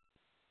you."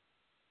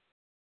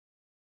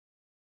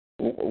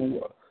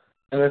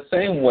 In the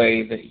same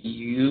way that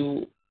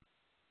you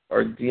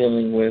are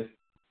dealing with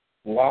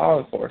law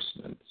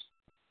enforcement,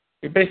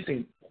 you're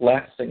basically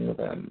blessing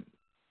them,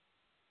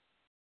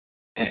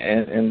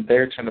 and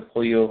they're trying to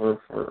pull you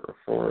over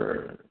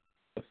for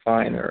a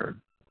fine or,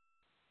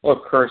 well,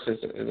 curse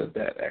is a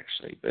debt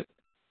actually, but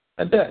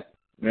a debt,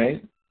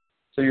 right?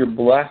 So you're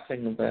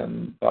blessing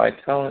them by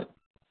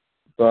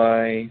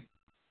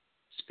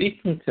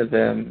speaking to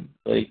them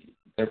like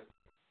they're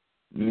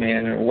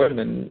men or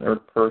women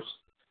or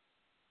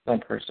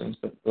not persons,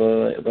 but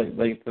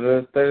like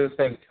they're the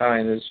same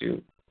kind as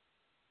you.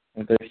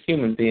 They're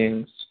human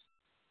beings.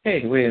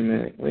 Hey, wait a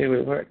minute,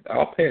 wait,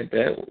 I'll pay a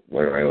debt.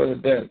 Where I was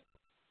a debt,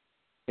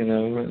 you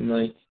know, and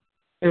like,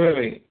 hey,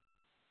 wait.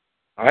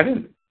 I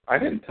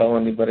didn't tell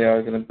anybody I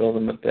was going to build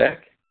them a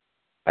deck.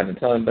 I didn't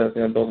tell anybody I was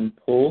going to build them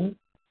a pool.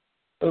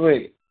 But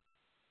wait,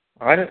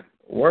 I didn't.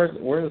 Where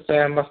does it say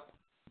I must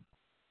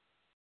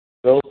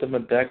build them a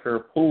deck or a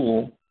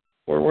pool?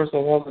 Where's the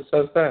law that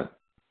says that?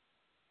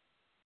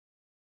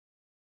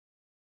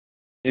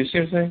 You see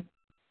what I'm saying?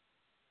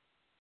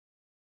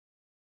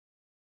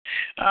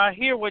 I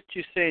hear what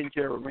you're saying,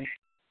 Jeremy.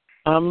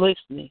 I'm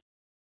listening.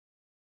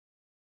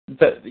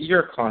 That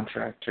you're a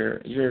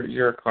contractor.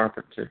 You're a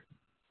carpenter.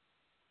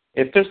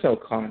 If there's no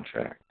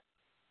contract,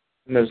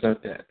 then there's no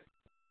debt.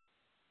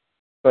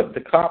 But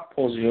the cop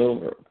pulls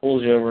you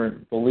over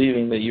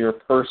believing that you're a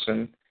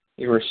person,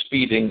 you were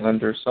speeding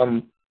under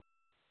some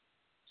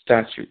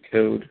statute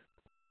code,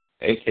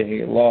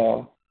 aka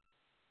law.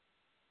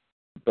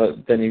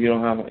 But then if you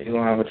don't have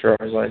a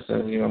driver's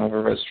license, you don't have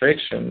a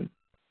registration.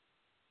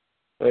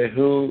 But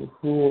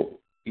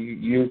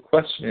your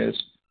question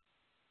is,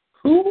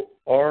 who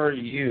are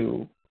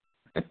you,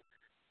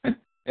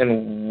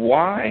 and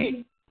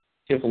why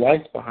give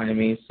lights behind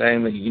me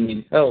saying that you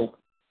need help?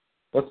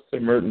 What's the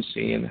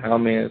emergency and how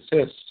may I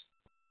assist?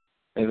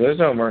 If there's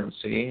no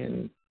emergency,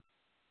 and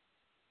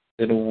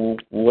then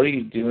what are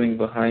you doing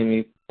behind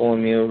me,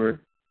 pulling me over?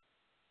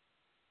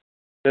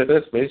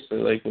 That's basically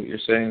like what you're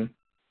saying,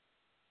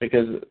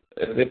 because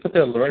they put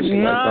the emergency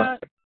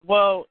lights on.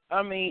 Well,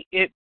 I mean,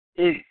 it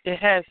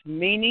has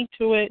meaning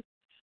to it,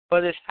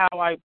 but it's how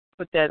I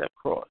put that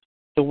across,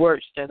 the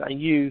words that I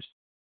use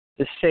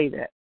to say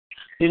that.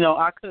 You know,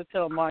 I could have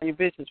told mind your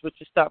business, what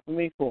you stopping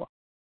me for.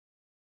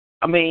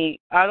 I mean,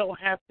 I don't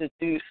have to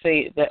say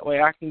it that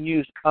way. I can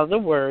use other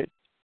words,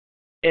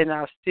 and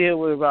I still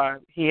would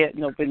arrive. He had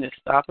no business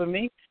stopping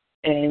me,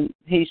 and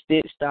he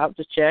did stop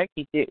to check.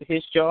 He did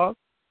his job,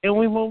 and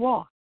we move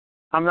on.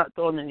 I'm not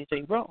doing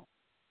anything wrong.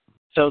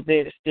 So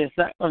there's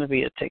not going to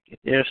be a ticket.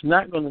 There's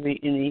not going to be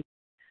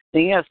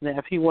anything else. Now,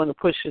 if he want to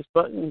push his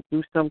button and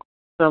do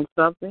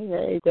something,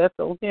 hey, that's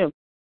on him.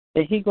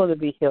 And he's going to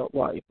be held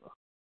liable.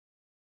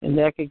 And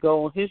that could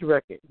go on his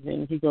record.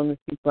 And he's going to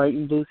keep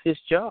fighting and lose his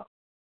job.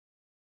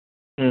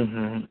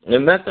 Mm-hmm.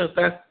 And that's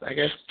I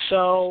guess.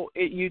 So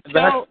it's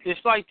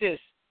like this.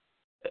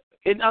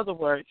 In other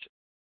words,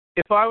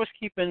 if I was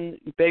keeping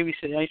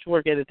babysitting, I used to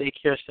work at a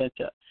daycare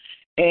center,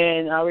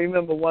 and I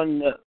remember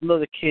one of the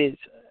little kids,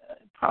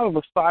 probably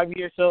was 5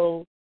 years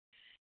old,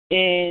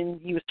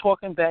 and he was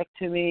talking back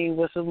to me,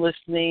 wasn't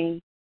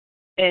listening,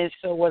 and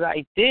so what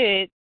I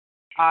did,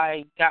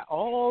 I got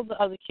all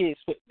the other kids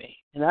with me,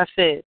 and I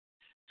said,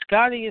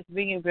 Scotty is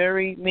being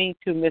very mean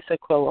to Miss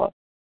Aquila.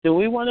 Do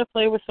we want to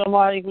play with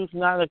somebody who's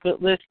not a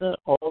good listener?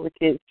 All the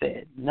kids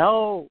said,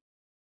 no.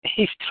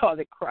 He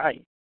started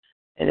crying.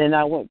 And then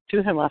I went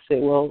to him. I said,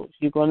 well,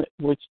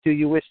 do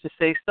you wish to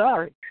say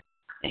sorry?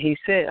 And he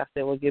said, I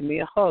said, well, give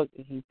me a hug.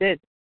 And he did.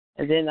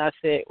 And then I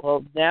said,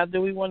 well, now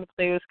do we want to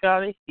play with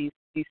Scotty? He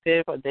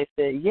said, they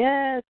said,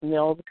 yes. And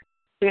they'll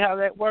see how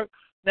that works.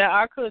 Now,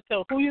 I could have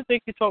told, who you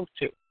think you talk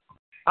to?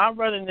 I'm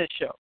running this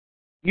show.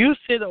 You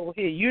sit over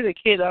here. You the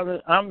kid.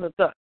 I'm the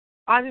duck.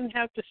 I didn't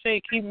have to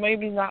say he made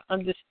me not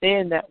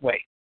understand that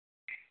way.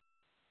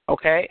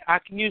 Okay? I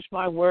can use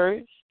my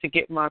words to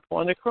get my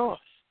point across.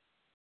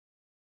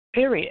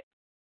 Period.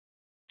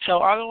 So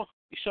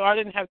I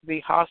didn't have to be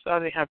hostile. I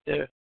didn't have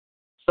to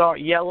start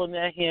yelling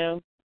at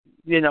him,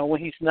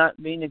 when he's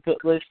not being a good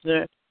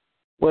listener,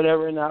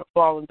 whatever, not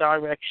following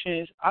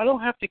directions. I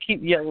don't have to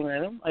keep yelling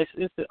at him.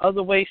 It's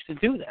other ways to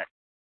do that.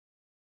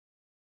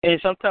 And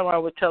sometimes I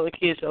would tell the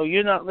kids, oh,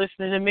 you're not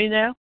listening to me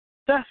now?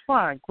 That's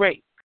fine.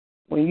 Great.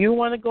 When you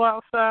want to go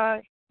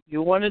outside,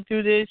 you want to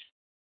do this,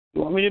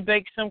 you want me to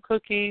bake some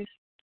cookies,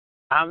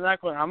 I'm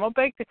going to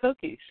bake the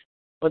cookies.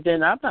 But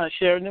then I'm not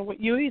sharing them with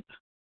you either.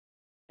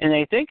 And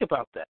they think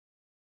about that.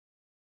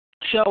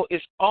 So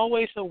it's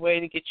always a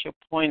way to get your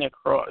point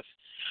across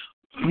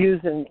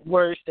using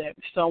words that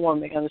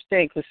someone may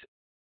understand, because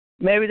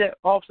maybe that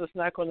officer's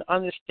not going to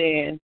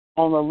understand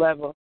on the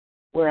level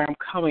where I'm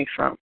coming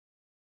from.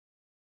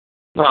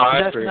 No,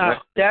 I agree.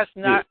 That's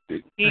not.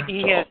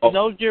 He has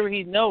no jury.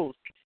 He knows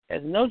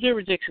has no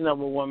jurisdiction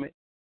over a woman.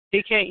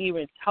 He can't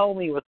even tell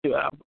me what to do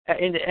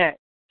in the act.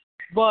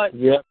 But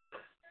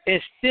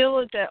it's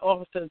still that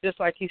officer, just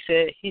like he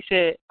said. He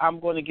said, "I'm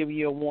going to give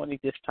you a warning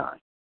this time."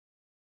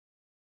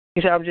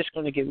 He said, "I'm just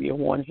going to give you a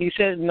warning." He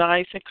said,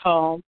 nice and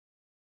calm.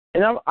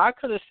 And I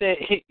could have said,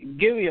 hey,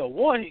 "Give me a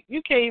warning.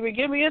 You can't even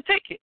give me a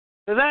ticket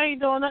because I ain't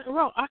doing nothing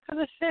wrong." I could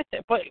have said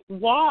that, but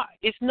why?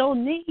 It's no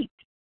need.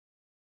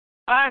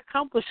 I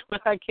accomplished what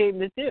I came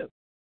to do.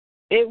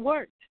 It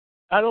worked.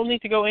 I don't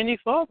need to go any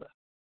further.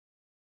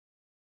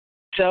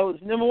 So,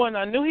 number one,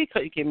 I knew he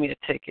couldn't give me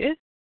a ticket.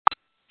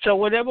 So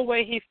whatever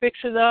way he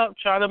fixed it up,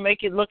 try to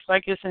make it look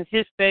like it's in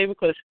his favor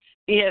because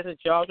he has a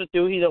job to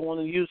do. He don't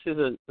want to use his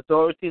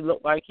authority,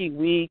 look like he's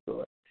weak,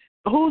 or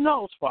who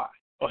knows why.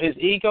 Or his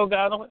ego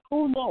got on it.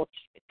 Who knows?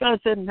 It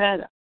doesn't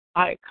matter.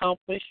 I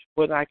accomplished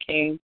what I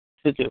came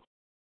to do.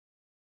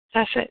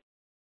 That's it.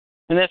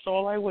 And that's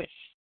all I wish.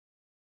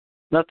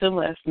 Nothing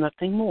less,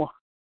 nothing more.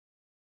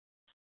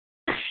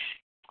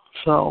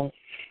 So,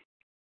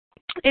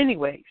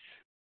 anyways,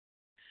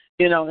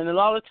 and a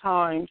lot of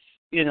times,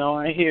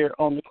 I hear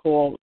on the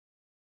call,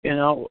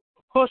 of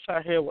course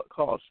I hear what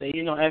calls say.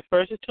 At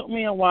first it took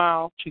me a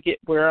while to get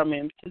where I'm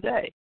in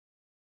today.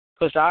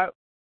 Because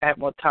at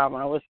one time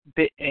I was a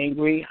bit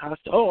angry. I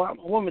said, oh, I'm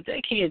a woman.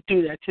 They can't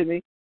do that to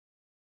me.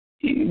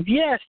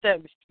 Yes, that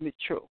is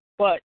true.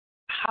 But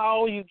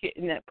how are you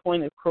getting that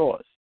point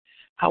across?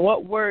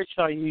 What words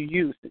are you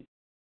using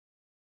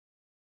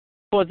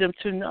for them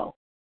to know?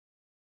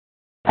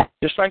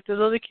 Just like the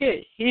little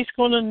kid. He's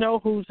going to know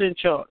who's in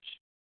charge.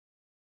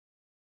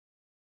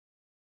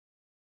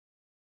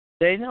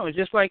 They know.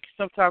 Just like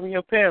sometimes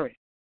your parents.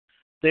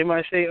 They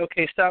might say,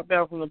 okay, stop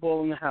bouncing the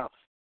ball in the house.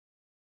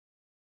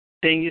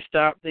 Then you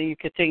stop. Then you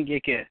continue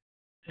again.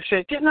 They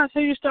say, didn't I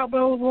say you stop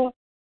bouncing the ball?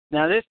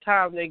 Now this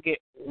time they get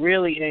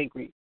really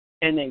angry.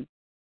 And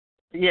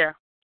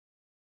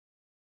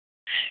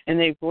and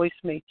their voice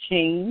may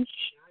change.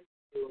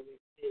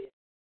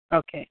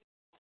 Okay.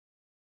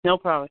 No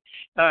problem.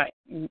 All right.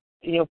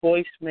 Your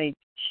voice may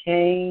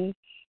change,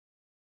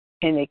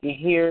 and they can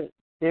hear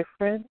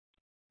different,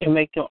 and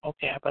make them,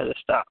 okay, I better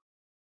stop.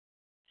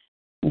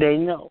 They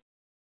know.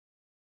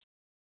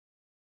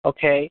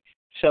 Okay?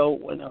 So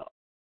when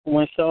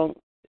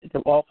the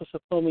officer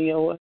pull me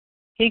over,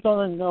 he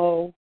going to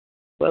know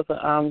whether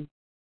I'm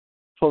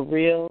for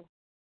real.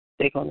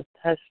 They're going to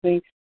test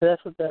me. So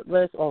that's what that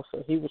was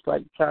also. He was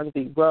like trying to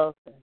be rough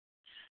and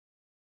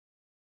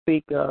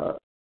speak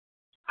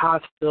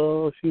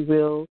hostile, if you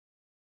will,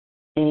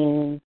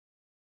 and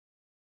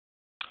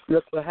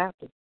look what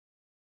happened.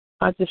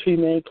 I just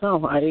remained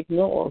calm. I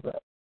ignored all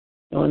that.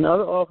 And when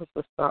another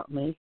officer stopped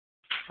me,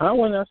 I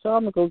went outside.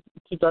 I'm going to go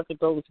to Dr.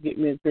 Douglas to get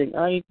me a drink.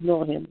 I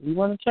ignored him. You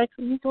want to check?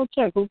 You go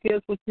check. Who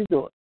cares what you're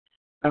doing?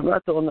 I'm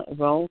not doing nothing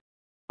wrong.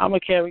 I'm going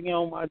to carry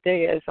on my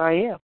day as I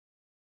am.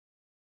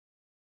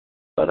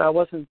 But I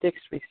wasn't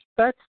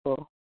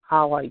disrespectful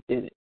how I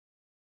did it.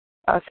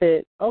 I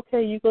said,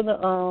 okay, you're going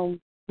to,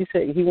 he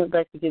said he went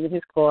back to get in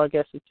his car, I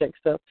guess, to check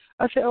stuff.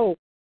 I said, oh,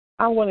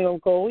 I want to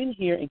go in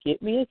here and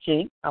get me a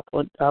drink. I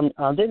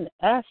didn't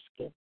ask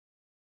him,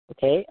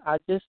 okay? I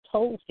just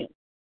told him,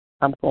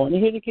 I'm going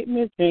in here to get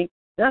me a drink.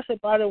 And I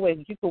said, by the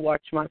way, you can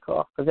watch my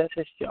car because that's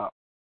his job.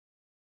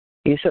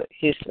 He's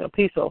a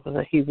police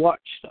officer. He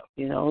watched stuff,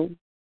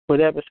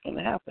 whatever's going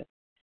to happen.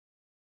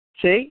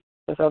 See?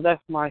 Because I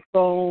left my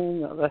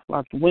phone, I left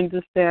my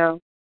windows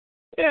down.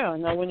 Yeah,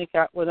 and I went and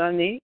got what I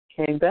need,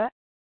 came back,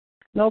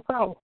 no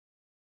problem.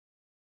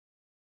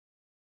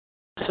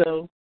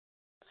 So,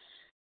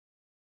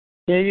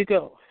 there you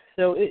go.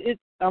 So,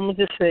 I'm going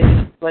to just say,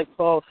 like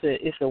Paul said,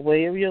 it's a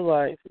way of your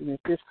life, and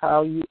it's just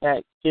how you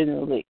act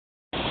generally.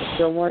 If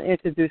someone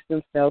introduces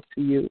themselves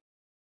to you,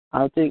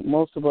 I think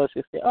most of us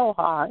would say, oh,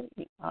 hi,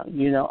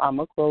 I'm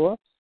a grower.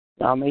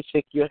 I may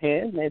shake your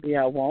hand, maybe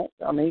I won't.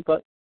 But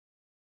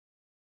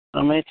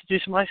I'm going to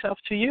introduce myself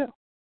to you.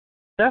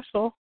 That's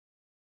all.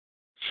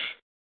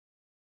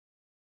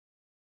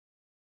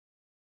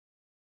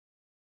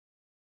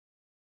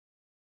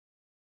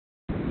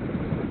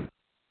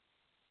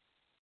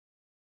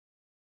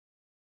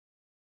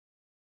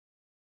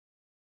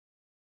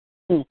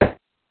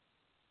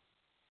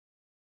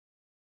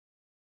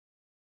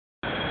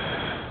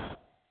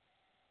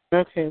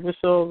 Okay, what's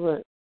all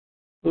that?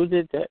 Who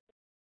did that?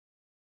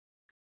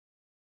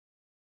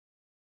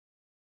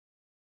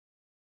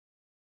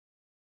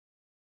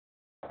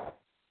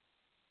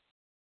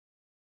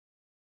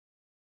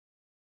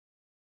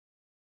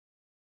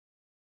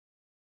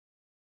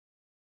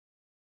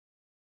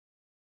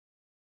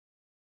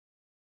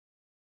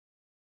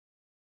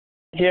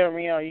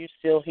 Jeremy, are you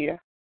still here?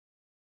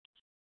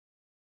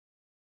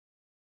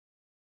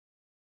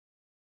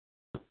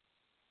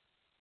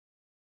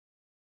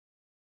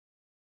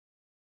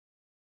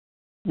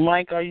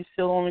 Mike, are you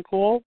still on the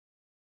call?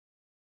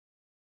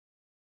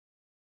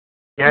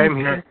 Yeah, I'm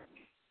here.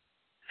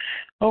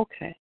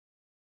 Okay.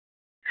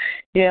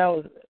 Yeah, I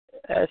was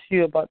asking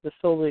you about the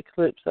solar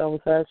eclipse. I was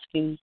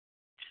asking,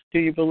 do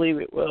you believe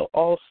it will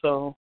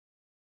also,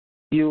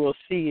 you will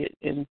see it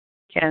in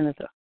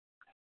Canada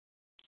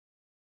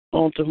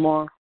on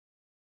tomorrow?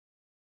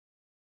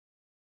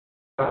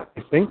 I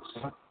think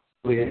so.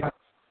 Yeah.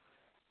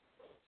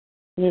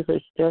 Yeah,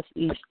 that's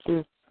east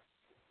too.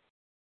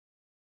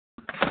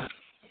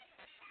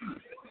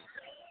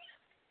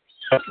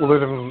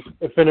 Well,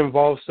 if it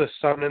involves the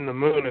sun and the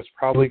moon, it's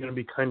probably going to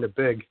be kind of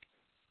big.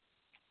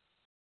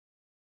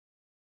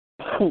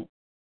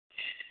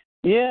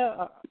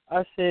 Yeah,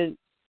 I said,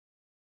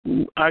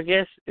 I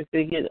guess if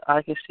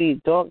I can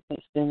see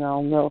darkness, then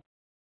I'll know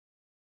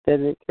that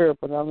it occurred,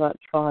 but I'm not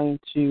trying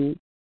to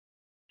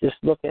just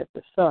look at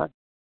the sun.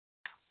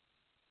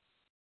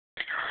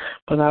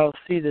 But I'll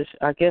see this,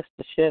 I guess,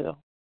 the shadow.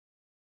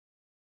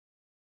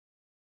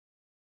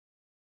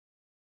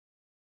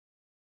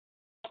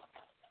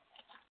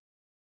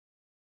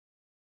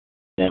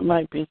 That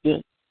might be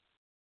good.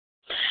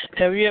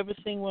 Have you ever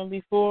seen one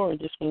before, or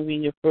this will be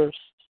your first,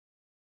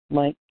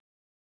 Mike?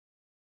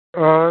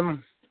 I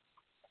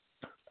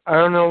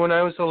don't know. When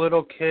I was a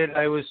little kid,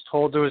 I was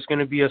told there was going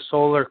to be a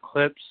solar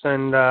eclipse,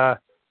 and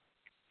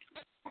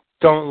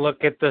don't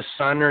look at the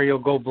sun or you'll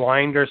go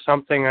blind or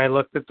something. I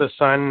looked at the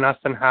sun,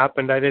 nothing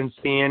happened. I didn't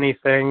see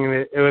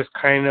anything. It was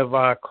kind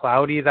of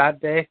cloudy that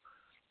day.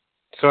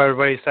 So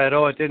everybody said,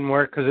 oh, it didn't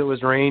work because it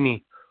was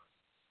rainy.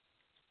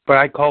 But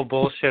I call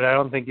bullshit. I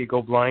don't think you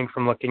go blind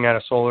from looking at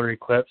a solar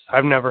eclipse.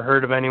 I've never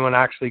heard of anyone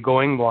actually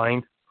going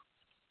blind.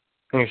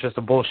 I think it's just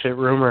a bullshit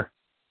rumor.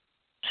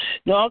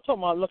 No, I'm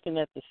talking about looking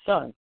at the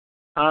sun.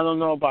 I don't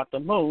know about the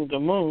moon. The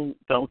moon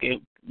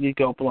you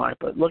go blind,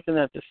 but looking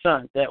at the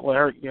sun, that will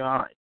hurt your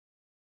eyes.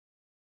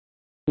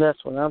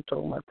 That's what I'm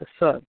talking about, the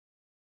sun.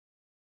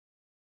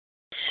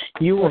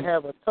 You will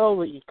have a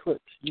total eclipse.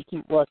 You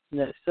keep watching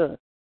that sun.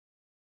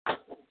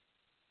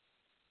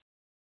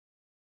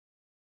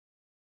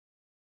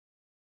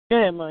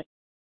 Yeah, Mike.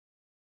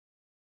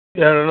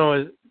 Yeah, I don't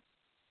know.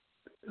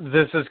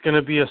 This is going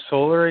to be a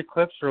solar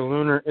eclipse or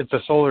lunar? It's a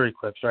solar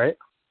eclipse, right?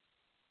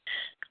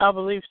 I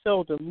believe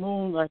so. The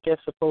moon, I guess,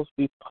 supposed to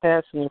be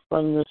passing in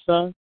front of the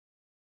sun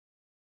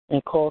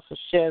and cause a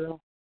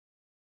shadow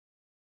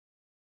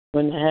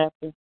when it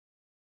happens.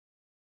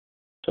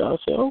 So I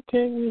said,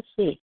 okay, we'll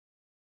see.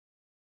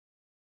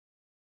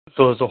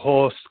 So is the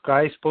whole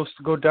sky supposed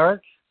to go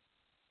dark?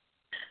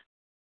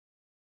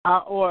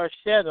 Or a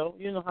shadow.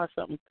 You know how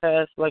something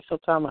passed, like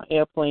sometimes an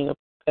airplane will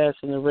pass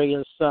in the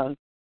regular sun.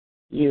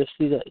 You'll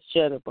see that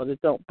shadow, but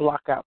it don't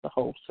block out the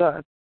whole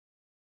sun.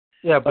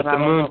 Yeah, but the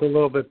moon's a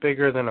little bit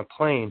bigger than a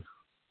plane,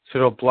 so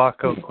it'll block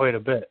out quite a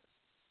bit.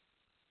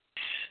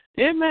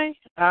 It may.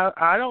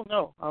 I don't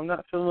know. I'm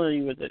not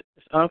familiar with it.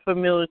 It's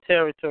unfamiliar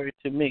territory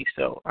to me,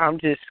 so I'm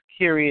just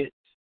curious.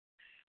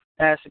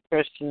 Ask the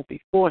question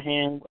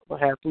beforehand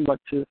what happened, but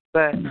to the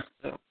fact.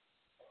 So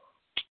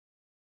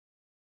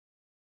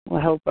I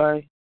hope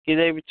I get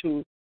able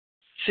to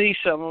see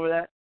some of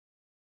that,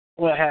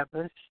 what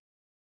happens.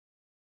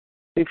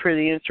 Be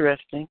pretty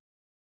interesting.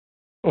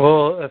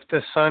 Well, if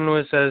the sun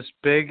was as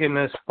big and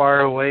as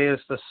far away as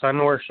the sun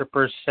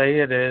worshippers say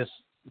it is,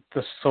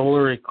 the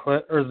solar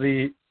eclipse, or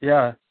the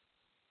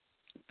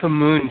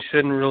moon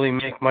shouldn't really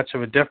make much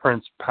of a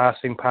difference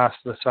passing past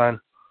the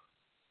sun.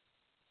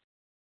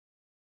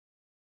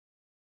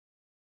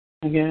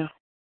 Yeah.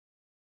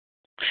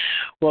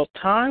 Well,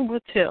 time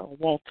will tell,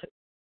 won't it?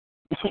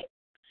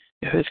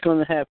 If it's going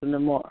to happen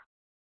tomorrow.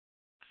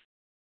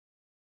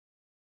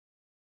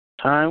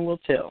 Time will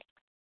tell.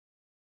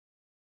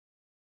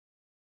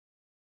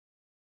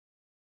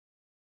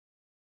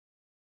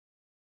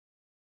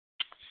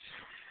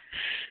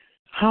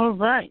 All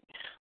right.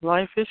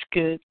 Life is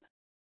good.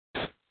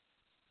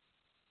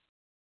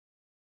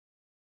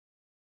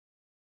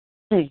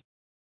 Hey.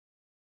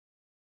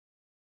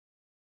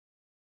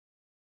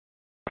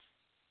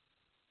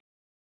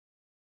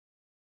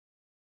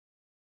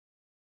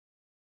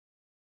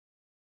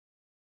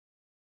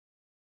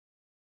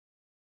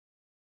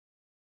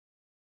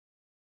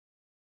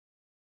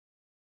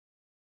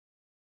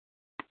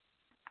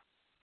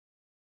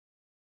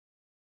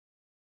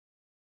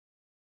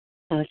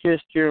 I guess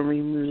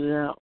Jeremy moved it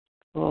out.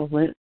 Well,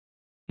 went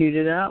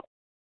muted out.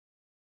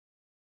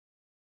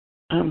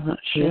 I'm not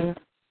sure. Yeah.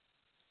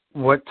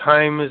 What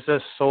time is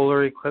this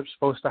solar eclipse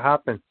supposed to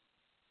happen?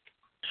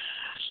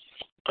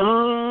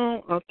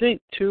 I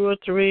think 2 or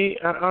 3.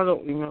 I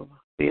don't remember,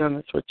 to be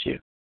honest with you.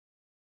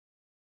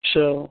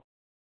 So,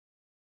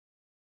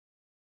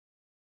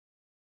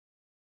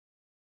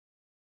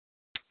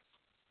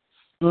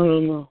 I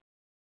don't know.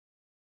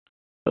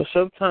 But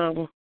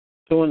sometime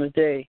during the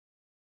day,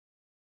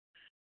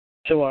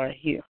 so I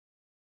hear.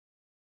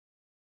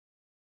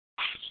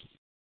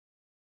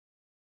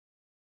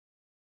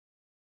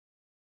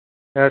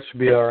 That should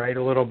be all right.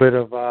 A little bit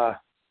of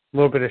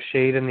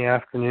shade in the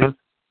afternoon.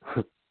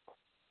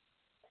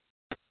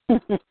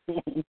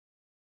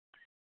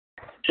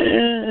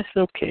 It's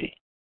okay.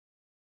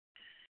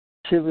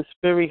 It was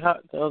very hot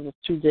the other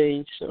 2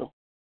 days, so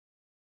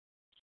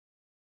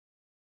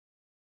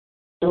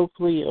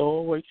hopefully it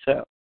all works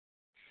out.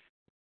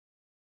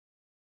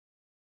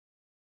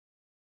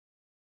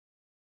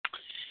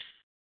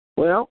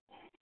 Well,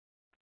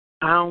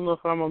 I don't know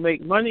if I'm going to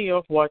make money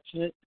off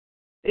watching it.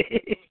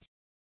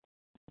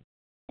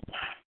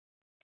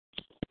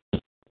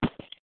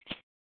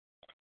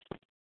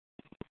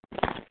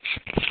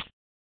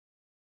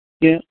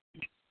 Yeah.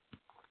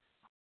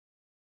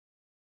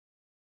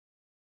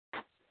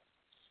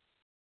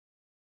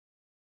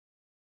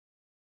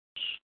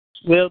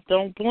 Well,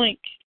 don't blink.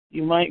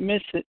 You might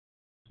miss it.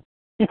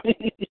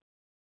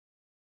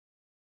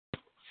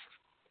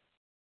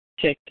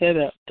 Check that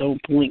out.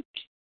 Don't blink.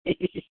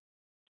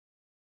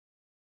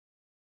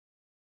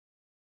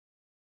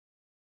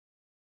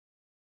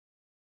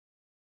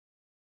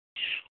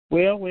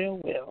 Well.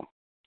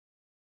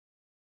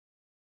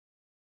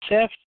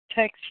 South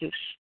Texas.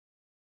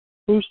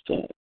 Who's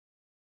that?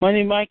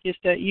 Money Mike, is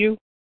that you?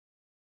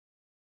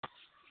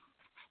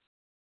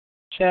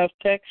 South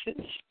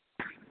Texas?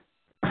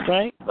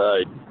 Right?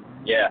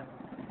 Yeah.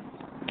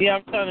 Yeah,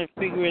 I'm trying to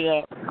figure it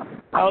out.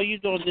 How are you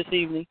doing this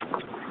evening?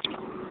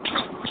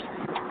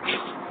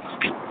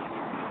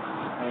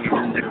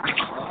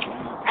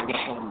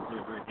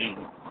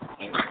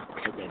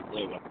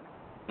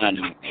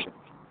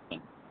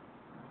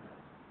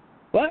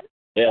 What?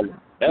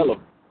 Hello.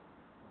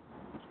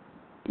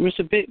 It's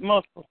a bit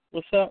muffled.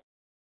 What's up?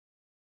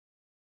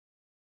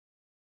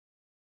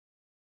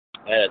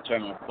 I had to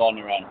turn my phone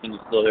around. Can you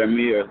still hear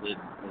me, or is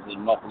it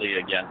muffly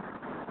again?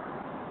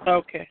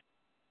 Okay.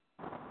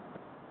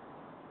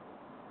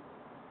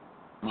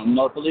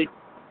 Muffly?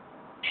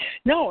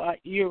 No,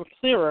 you're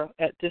clearer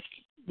at this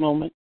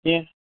moment.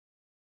 Yeah.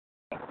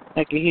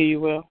 I can hear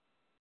you well.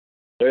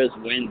 There is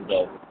wind,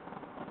 though.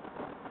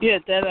 Yeah,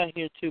 that I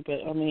hear too,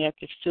 but I mean, I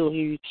can still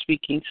hear you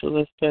speaking, so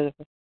that's better.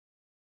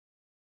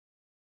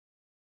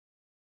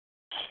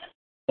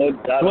 No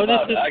doubt What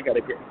about is it. it? I got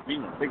to get me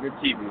a bigger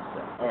TV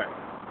set. All right.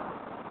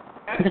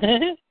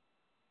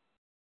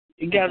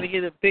 You got to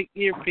get a big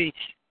earpiece.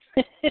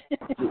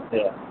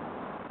 Yeah.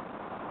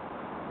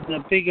 And a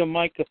bigger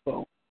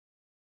microphone.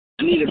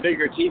 I need a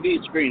bigger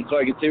TV screen so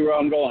I can see where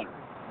I'm going.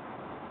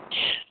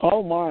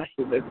 Oh, my.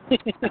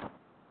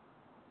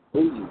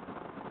 Ooh.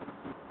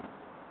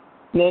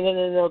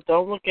 No.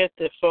 Don't look at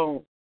the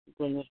phone.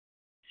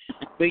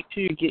 Wait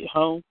till you get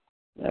home.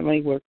 That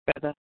may work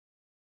better.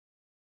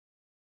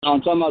 No,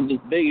 I'm talking about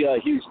this big,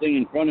 huge thing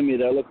in front of me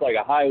that looks like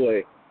a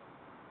highway.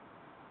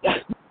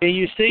 Can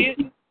you see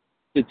it?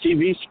 The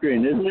TV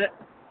screen, isn't it?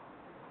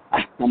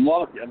 I'm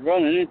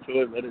running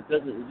into it, but it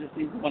doesn't. It just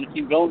seems to want to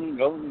keep going and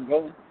going and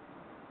going.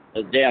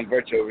 Those damn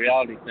virtual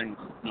reality things.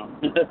 No.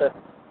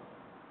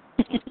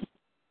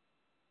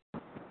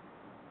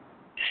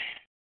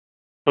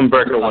 I'm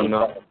breaker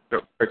 19.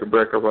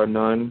 Breaker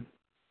 19.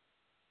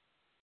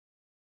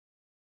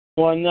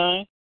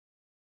 19?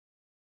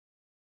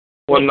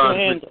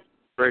 19.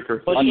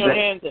 Breaker. What's your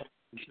handle?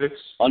 6.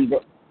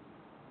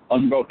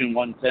 Unbroken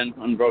 110.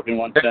 Unbroken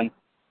 110.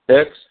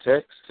 Text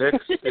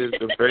is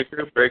the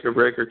breaker.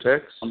 Breaker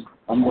text.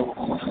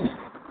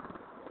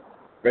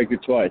 Breaker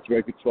twice.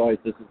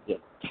 This is the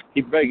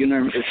keep breaking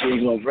them. It's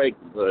going to break,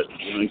 but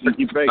you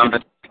keep breaking.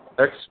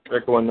 Text.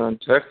 Breaker 19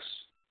 text.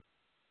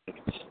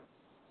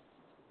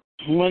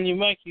 When you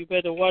make, you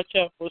better watch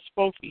out for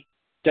Smokey.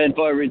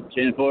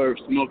 10-4,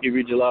 Smokey,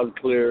 read you loud and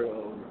clear.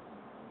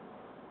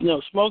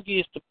 No, Smokey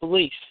is the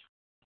police.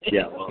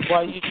 Yeah, well.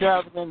 While you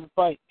driving in the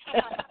bike.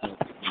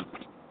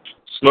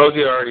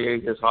 Smokey already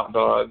ate his hot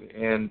dog,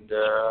 and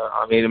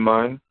I'm eating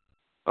mine.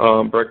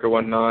 Breaker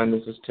 19,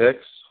 this is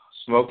text.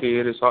 Smokey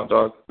ate his hot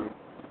dog.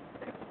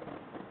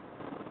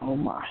 Oh,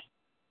 my.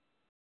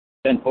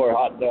 10-4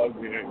 hot dog.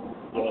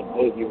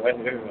 Boogie right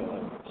here.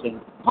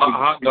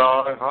 Hot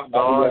dog.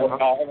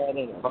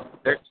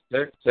 Text.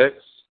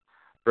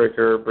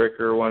 Breaker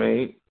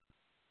 18.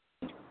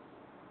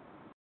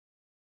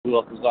 Who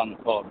else is on the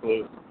call,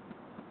 please?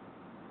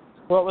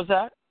 What was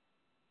that?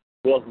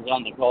 Who else is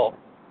on the call?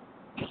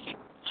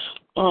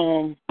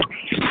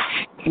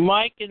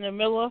 Mike in the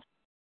Miller.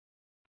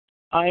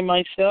 I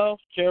myself,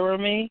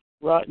 Jeremy,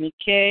 Rodney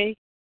K.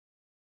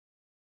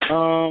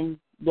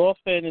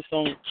 Lawfan is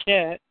on the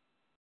chat.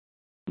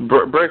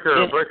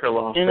 Breaker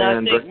Law and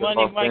fan. I think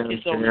Money Mike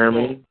is on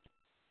Jeremy.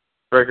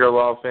 Breaker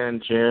Law fan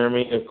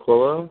Jeremy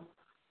Aquila.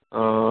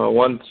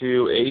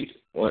 128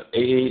 What,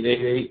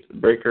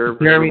 8888 breaker?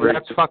 Jeremy,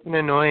 that's fucking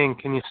annoying.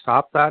 Can you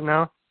stop that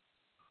now?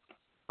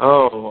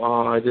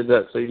 Oh, I did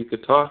that so you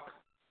could talk?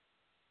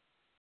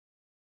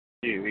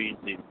 You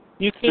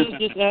could have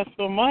just asked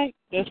for Mike.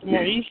 That's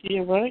more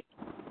easier, right?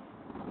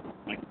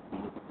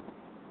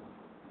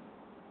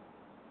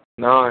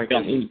 No, I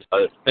can eat.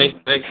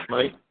 Thanks,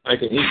 Mike. I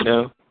can eat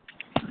now.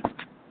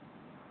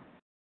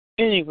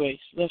 Anyways,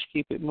 let's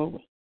keep it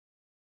moving.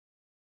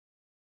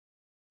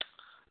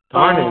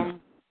 Darn it. I'm going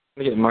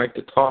to get Mike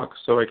to talk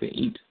so I can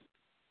eat.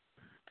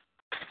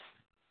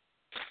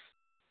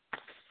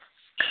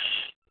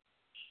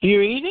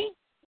 You're eating?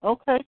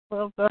 Okay,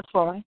 well, that's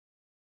fine.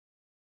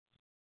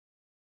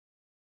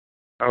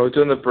 I was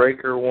doing the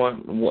breaker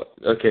one. What?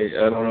 Okay,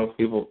 I don't know if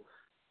people...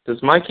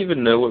 Does Mike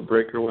even know what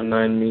breaker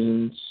 19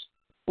 means?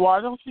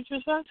 Why don't you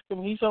just ask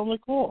him? He's on the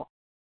call.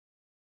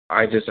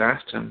 I just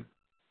asked him.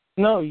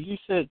 No, you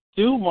said,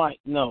 do Mike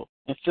know?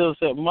 And Phil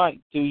said, Mike,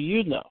 do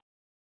you know?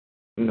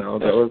 No,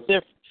 That's that was...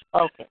 different.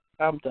 Okay,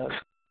 I'm done.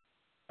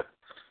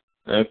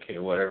 Okay,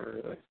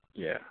 whatever.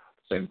 Yeah,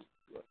 same.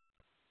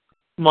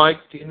 Mike,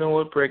 do you know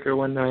what breaker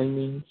 19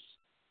 means?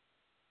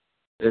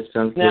 It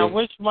sounds Now, gay.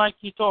 which Mike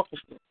you talking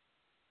to?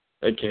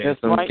 Okay,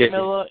 It's Mike gay.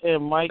 Miller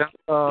and Mike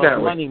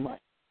Money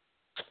Mike.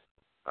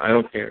 I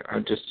don't care.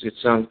 It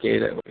sounds gay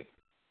that way.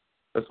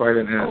 That's why I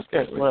didn't ask.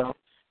 Okay, well,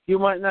 you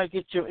might not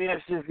get your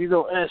answer if you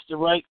don't ask the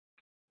right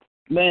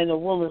man or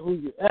woman who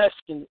you're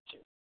asking it to.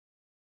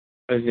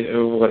 Okay,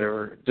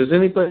 whatever. Does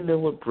anybody know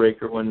what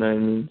breaker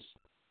 19 means?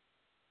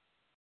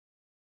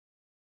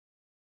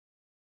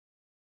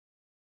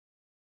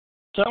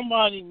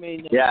 Somebody may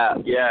know. Yeah.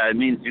 It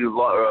means you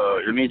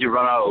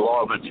run out of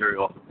log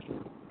material.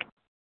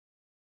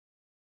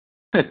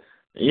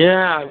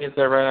 Yeah, I guess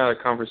I ran out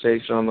of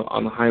conversation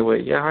on the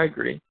highway. Yeah, I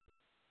agree.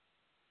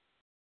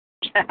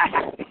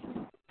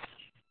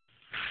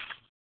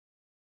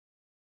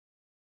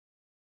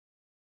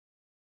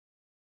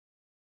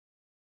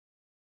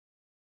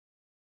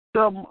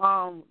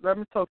 So, let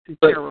me talk to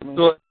But Jeremy.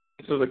 so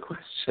answer the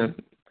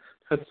question.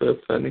 That's so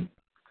funny.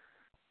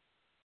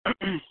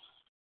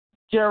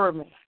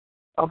 Jeremy,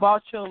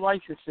 about your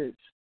licenses.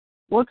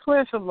 What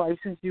class of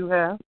license you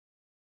have?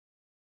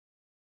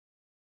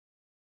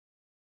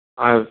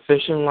 I have a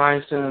fishing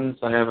license.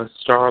 I have a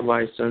star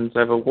license. I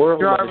have a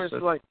world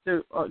license.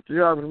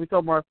 Drivers, we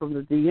talking about from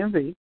the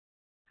DMV.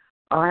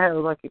 I have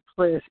like a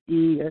class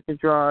E. I can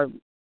drive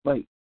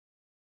like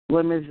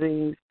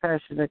limousines,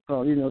 passenger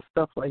car,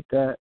 stuff like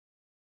that.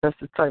 That's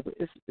the type of.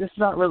 It's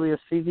not really a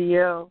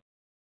CDL.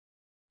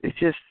 It's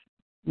just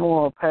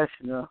more a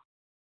passenger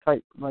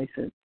type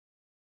license.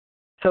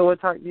 So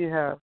what type do you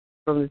have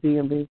from the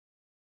DMV?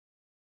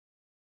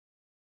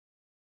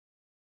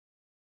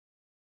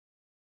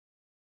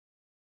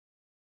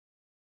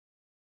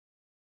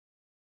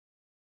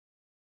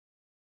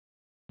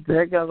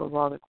 That got a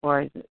lot of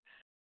quietness.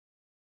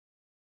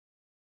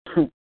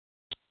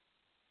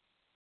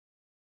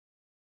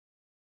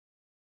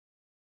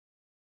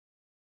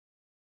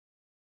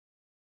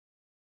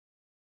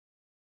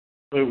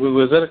 Wait,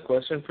 was that a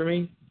question for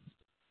me?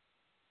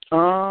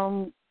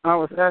 I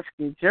was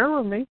asking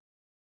Jeremy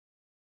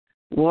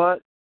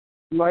what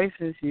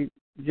license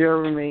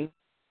Jeremy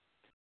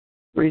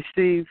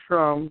received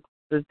from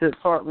the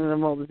Department of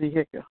Motor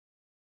Vehicle.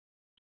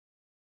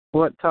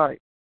 What type?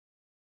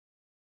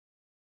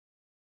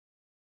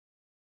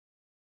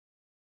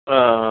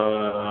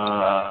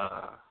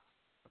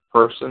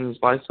 Person's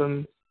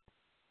license.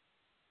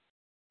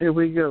 Here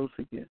we go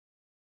again.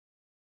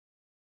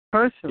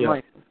 Person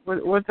license.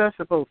 What's that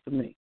supposed to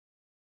mean?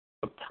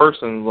 A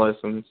person's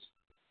license.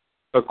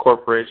 A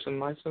corporation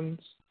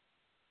license.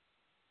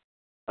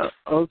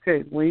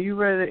 Okay. When you're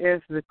ready to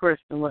answer the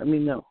question, let me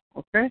know.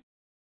 Okay.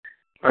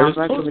 I'm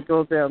not going to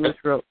go down this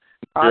road.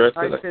 I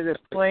said it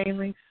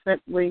plainly,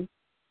 simply,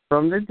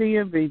 from the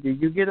DMV. Did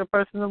you get a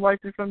personal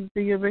license from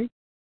the DMV?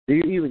 Do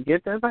you even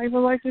get that type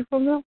of license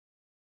from them?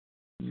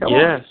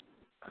 Yes.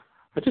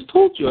 I just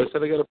told you. I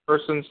said I got a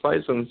person's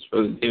license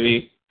for the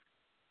DMV.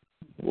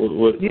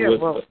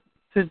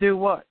 To do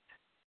what?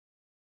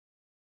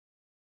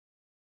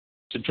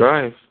 To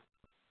drive.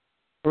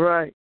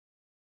 Right.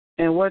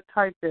 And what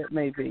type that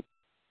may be?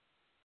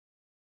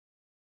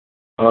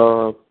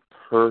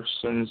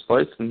 Person's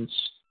license.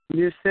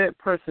 You said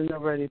person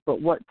already,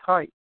 but what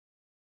type?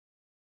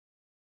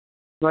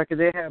 Like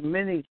they have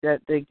many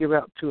that they give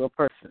out to a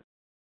person.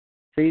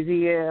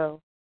 CDL,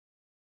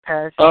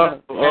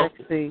 passenger,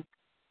 taxi.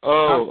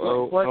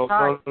 What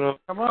type? No.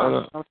 Come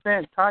on, I'm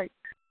saying type.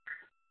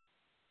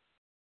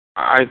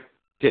 I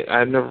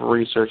never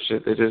researched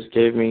it. They just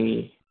gave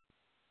me.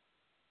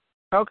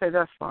 Okay,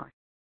 that's fine.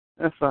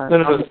 That's fine.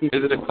 No. Is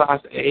it a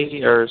Class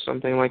A or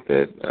something like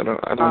that? I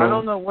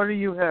don't know. What do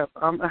you have?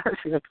 I'm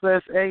actually a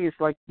Class A. It's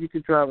like you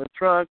could drive a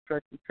truck,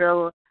 tractor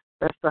trailer.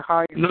 That's the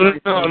highest. No.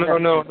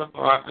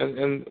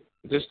 And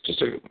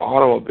just an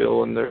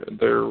automobile and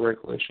their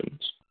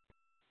regulations.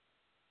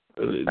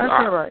 That's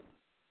all right.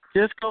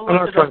 Just go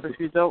look it up if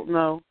you don't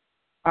know.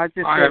 I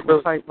just said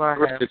the type I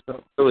have. I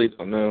really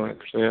don't know,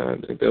 actually. I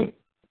don't.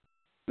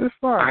 It's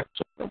fine.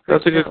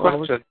 That's a good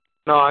question.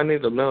 No, I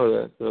need to know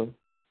that, though.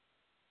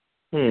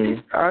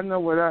 I know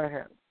what I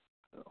have.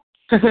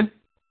 So.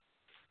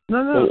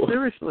 No,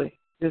 seriously.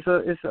 I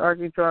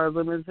can drive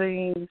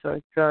limousines, I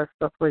can drive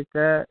stuff like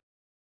that.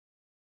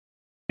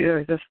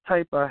 Yeah, that's the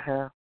type I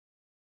have.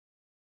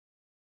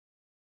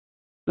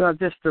 Not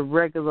just the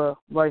regular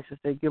license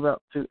they give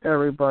out to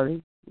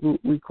everybody who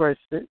requests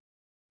it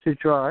to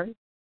drive.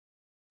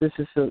 This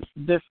is a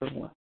different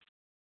one.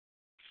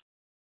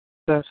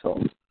 That's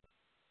all.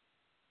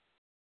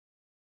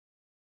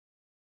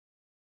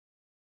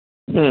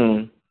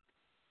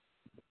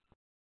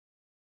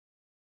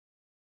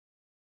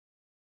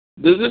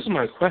 This is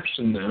my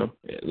question, though.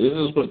 This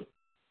is what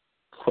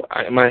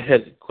my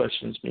head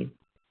questions me.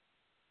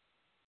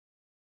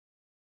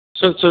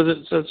 So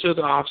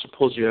the officer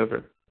pulls you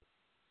over,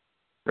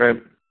 right?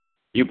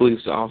 You believe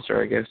it's the officer,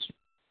 I guess,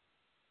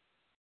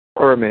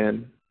 or a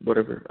man,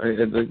 whatever.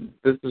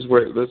 This is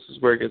where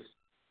it gets.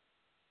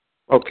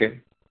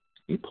 Okay,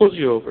 he pulls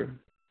you over.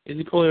 Is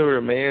he pulling over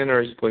a man,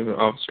 or is he pulling over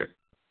an officer,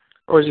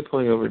 or is he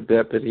pulling over a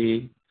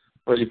deputy,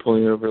 or is he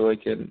pulling over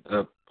like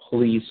a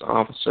police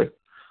officer,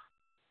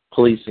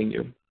 policing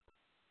you,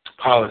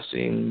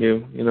 policing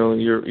you? You know,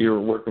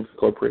 you're working for the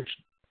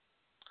corporation.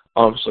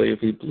 Obviously, if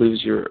he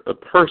believes you're a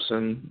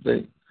person,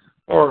 then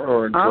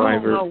or a driver. I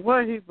don't know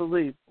what he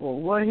believed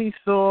or what he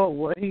saw,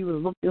 what he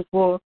was looking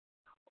for.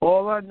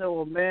 All I know,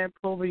 a man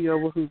pulled me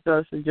over who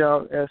does the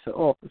job as an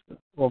officer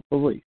or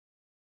police.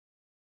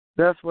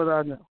 That's what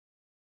I know.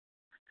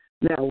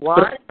 Now,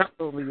 why he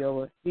pulled me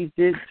over, he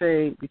did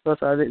say because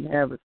I didn't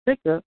have a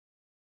sticker,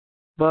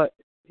 but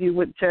he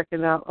went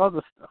checking out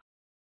other stuff.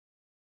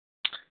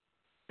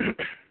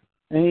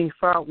 And he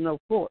filed no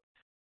fault.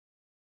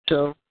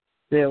 So,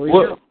 there we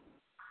go.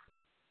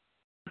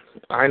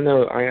 I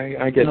know,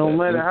 I get no that. No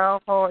matter how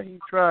hard he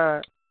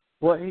tried,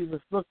 what he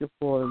was looking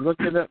for,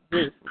 looking up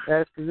this,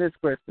 asking this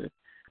question,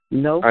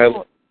 no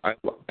fault.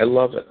 I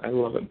love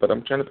it, but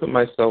I'm trying to put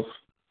myself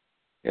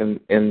in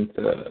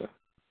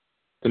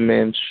the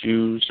man's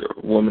shoes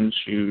or woman's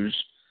shoes,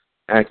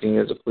 acting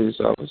as a police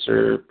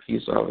officer,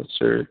 peace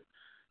officer,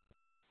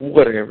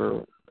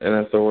 whatever, an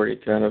authority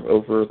kind of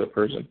over the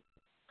person.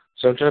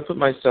 So I'm trying to put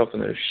myself in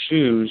their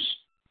shoes.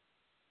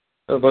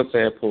 Let's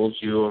say I pulled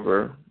you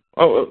over.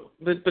 Oh,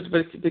 but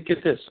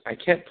get this. I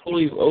can't pull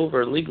you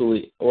over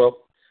legally. Well,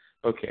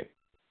 okay.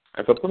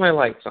 If I put my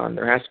lights on,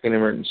 there has to be an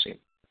emergency.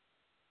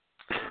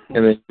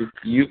 And then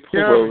you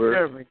pull over.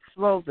 Jeremy,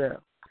 slow down.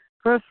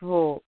 First of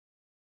all,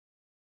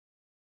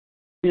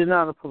 you're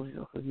not a police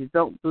officer. You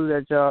don't do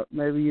that job.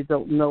 Maybe you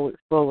don't know it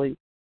fully.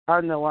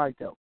 I know I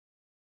don't.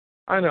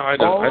 I know I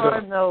don't. All I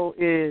know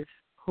is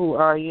who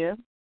I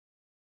am.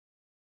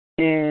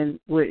 And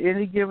with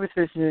any given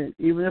situation,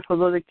 even if a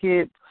little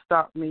kid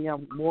stopped me,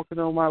 I'm walking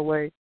on my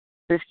way,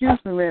 excuse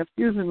me,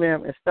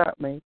 ma'am, and stop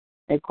me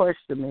and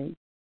question me.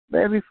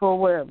 Maybe for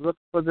whatever, looking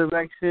for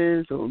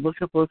directions or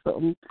looking for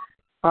something.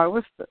 I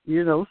would,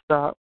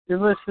 stop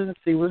and listen and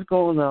see what's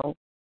going on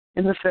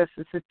and assess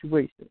the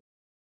situation.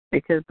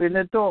 It could have been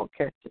a dog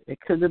catcher. It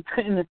could have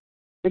been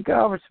the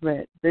garbage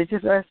man. They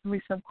just asked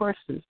me some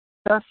questions.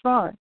 That's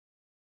fine.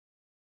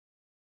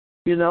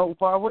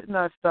 Why wouldn't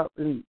I stop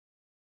and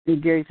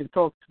engage and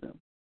talk to them?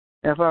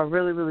 If I'm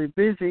really, really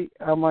busy,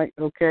 I might,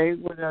 okay,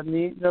 what I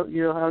need, how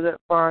that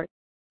fine,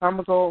 I'm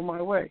going to go on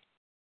my way.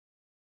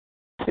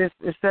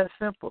 It's that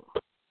simple.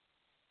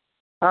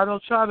 I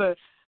don't try to,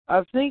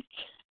 I think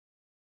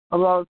a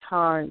lot of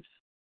times,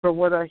 from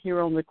what I hear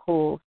on the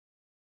call,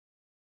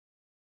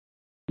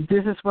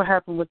 this is what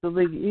happened with the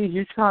league.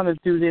 You're trying to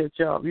do their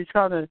job. You're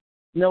trying to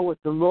know what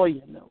the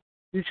lawyer knows.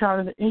 You're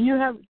trying to, and you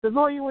have, the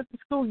lawyer went to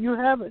school, you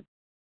haven't.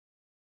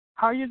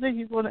 How you think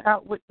you're going to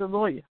outwit the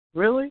lawyer?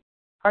 Really?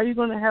 How are you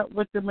going to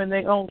outwit them in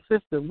their own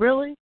system?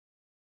 Really?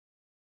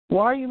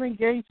 Why are you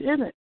engaged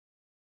in it?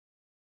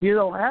 You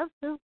don't have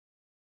to.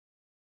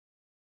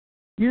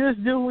 You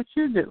just do what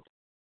you do.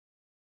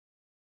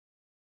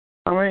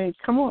 I mean,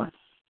 come on.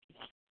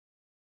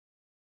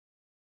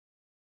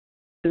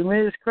 To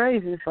me, it's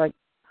crazy. It's like,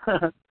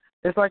 I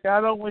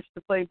don't wish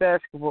to play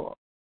basketball.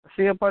 I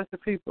see a bunch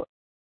of people.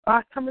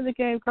 Come in the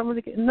game.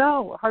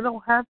 No, I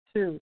don't have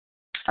to.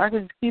 I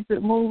can just keep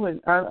it moving.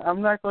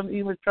 I'm not going to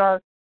even try.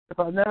 If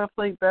I never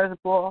played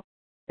basketball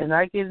and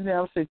I get in there,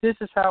 I'll say, this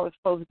is how it's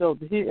supposed to go.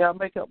 Here, I'll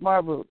make up my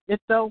rules.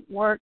 It don't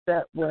work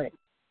that way.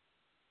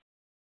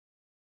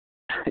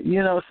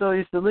 So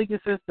it's the legal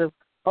system.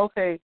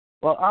 Okay,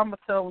 well, I'm going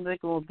to tell them they're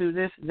going to do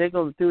this, they're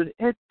going to do it.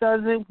 It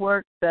doesn't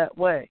work that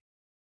way.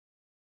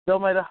 No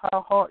matter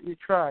how hard you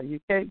try,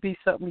 you can't be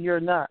something you're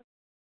not.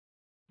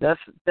 That's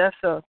just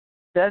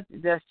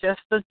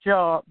a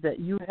job that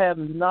you have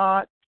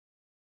not,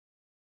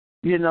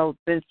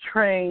 been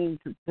trained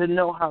to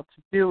know how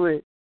to do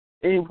it.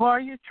 And why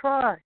you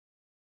try?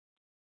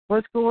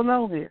 What's going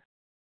on here?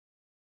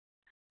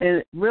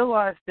 And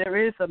realize there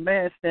is a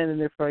man standing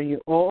in front of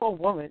you or a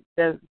woman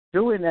that's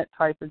doing that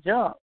type of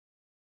job.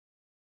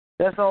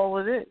 That's all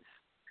it is.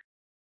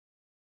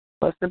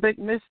 That's the big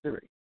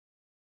mystery.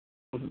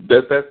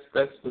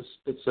 That's the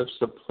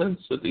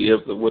simplicity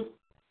of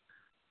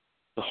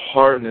the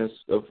hardness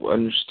of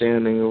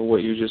understanding of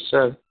what you just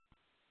said.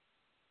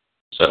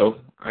 So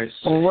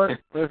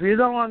if you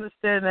don't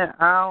understand that,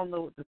 I don't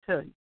know what to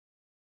tell you.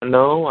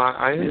 No,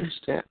 I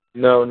understand.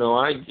 No,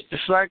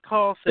 It's like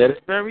Carl said.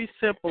 It's very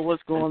simple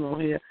what's going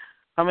on here.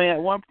 I mean, at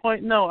one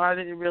point, no, I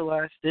didn't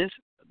realize this.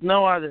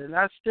 No, I didn't.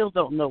 I still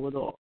don't know it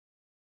all.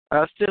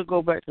 I still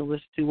go back and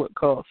listen to what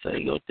Carl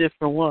said. Go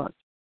different ones.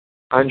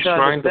 I'm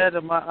trying to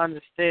better my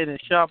understanding,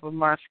 sharpen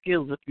my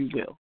skills, if you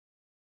will,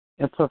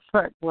 and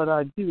perfect what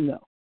I do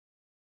know.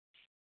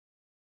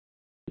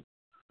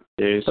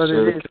 But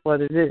it is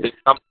what it is.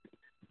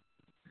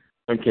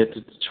 I get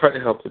to try to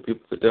help the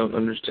people that don't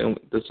understand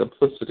the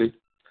simplicity.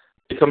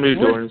 They come to your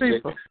door and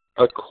say,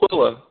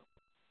 Aquila,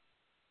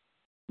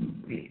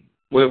 we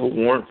have a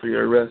warrant for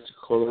your arrest,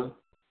 Aquila.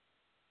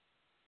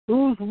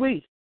 Who's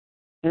we?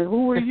 And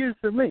who are you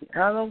to me?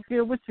 I don't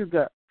care what you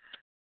got.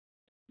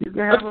 You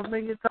can have $1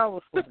 million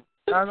for me.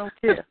 I don't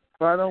care.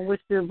 If I don't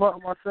wish to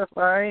involve myself,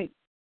 I ain't.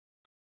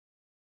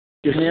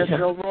 And there's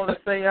no law to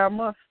say I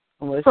must,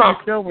 unless you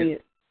show me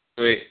it.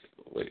 Wait,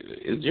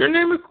 is your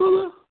name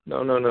Aquila?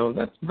 No,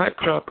 that's my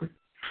property.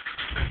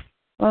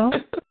 Uh-huh.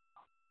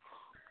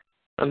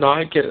 No,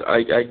 I get it.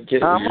 I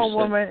get it. I'm a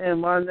woman,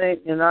 and my name,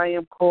 and I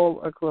am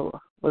called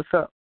Aquila. What's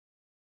up?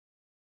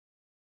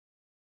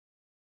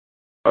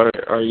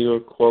 Are you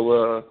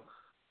Aquila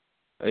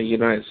a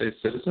United States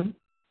citizen?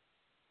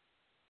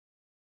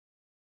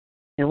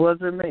 It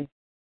wasn't me.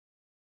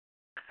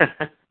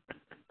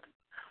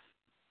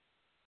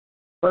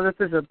 But if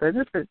it's a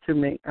benefit to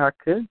me, I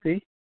could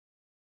be.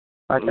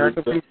 Like I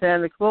could be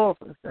Santa Claus.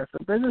 That's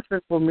a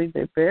benefit for me.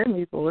 They pay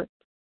me for it.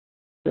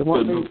 They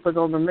want me to put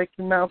on the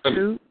Mickey Mouse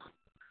suit,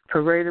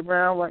 parade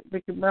around like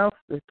Mickey Mouse.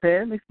 They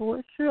pay me for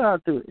it. Sure, I'll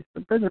do it. It's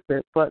a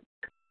benefit. But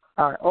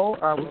I will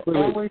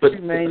always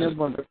remain a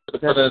woman.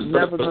 That's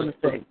never going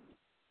to change.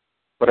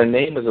 But a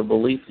name is a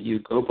belief that you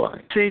go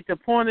by. See, the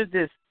point of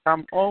this,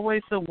 I'm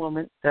always a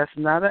woman. That's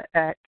not an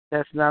act.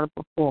 That's not a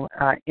performance.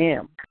 I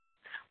am.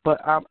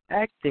 But I'm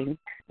acting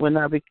when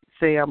I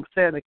say I'm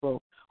Santa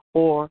Claus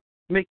or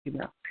Mickey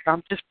Mouse.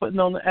 I'm just putting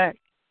on the act.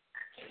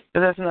 But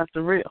that's not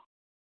the real.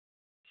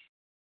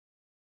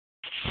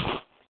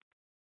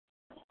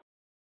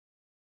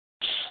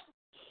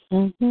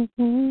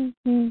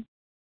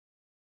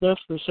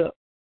 That's what's up.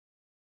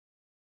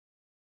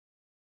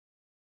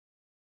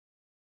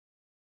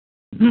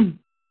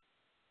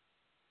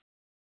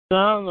 So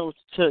I don't know what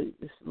to tell you.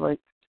 It's like,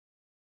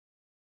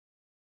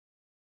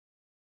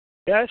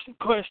 ask some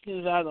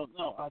questions I don't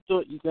know. I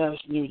thought you guys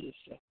knew this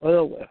stuff.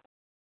 Oh, well.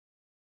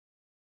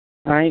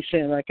 I ain't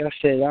saying, like I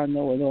said, I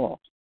know it all.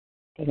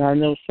 But I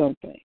know some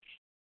things.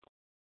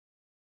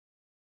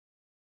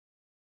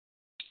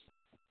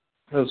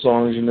 As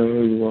long as you know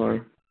who you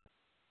are.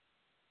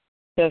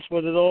 That's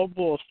what it all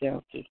boils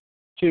down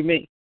to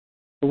me.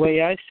 The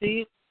way I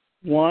see it,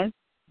 one,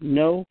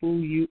 know who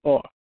you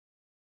are.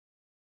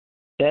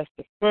 That's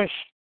the first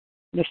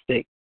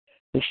mistake.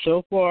 And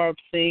so far I've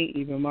seen,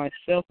 even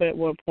myself at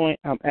one point,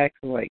 I'm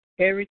acting like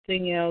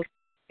everything else,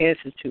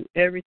 answer to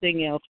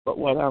everything else but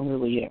what I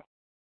really am.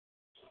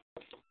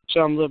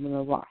 So I'm living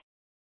a lie,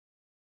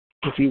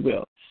 if you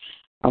will.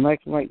 I'm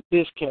acting like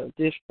this character,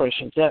 this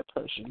person,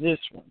 this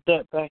one,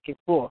 that back and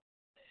forth.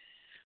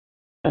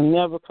 And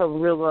never come to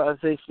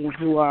realization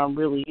who I'm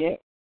really am.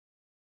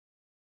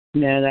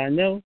 Now that I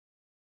know,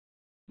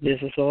 this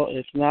is all,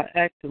 it's not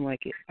acting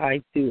like it.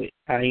 I do it.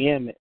 I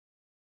am it.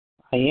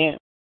 I am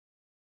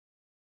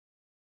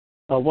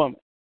a woman.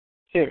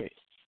 Period.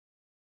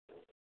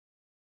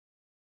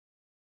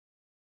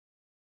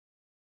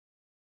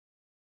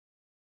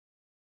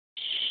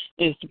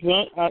 It's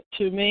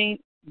to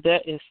me,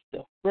 that is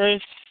the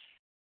first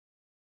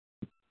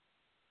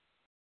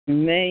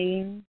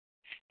main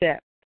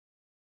step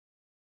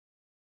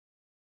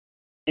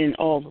in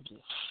all of this.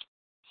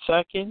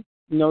 Second,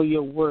 know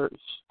your words,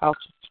 how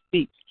to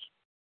speak,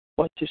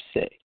 what to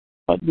say,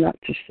 what not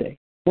to say,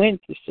 when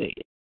to say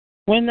it,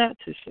 when not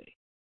to say.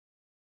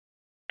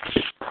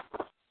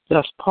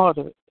 That's part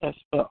of it as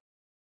well,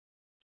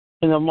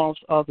 and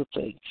amongst other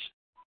things.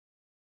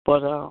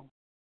 But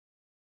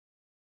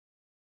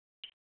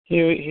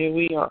here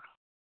we are.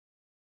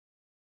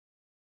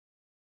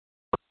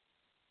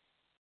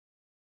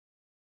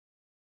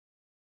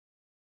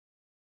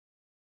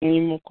 Any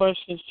more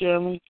questions,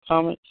 Jeremy?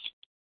 Comments?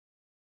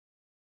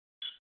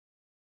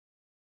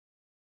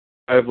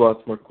 I have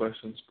lots more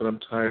questions, but I'm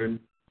tired.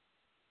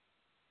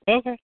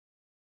 Okay.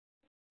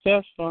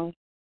 That's fine.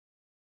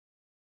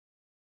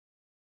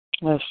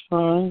 That's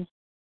fine.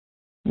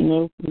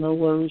 No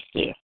worries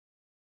there.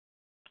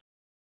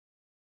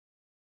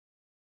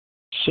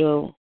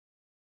 So,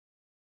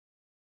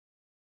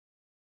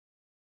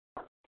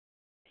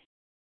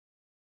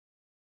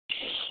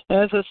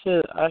 as I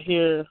said, I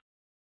hear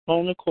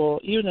on the call,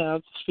 even though I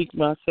have to speak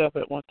myself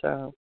at one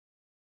time,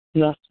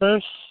 when I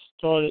first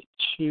started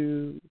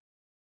to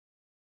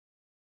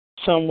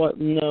somewhat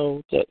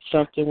know that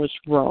something was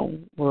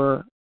wrong,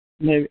 or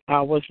maybe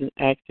I wasn't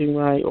acting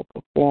right or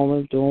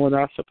performing, doing what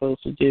I was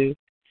supposed to do,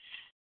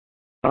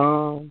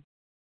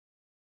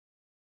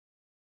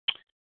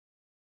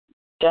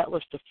 that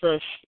was the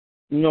first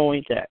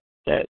knowing that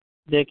there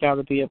got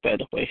to be a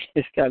better way.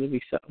 There's got to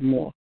be something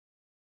more.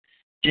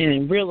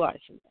 And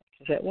realizing that.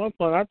 Because at one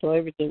point I thought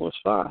everything was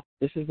fine.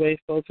 This is where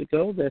it's supposed to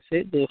go. That's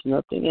it. There's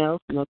nothing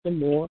else, nothing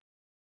more.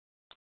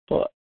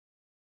 But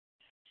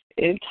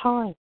in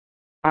time,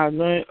 I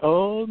learned,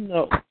 oh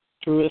no,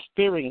 through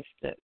experience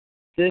that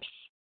this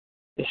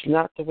is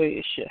not the way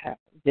it should happen.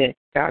 There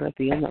got to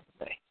be another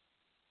way.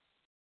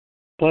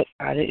 But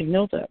I didn't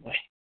know that way.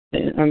 I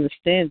didn't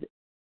understand it.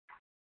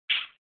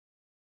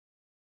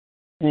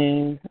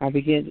 And I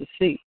began to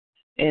see.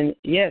 And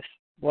yes,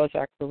 was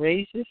I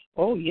courageous?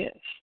 Oh, yes.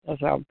 Was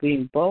I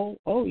being bold?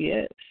 Oh,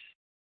 yes.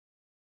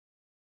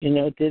 You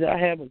know, did I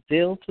have a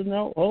zeal to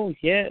know? Oh,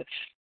 yes.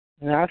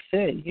 And I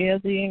said, yeah,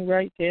 they ain't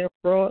right there,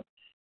 fraud,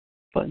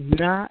 but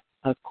not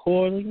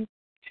according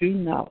to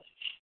knowledge.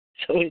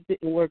 So it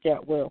didn't work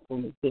out well for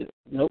me, did it?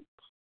 Nope.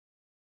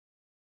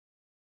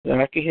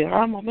 And I could hear,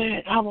 I'm a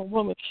man, I'm a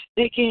woman.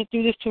 They can't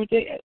do this to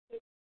me.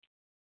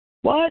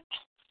 What?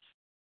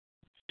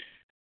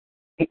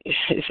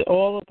 It's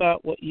all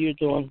about what you're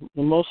doing.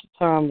 And most of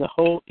the time, the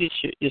whole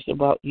issue is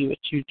about you, what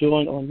you're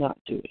doing or not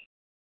doing.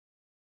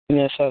 And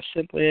that's how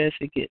simple as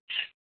it gets.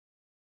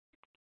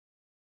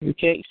 If you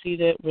can't see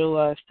that,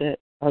 realize that,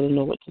 I don't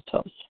know what to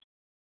tell you.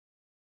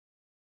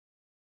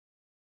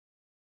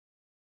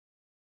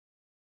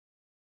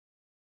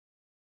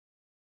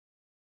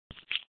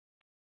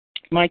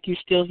 Mike, you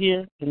still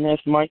here? And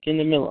that's Mike in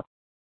the Miller.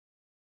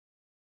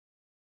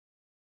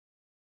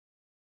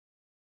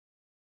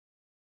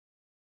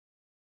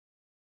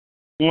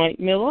 Mike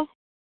Miller?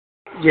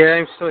 Yeah,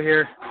 I'm still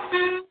here.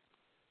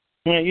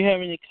 Now, you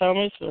have any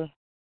comments or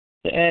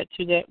to add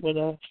to that, what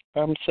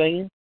I'm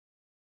saying?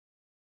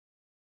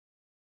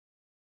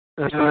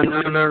 No,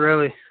 not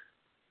really.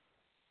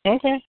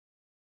 Okay.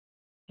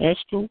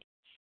 That's cool.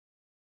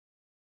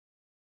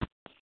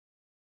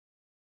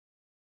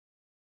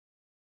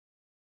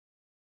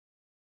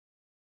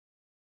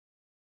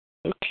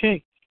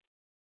 Okay.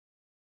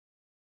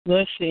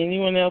 Let's see.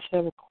 Anyone else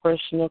have a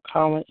question or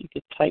comment? You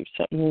could type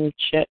something in the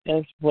chat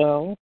as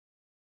well.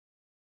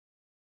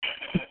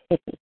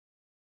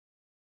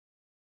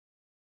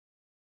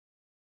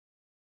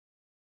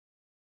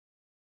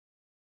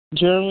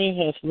 Jeremy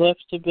has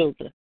left the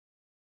building.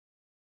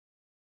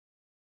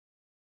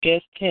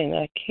 Guest 10.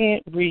 I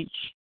can't reach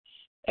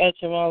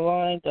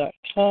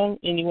 @myline.com.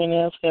 Anyone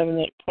else having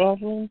that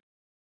problem?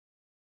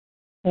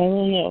 I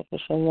don't know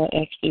because I'm not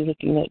actually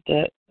looking at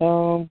that.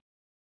 Wow.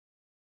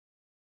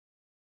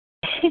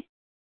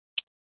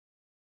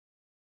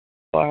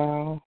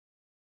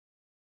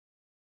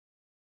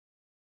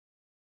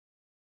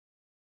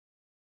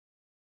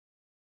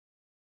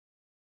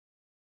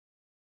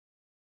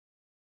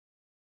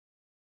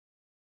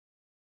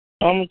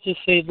 I'm going to just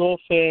say law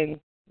fan.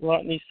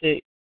 Rodney said,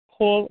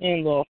 call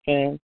in law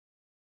fan.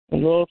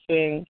 And law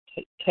fan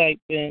type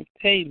in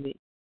pay me.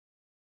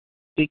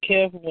 Be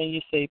careful when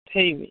you say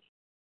pay me.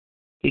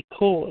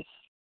 Because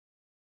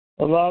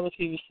a lot of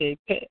people say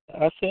pay.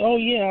 I say, oh,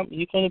 yeah,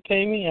 you're going to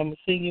pay me? I'm going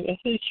to see you. I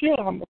said, sure,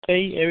 I'm going to pay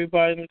you.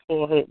 Everybody in the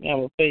call hurt me. I'm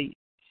going to pay you.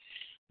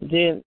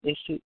 Then they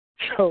say,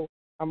 so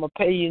I'm going to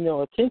pay you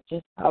no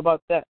attention. How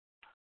about that?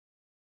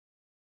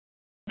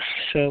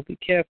 So be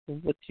careful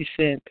what you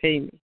say and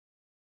pay me.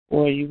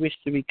 Or you wish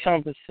to be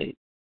compensated.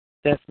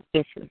 That's the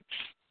difference.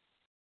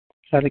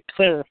 Got to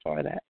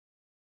clarify that.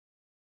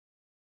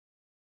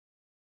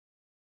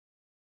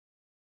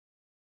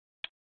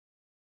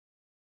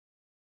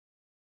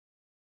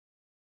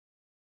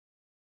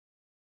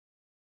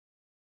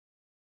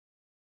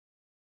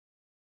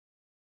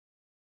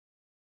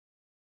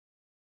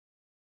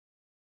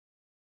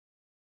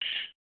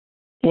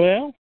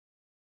 Well,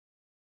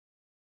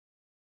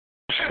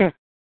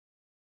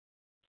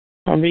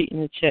 I'm reading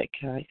the chat,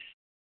 guys.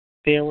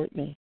 Bear with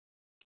me.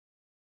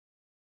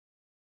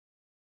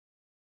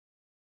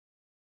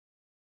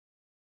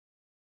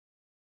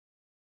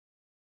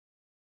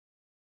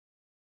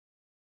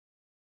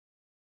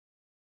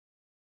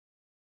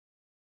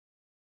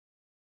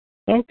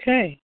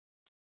 Okay.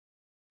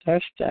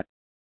 That's that.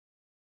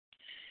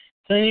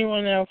 Does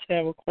anyone else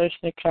have a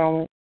question or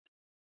comment?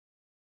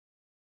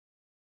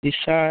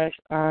 Besides,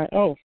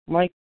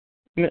 Mike,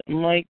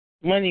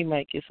 Money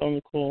Mike is on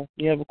the call.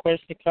 You have a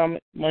question or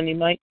comment, Money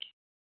Mike?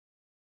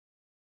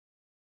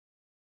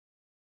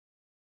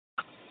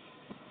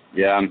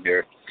 Yeah, I'm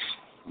here.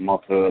 I'm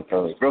off to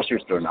the grocery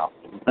store now.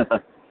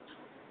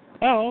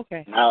 Oh,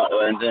 okay. Now, do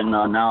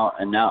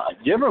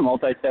you ever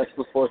multitask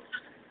before?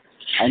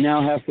 I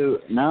have to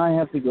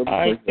go to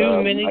I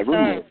do many my times.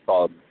 roommate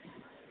called.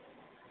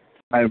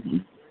 I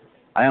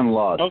am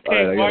lost.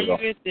 Okay, right, while you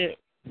get there,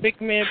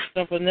 pick me up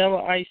some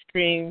vanilla ice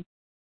cream,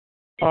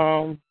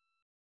 Haagen-Dazs,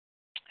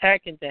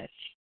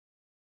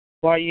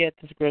 while you're at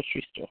this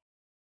grocery store.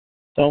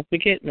 Don't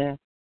forget now.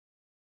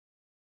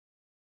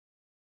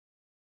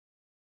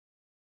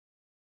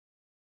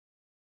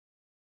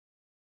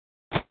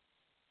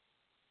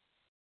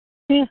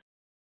 Yeah.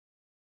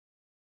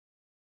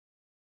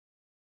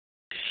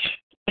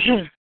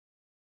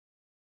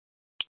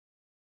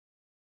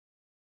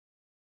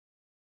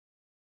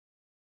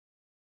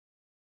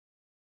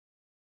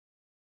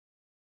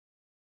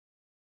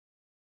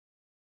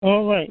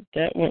 All right,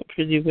 that went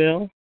pretty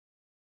well.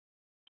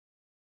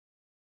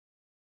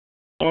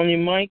 Only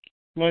Mike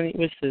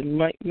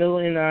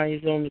Miller and I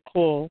is on the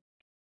call.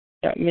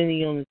 Got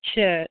many on the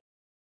chat.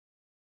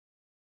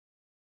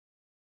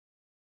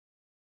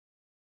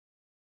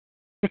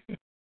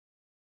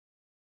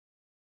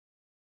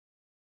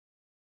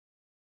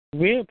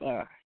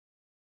 Ribeye.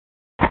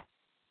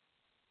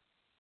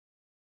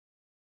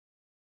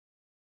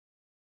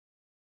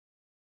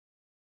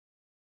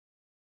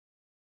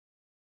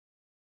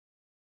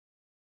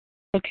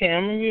 Okay,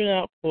 I'm going to mute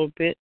out for a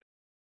bit.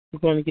 I'm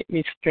going to get me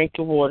a drink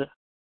of water.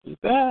 Be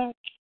back.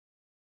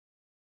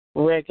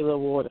 Regular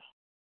water.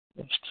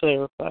 Let's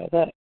clarify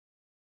that.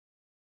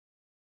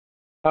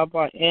 How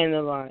about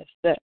analyze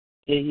that?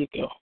 There you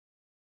go.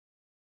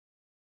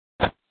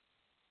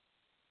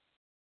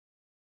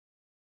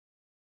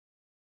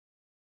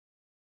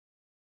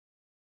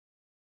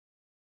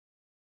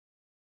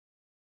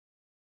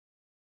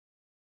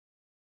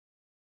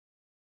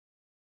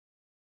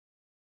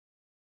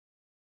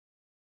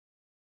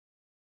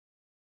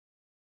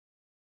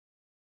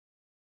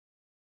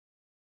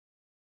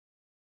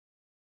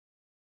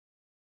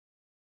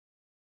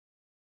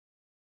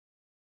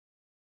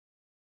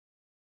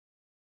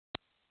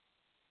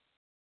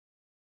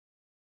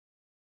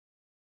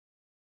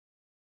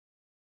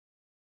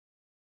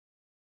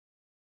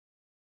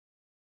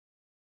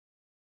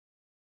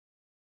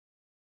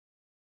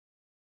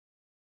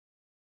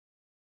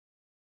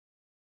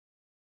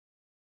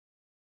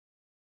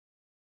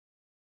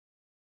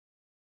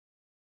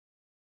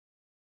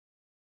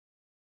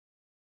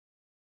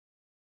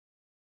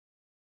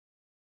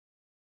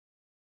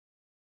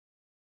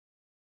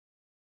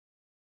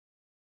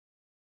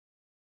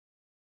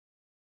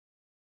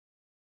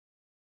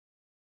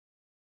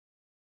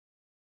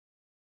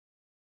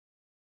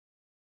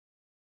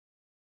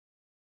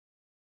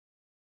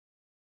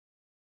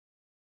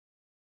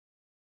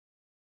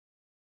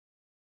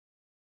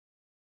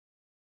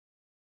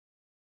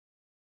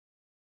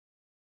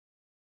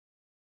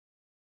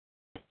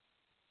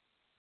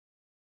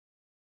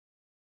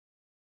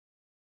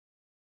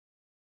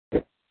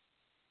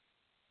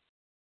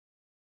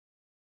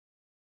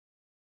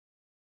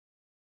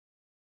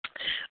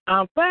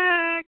 I'm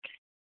back.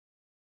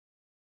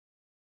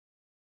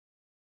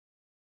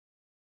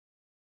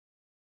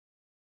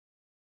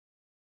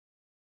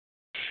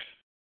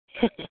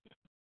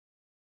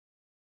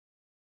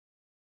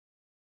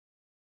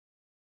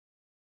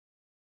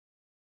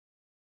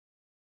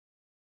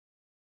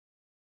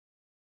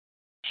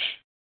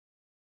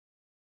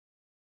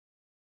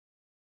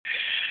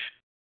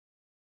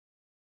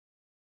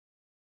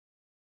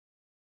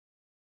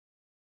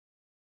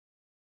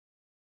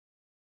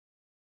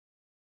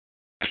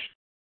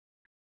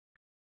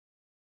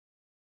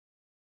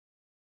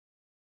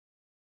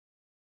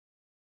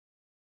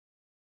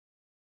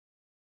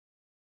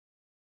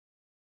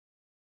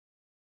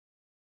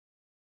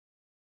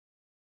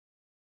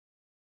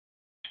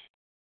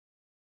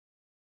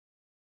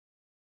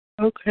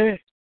 Okay.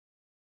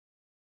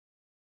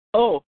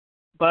 Oh,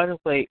 by the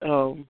way,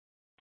 let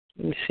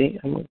me see.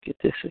 I'm going to get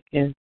this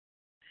again.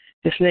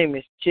 His name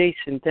is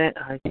Jason. That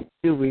I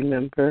do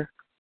remember.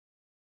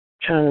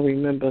 Trying to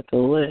remember the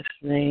last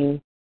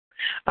name.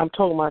 I'm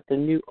talking about the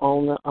new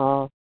owner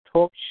of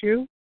Talk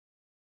Shoe.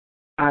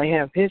 I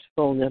have his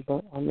phone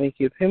number. I may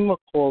give him a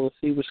call to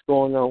see what's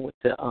going on with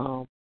the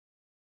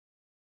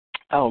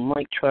I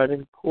might try to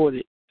record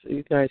it so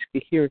you guys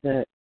can hear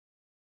that.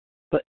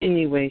 But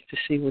anyways, to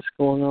see what's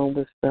going on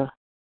with the,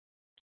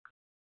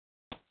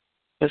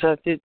 because I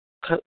did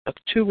cut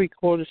 2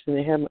 recorders and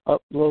they haven't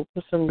uploaded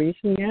for some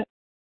reason yet.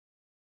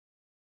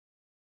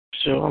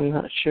 So I'm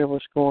not sure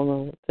what's going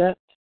on with that.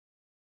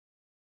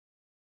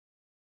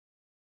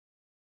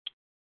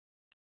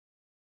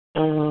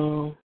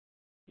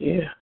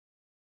 Yeah.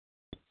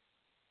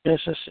 As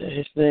I said,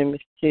 his name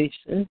is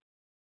Jason.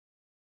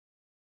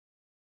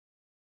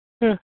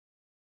 Huh.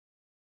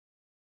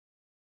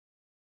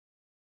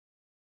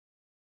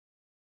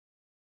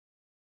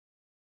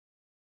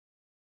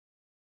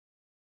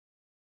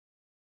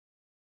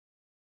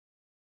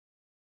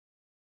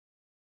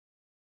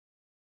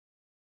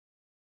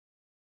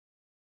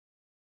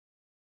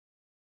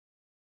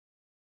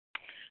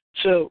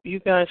 So you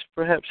guys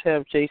perhaps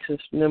have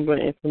Jason's number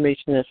and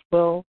information as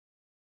well,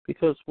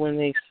 because when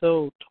they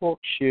sold Talk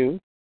Shoe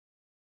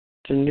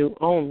to new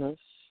owners,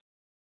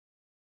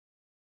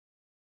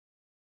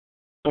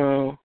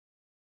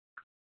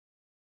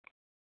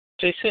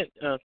 they sent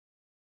an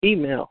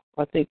email,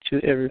 I think, to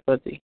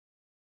everybody.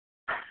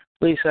 At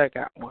least I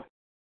got one.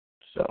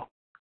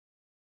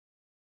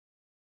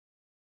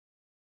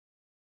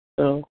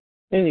 So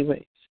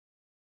anyways,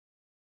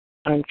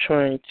 I'm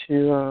trying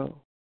to,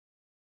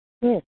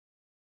 I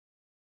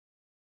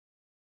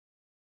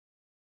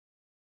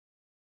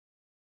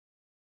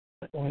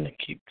want to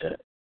keep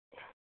that.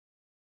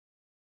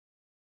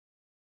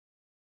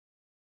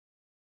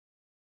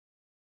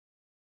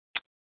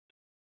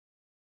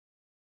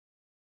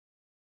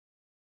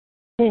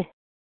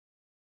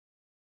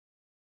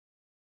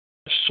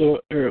 So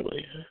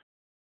early.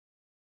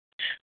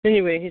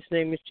 Anyway, his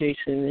name is Jason,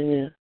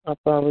 and I'll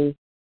probably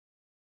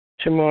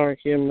tomorrow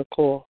give him a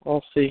call.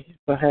 I'll see if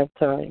I have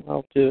time.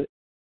 I'll do it.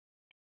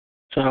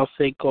 So I'll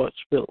say God's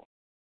will.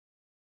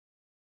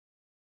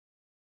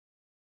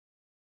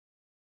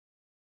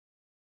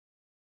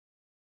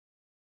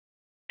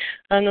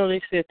 I know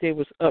they said they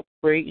was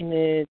upgrading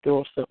it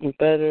or something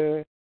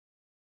better.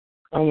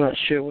 I'm not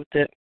sure what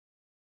that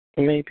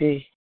may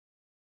be.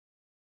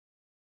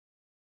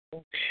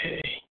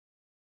 Okay.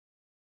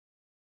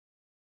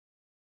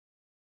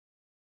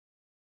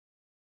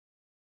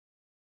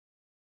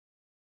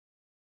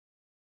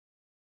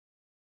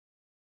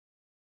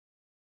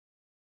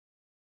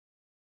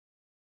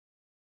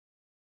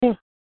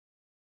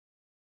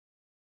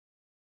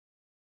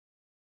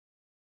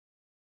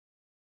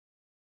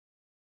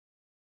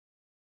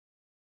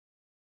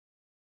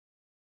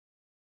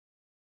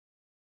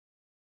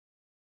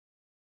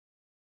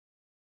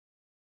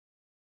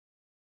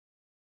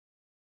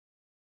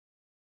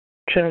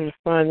 Trying to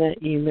find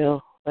that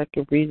email. I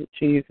can read it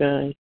to you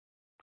guys.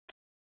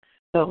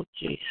 Oh,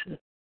 Jason. His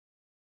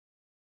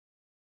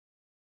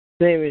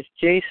name is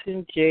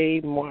Jason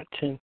J.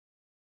 Martin.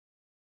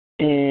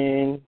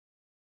 And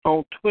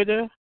on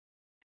Twitter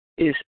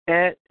is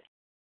at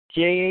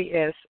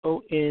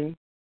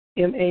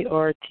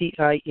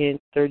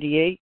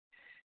JASONMARTIN38.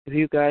 If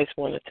you guys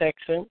want to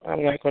text him,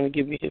 I'm not going to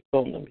give you his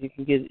phone number. You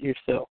can get it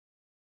yourself.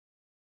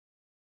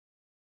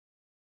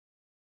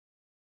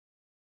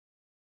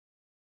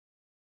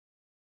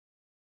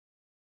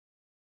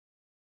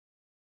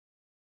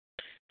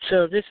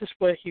 So this is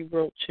what he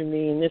wrote to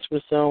me, and this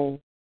was on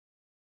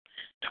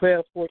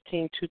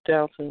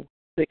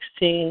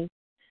 12/14/2016.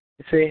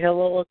 It said,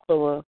 "Hello,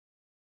 Aquila.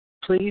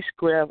 Please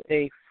grab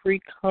a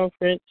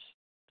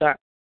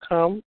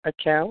freeconference.com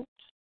account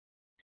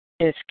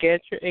and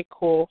schedule a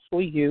call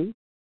for you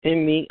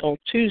and me on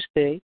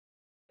Tuesday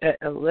at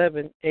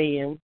 11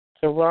 a.m.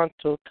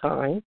 Toronto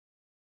time.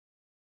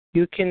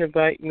 You can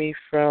invite me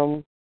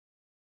from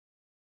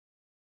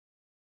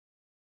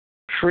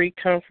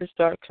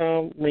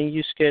freeconference.com when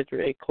you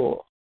schedule a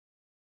call.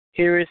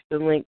 Here is the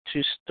link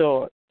to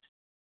start."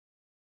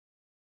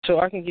 So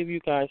I can give you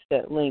guys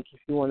that link if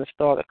you want to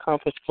start a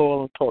conference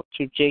call and talk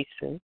to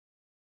Jason.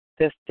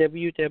 That's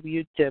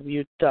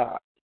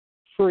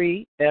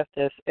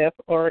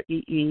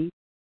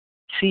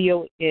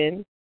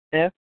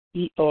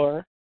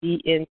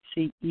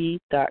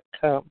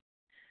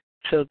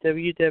So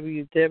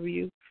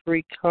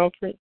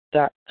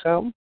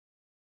www.freeconference.com.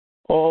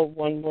 All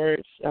one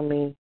word. I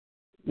mean,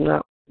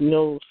 no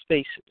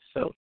spaces.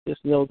 So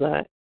just know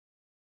that.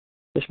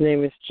 His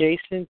name is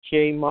Jason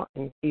J.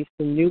 Martin. He's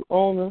the new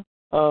owner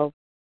of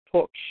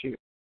TalkShoe.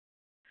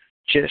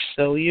 Just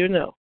so you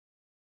know.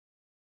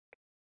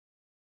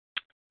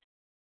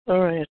 All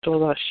right, I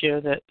thought I'd share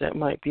that. That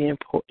might be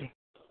important.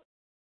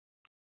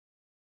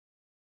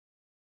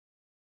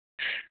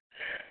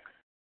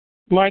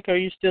 Mike, are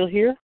you still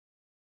here?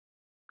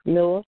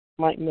 Miller?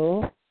 Mike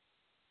Miller?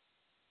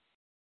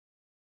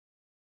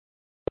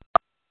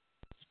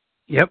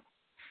 Yep.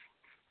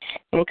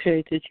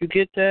 Okay, did you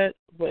get that?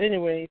 Well,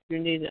 anyway, if you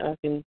need it, I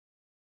can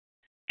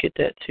get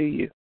that to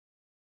you.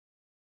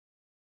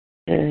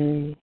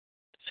 And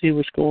see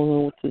what's going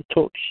on with the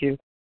TalkShoe.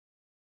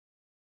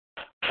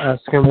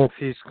 Ask him if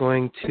he's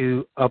going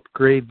to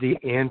upgrade the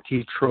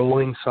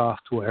anti-trolling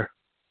software.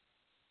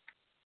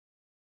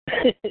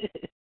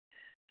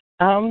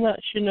 I'm not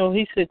sure. No,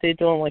 he said they're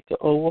doing like an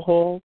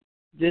overhaul.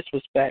 This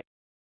was back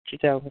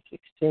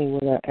 2016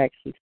 when I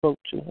actually spoke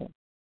to him.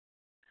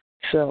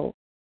 So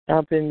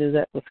I've been to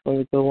that what's going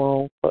to go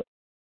on, but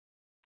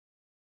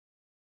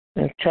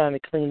I'm trying to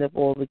clean up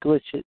all the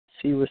glitches,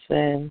 see what's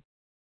saying.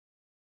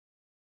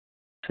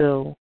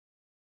 So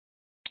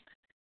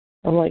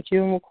I'm like,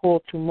 give him a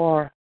call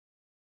tomorrow.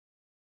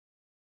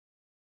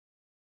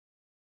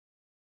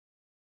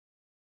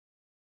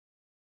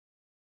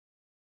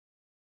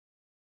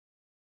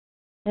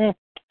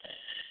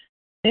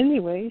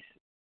 Anyways,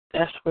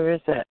 that's where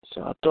it's at.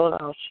 So I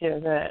thought I'll share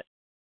that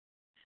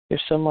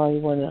if somebody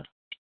want to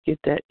get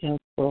that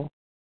info.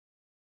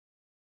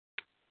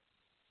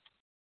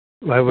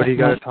 Why would you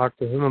got to talk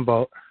to him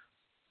about?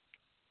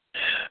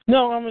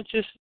 No, I'm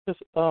just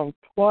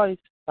twice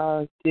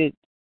I did.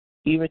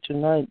 Even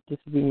tonight, this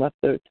will be my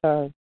third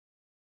time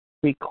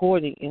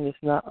recording, and it's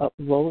not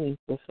uploading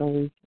for some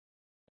reason.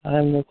 I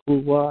have no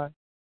clue why.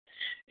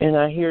 And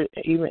I hear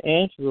even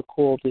Angela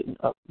call didn't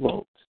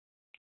upload.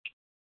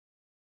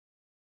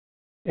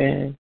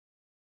 And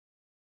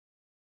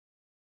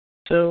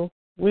so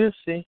we'll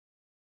see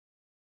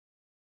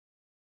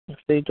if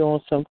they're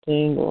doing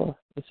something or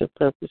it's a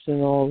purpose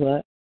and all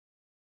that.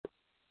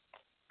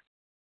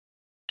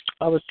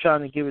 I was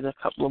trying to give it a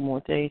couple of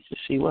more days to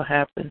see what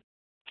happened.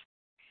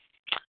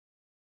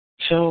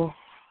 So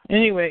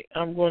anyway,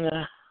 I'm going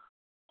to,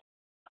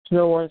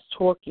 no one's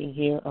talking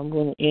here. I'm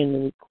going to end the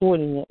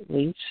recording at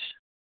least.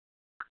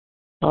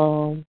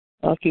 I'll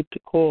keep the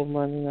call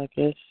running, I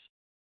guess.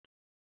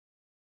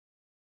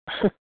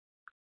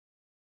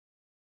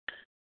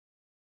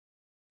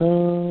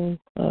 I'll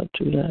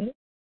do that.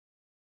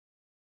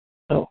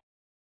 Oh.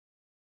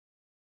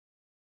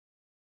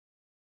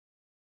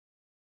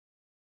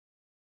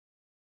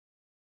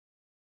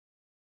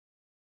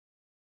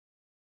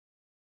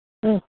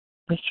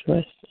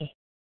 Interesting.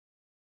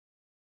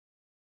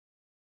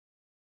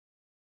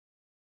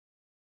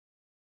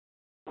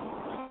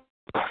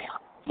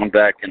 I'm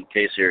back in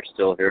case you're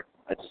still here.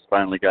 I just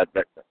finally got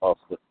back to the house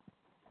with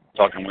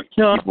talking with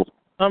people.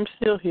 I'm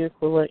still here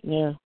for right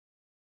now.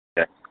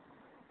 Okay.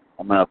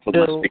 I'm gonna put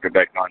my speaker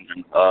back on,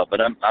 and,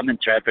 but I'm in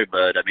traffic.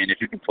 But I mean,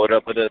 if you can put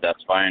up with it,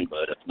 that's fine.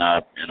 But if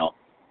not, you know.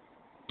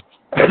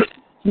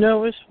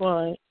 No, it's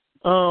fine.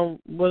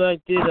 What I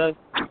did, I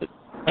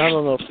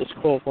don't know if this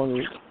call going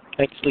to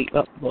actually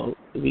upload.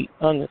 To be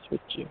honest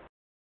with you.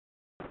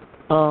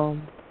 The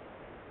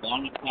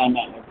only time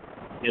I'm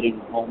getting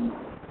home.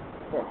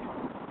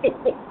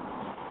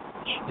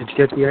 Did you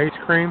get the ice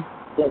cream?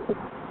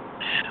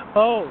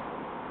 Oh,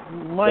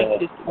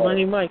 Mike,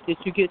 Money Mike, did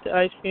you get the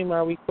ice cream I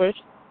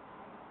requested?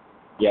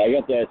 Yeah, I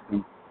got the ice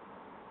cream.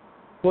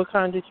 What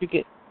kind did you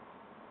get?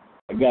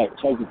 I got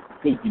chocolate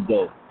cookie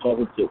dough,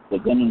 chocolate chip, the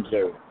Ben and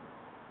Jerry.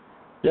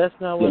 That's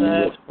not what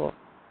I asked for.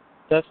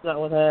 That's not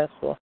what I asked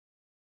for.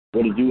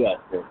 What did you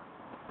ask for?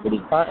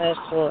 I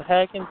asked for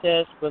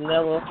Haagen-Dazs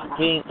vanilla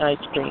bean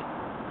ice cream.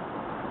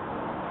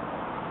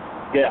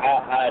 Yeah,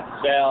 I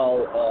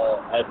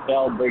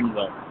shall bring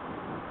them.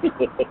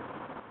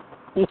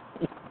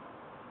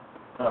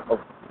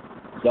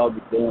 Shall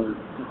be doing.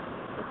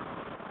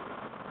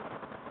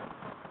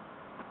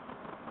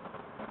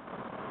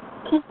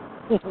 I'm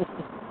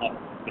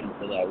looking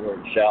for that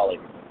word, shall.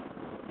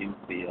 Seems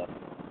to be.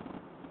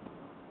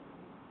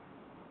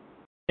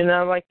 And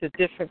I like the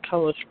different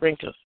color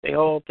sprinkles. They're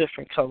all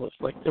different colors,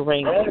 like the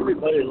rainbow.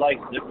 Everybody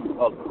likes different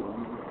colors.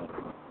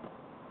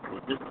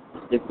 It's just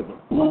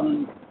different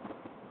ones.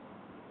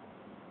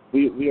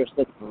 We are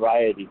such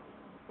variety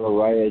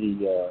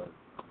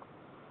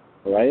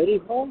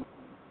home?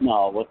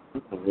 No, what's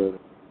the word?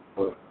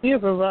 We are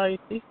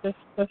variety.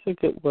 That's a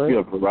good word. We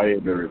are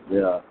varieters,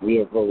 yeah. We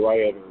are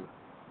varieters.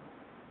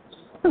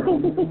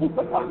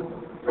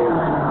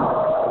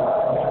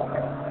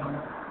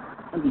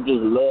 I just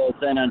love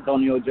San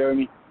Antonio,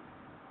 Jeremy.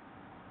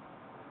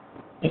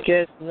 I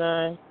guess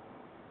 9.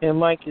 And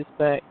Mike is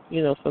back.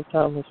 You know,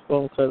 sometimes his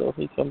phone cut off.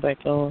 He come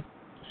back on.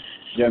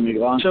 Jeremy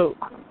gone? So,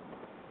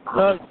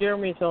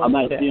 Jeremy's on. I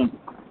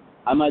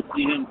might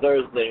see him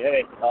Thursday.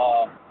 Hey,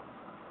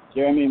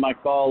 Jeremy, my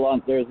call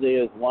on Thursday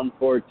is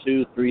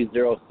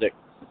 142306.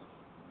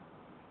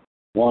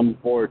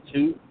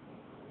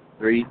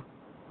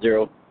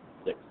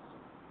 142306.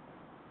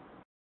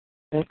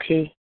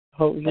 Okay.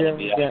 Hope you That'll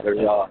be after,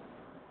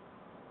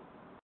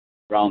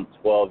 around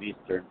 12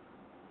 Eastern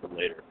or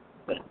later.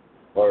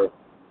 Or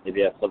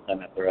maybe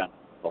sometime after around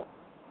 12.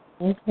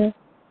 Okay.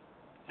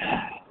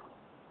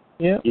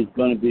 Yeah. He's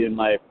going to be in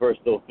my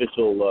first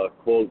official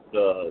quote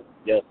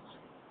guest.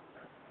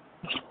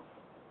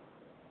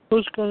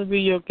 Who's going to be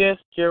your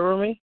guest,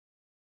 Jeremy?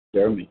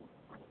 Jeremy.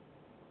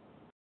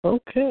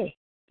 Okay.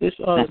 This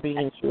ought to be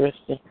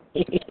interesting.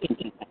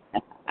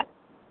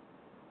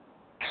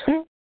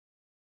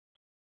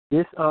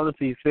 This ought to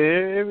be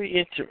very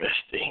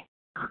interesting.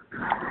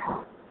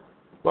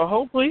 Well,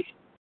 hopefully,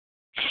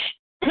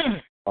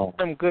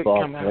 some good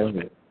come out of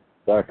it.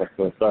 Sorry.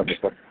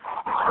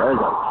 There's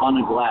a ton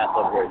of glass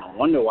over here. No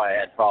wonder why I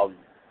had problems.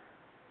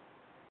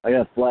 I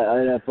had a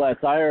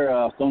flat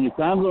tire so many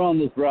times on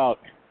this route.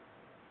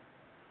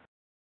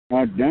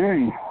 God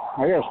dang.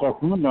 I gotta start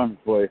coming down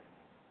this way.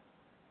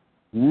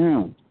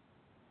 Yeah.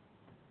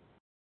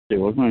 See,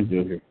 what can I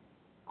do here?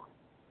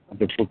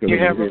 You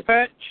have a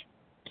patch?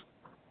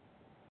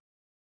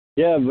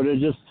 Yeah, but it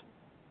just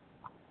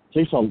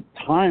takes a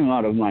time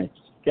out of my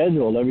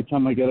schedule every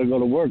time I gotta go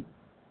to work.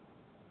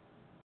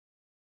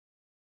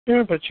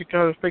 Yeah, but you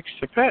gotta fix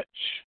the patch.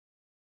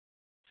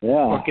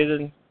 Yeah.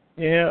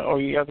 Or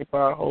you have to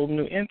buy a whole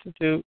new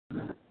institute.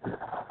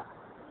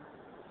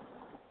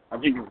 I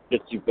think if it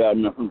gets too bad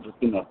enough, I'm just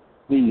gonna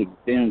clean the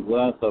damn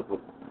glass up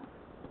with.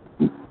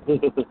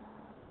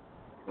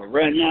 But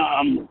right now,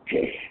 I'm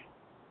okay.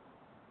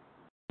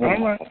 All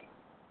right.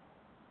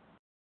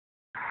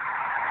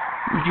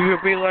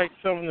 You'll be like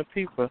some of the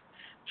people.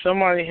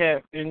 Somebody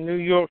had in New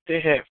York.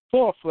 They had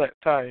 4 flat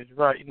tires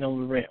riding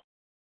on the rim.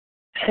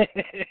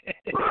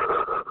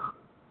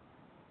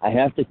 I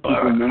have to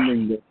keep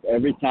remembering this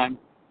every time,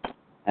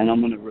 and I'm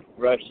going to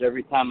refresh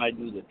every time I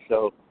do this.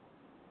 So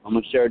I'm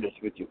going to share this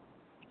with you.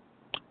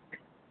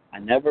 I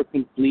never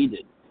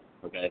completed,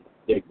 okay,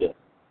 take this.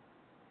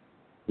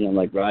 You know,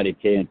 like Roddy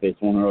K and Face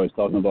One are always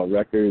talking about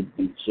records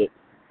and shit.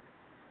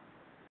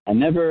 I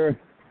never,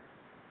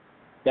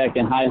 back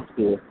in high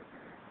school,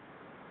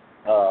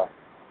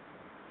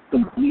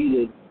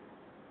 completed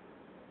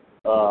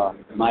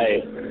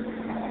my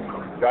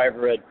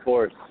driver ed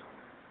course.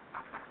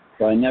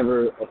 So I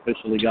never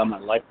officially got my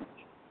license.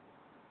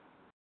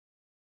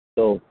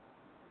 So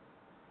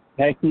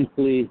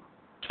technically,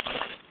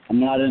 I'm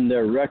not in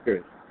their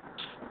record.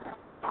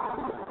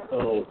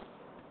 So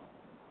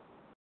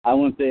I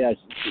wouldn't say I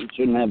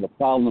shouldn't have a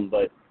problem,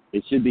 but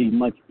it should be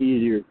much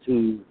easier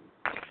to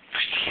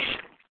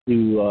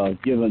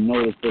give a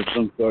notice of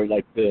some sort,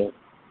 like in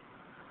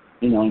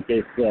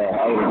case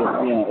I would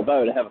have, if I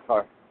would have a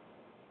car.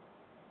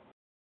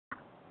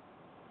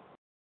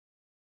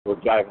 We're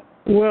driving.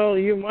 Well,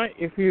 you might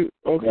if you.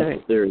 Okay. That's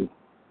the theory.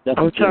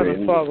 I'm trying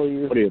to follow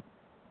you. What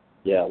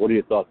are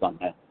your thoughts on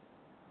that?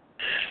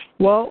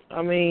 Well,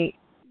 I mean,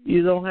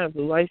 you don't have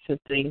the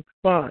license thing,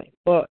 fine.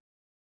 But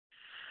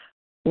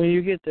when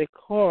you get the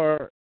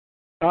car,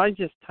 I'm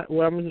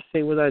going to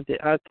say what I did.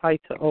 I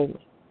typed to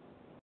only.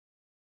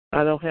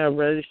 I don't have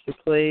registered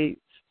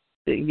plates.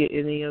 Didn't get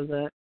any of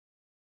that.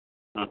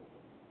 Huh.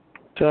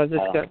 So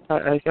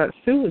I got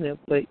souvenir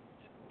plates.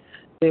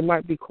 They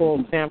might be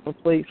called Tampa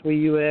plates where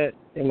you at.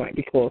 They might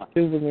be called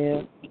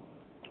souvenir.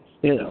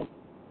 You know.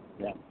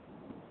 Yeah.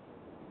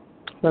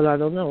 But I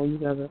don't know. You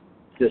gotta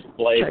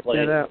display check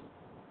plates. that out.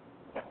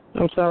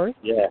 I'm sorry?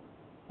 Yeah.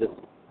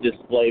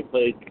 Display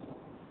plates.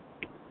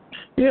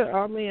 Yeah,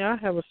 I mean, I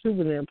have a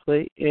souvenir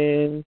plate,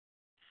 and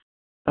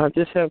I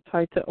just have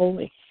type to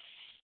only.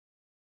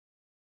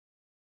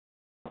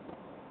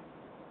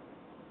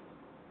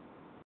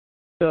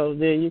 So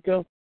there you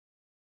go.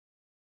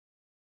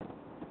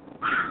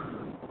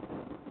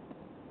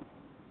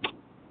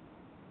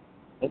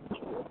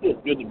 It's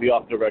good to be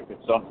off the record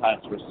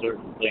sometimes for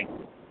certain things.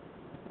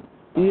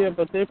 Yeah,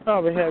 but they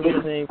probably have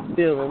your name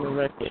still on the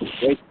record.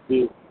 Great to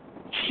do.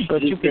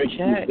 But you can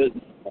chat.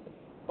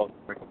 Off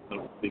the record, so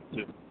to speak,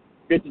 too.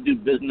 Great to do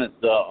business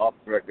off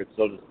the record,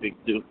 so to speak,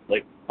 too.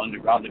 Like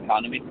underground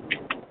economy.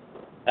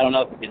 I don't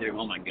know if you can hear.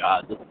 Oh my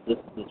God, this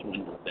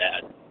wind is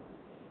bad.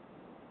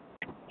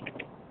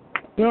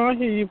 No, I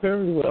hear you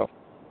very well.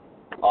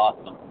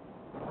 Awesome.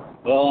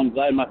 Well, I'm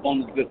glad my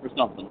phone is good for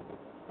something.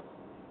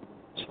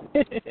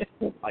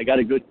 I got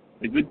a good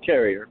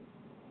carrier.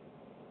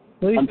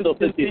 I'm still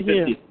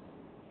 50-50.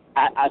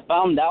 I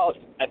found out.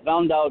 I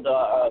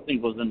think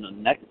it was in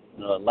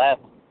the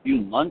last few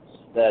months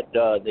that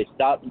they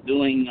stopped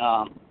doing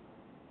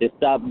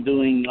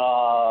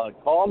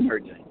call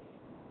merging.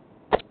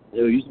 It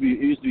used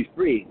to be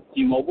free.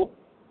 T-Mobile.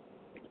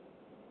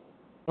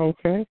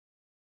 Okay.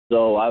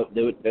 So I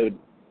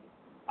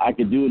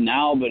could do it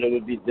now, but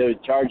they were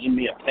charging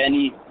me a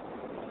penny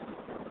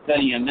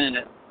a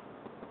minute.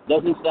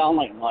 Doesn't sound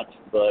like much,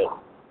 but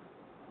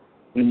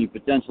when you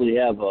potentially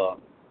have a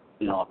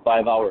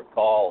 5-hour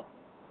call,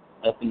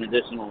 that's an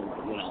additional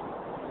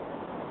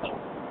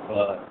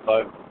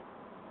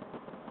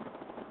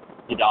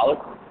 $50,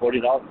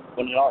 $40,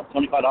 $20,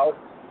 $25.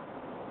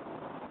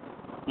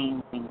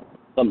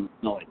 Something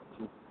like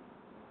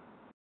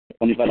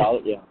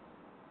 $25, yeah,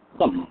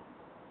 something.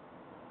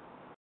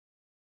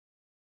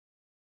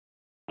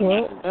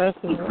 Well, that's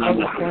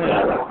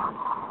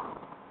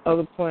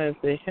other plans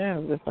they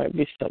have. There might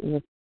be something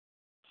that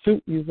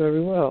suit you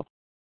very well.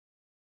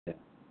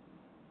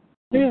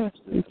 Yeah,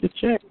 you should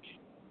check.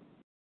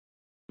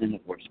 And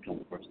of course,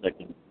 come for a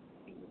second.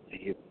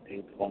 Pay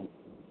the phone.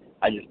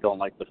 I just don't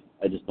like the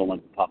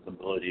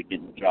possibility of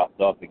getting dropped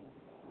off.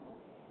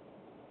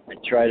 I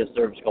tried a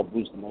service called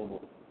Boost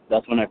Mobile.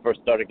 That's when I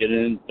first started getting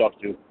in to talk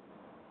to.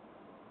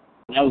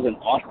 And I was in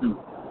Austin.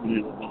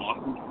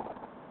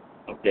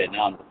 Okay,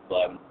 now I'm just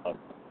having fun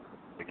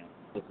again.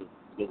 This is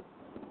good.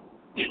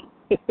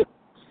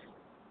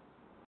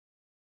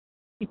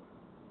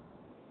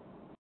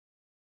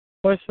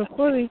 What's so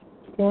funny?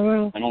 What's going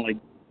on? I don't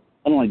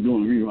like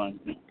doing reruns.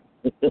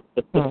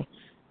 Oh.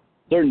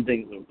 Certain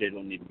things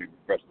don't need to be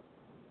refreshed.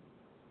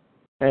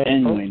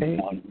 Anyway,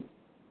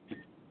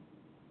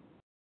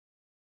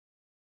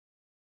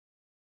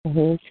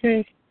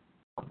 okay.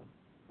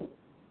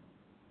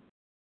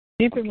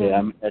 Keep it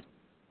moving.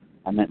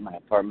 I'm at my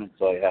apartment,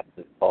 so I have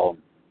to call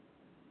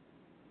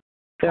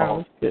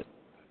her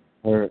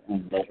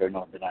and let her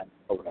know that I'm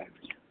arrived.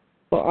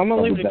 Well, I'm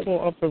going to leave the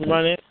phone up and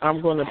running.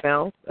 I'm going to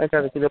bounce. I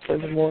got to get up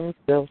in the morning,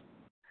 so.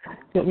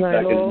 Good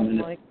night, all.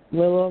 Mike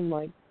Miller,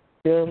 Mike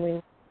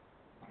Jeremy,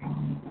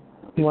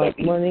 Mike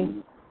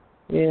Money.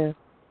 Yeah.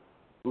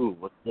 Ooh,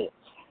 what's this?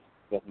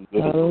 I don't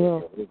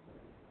know.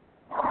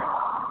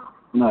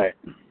 All right.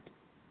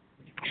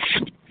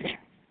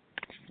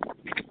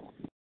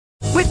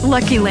 With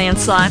Lucky Land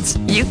Slots,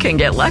 you can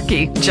get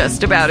lucky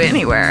just about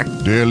anywhere.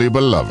 Dearly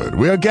beloved,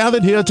 we are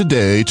gathered here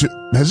today to...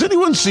 Has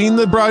anyone seen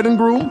the bride and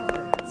groom?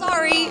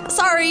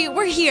 Sorry,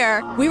 we're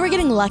here. We were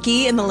getting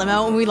lucky in the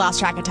limo and we lost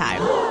track of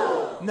time.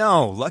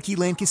 No, Lucky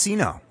Land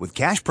Casino, with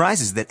cash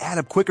prizes that add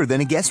up quicker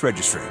than a guest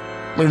registry.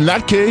 In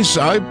that case,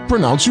 I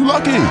pronounce you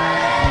lucky.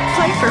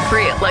 Play for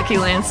free at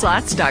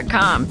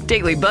LuckyLandSlots.com.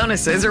 Daily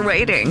bonuses are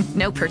waiting.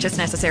 No purchase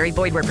necessary.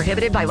 Void where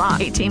prohibited by law.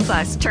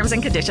 18+. Terms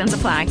and conditions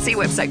apply. See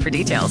website for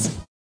details.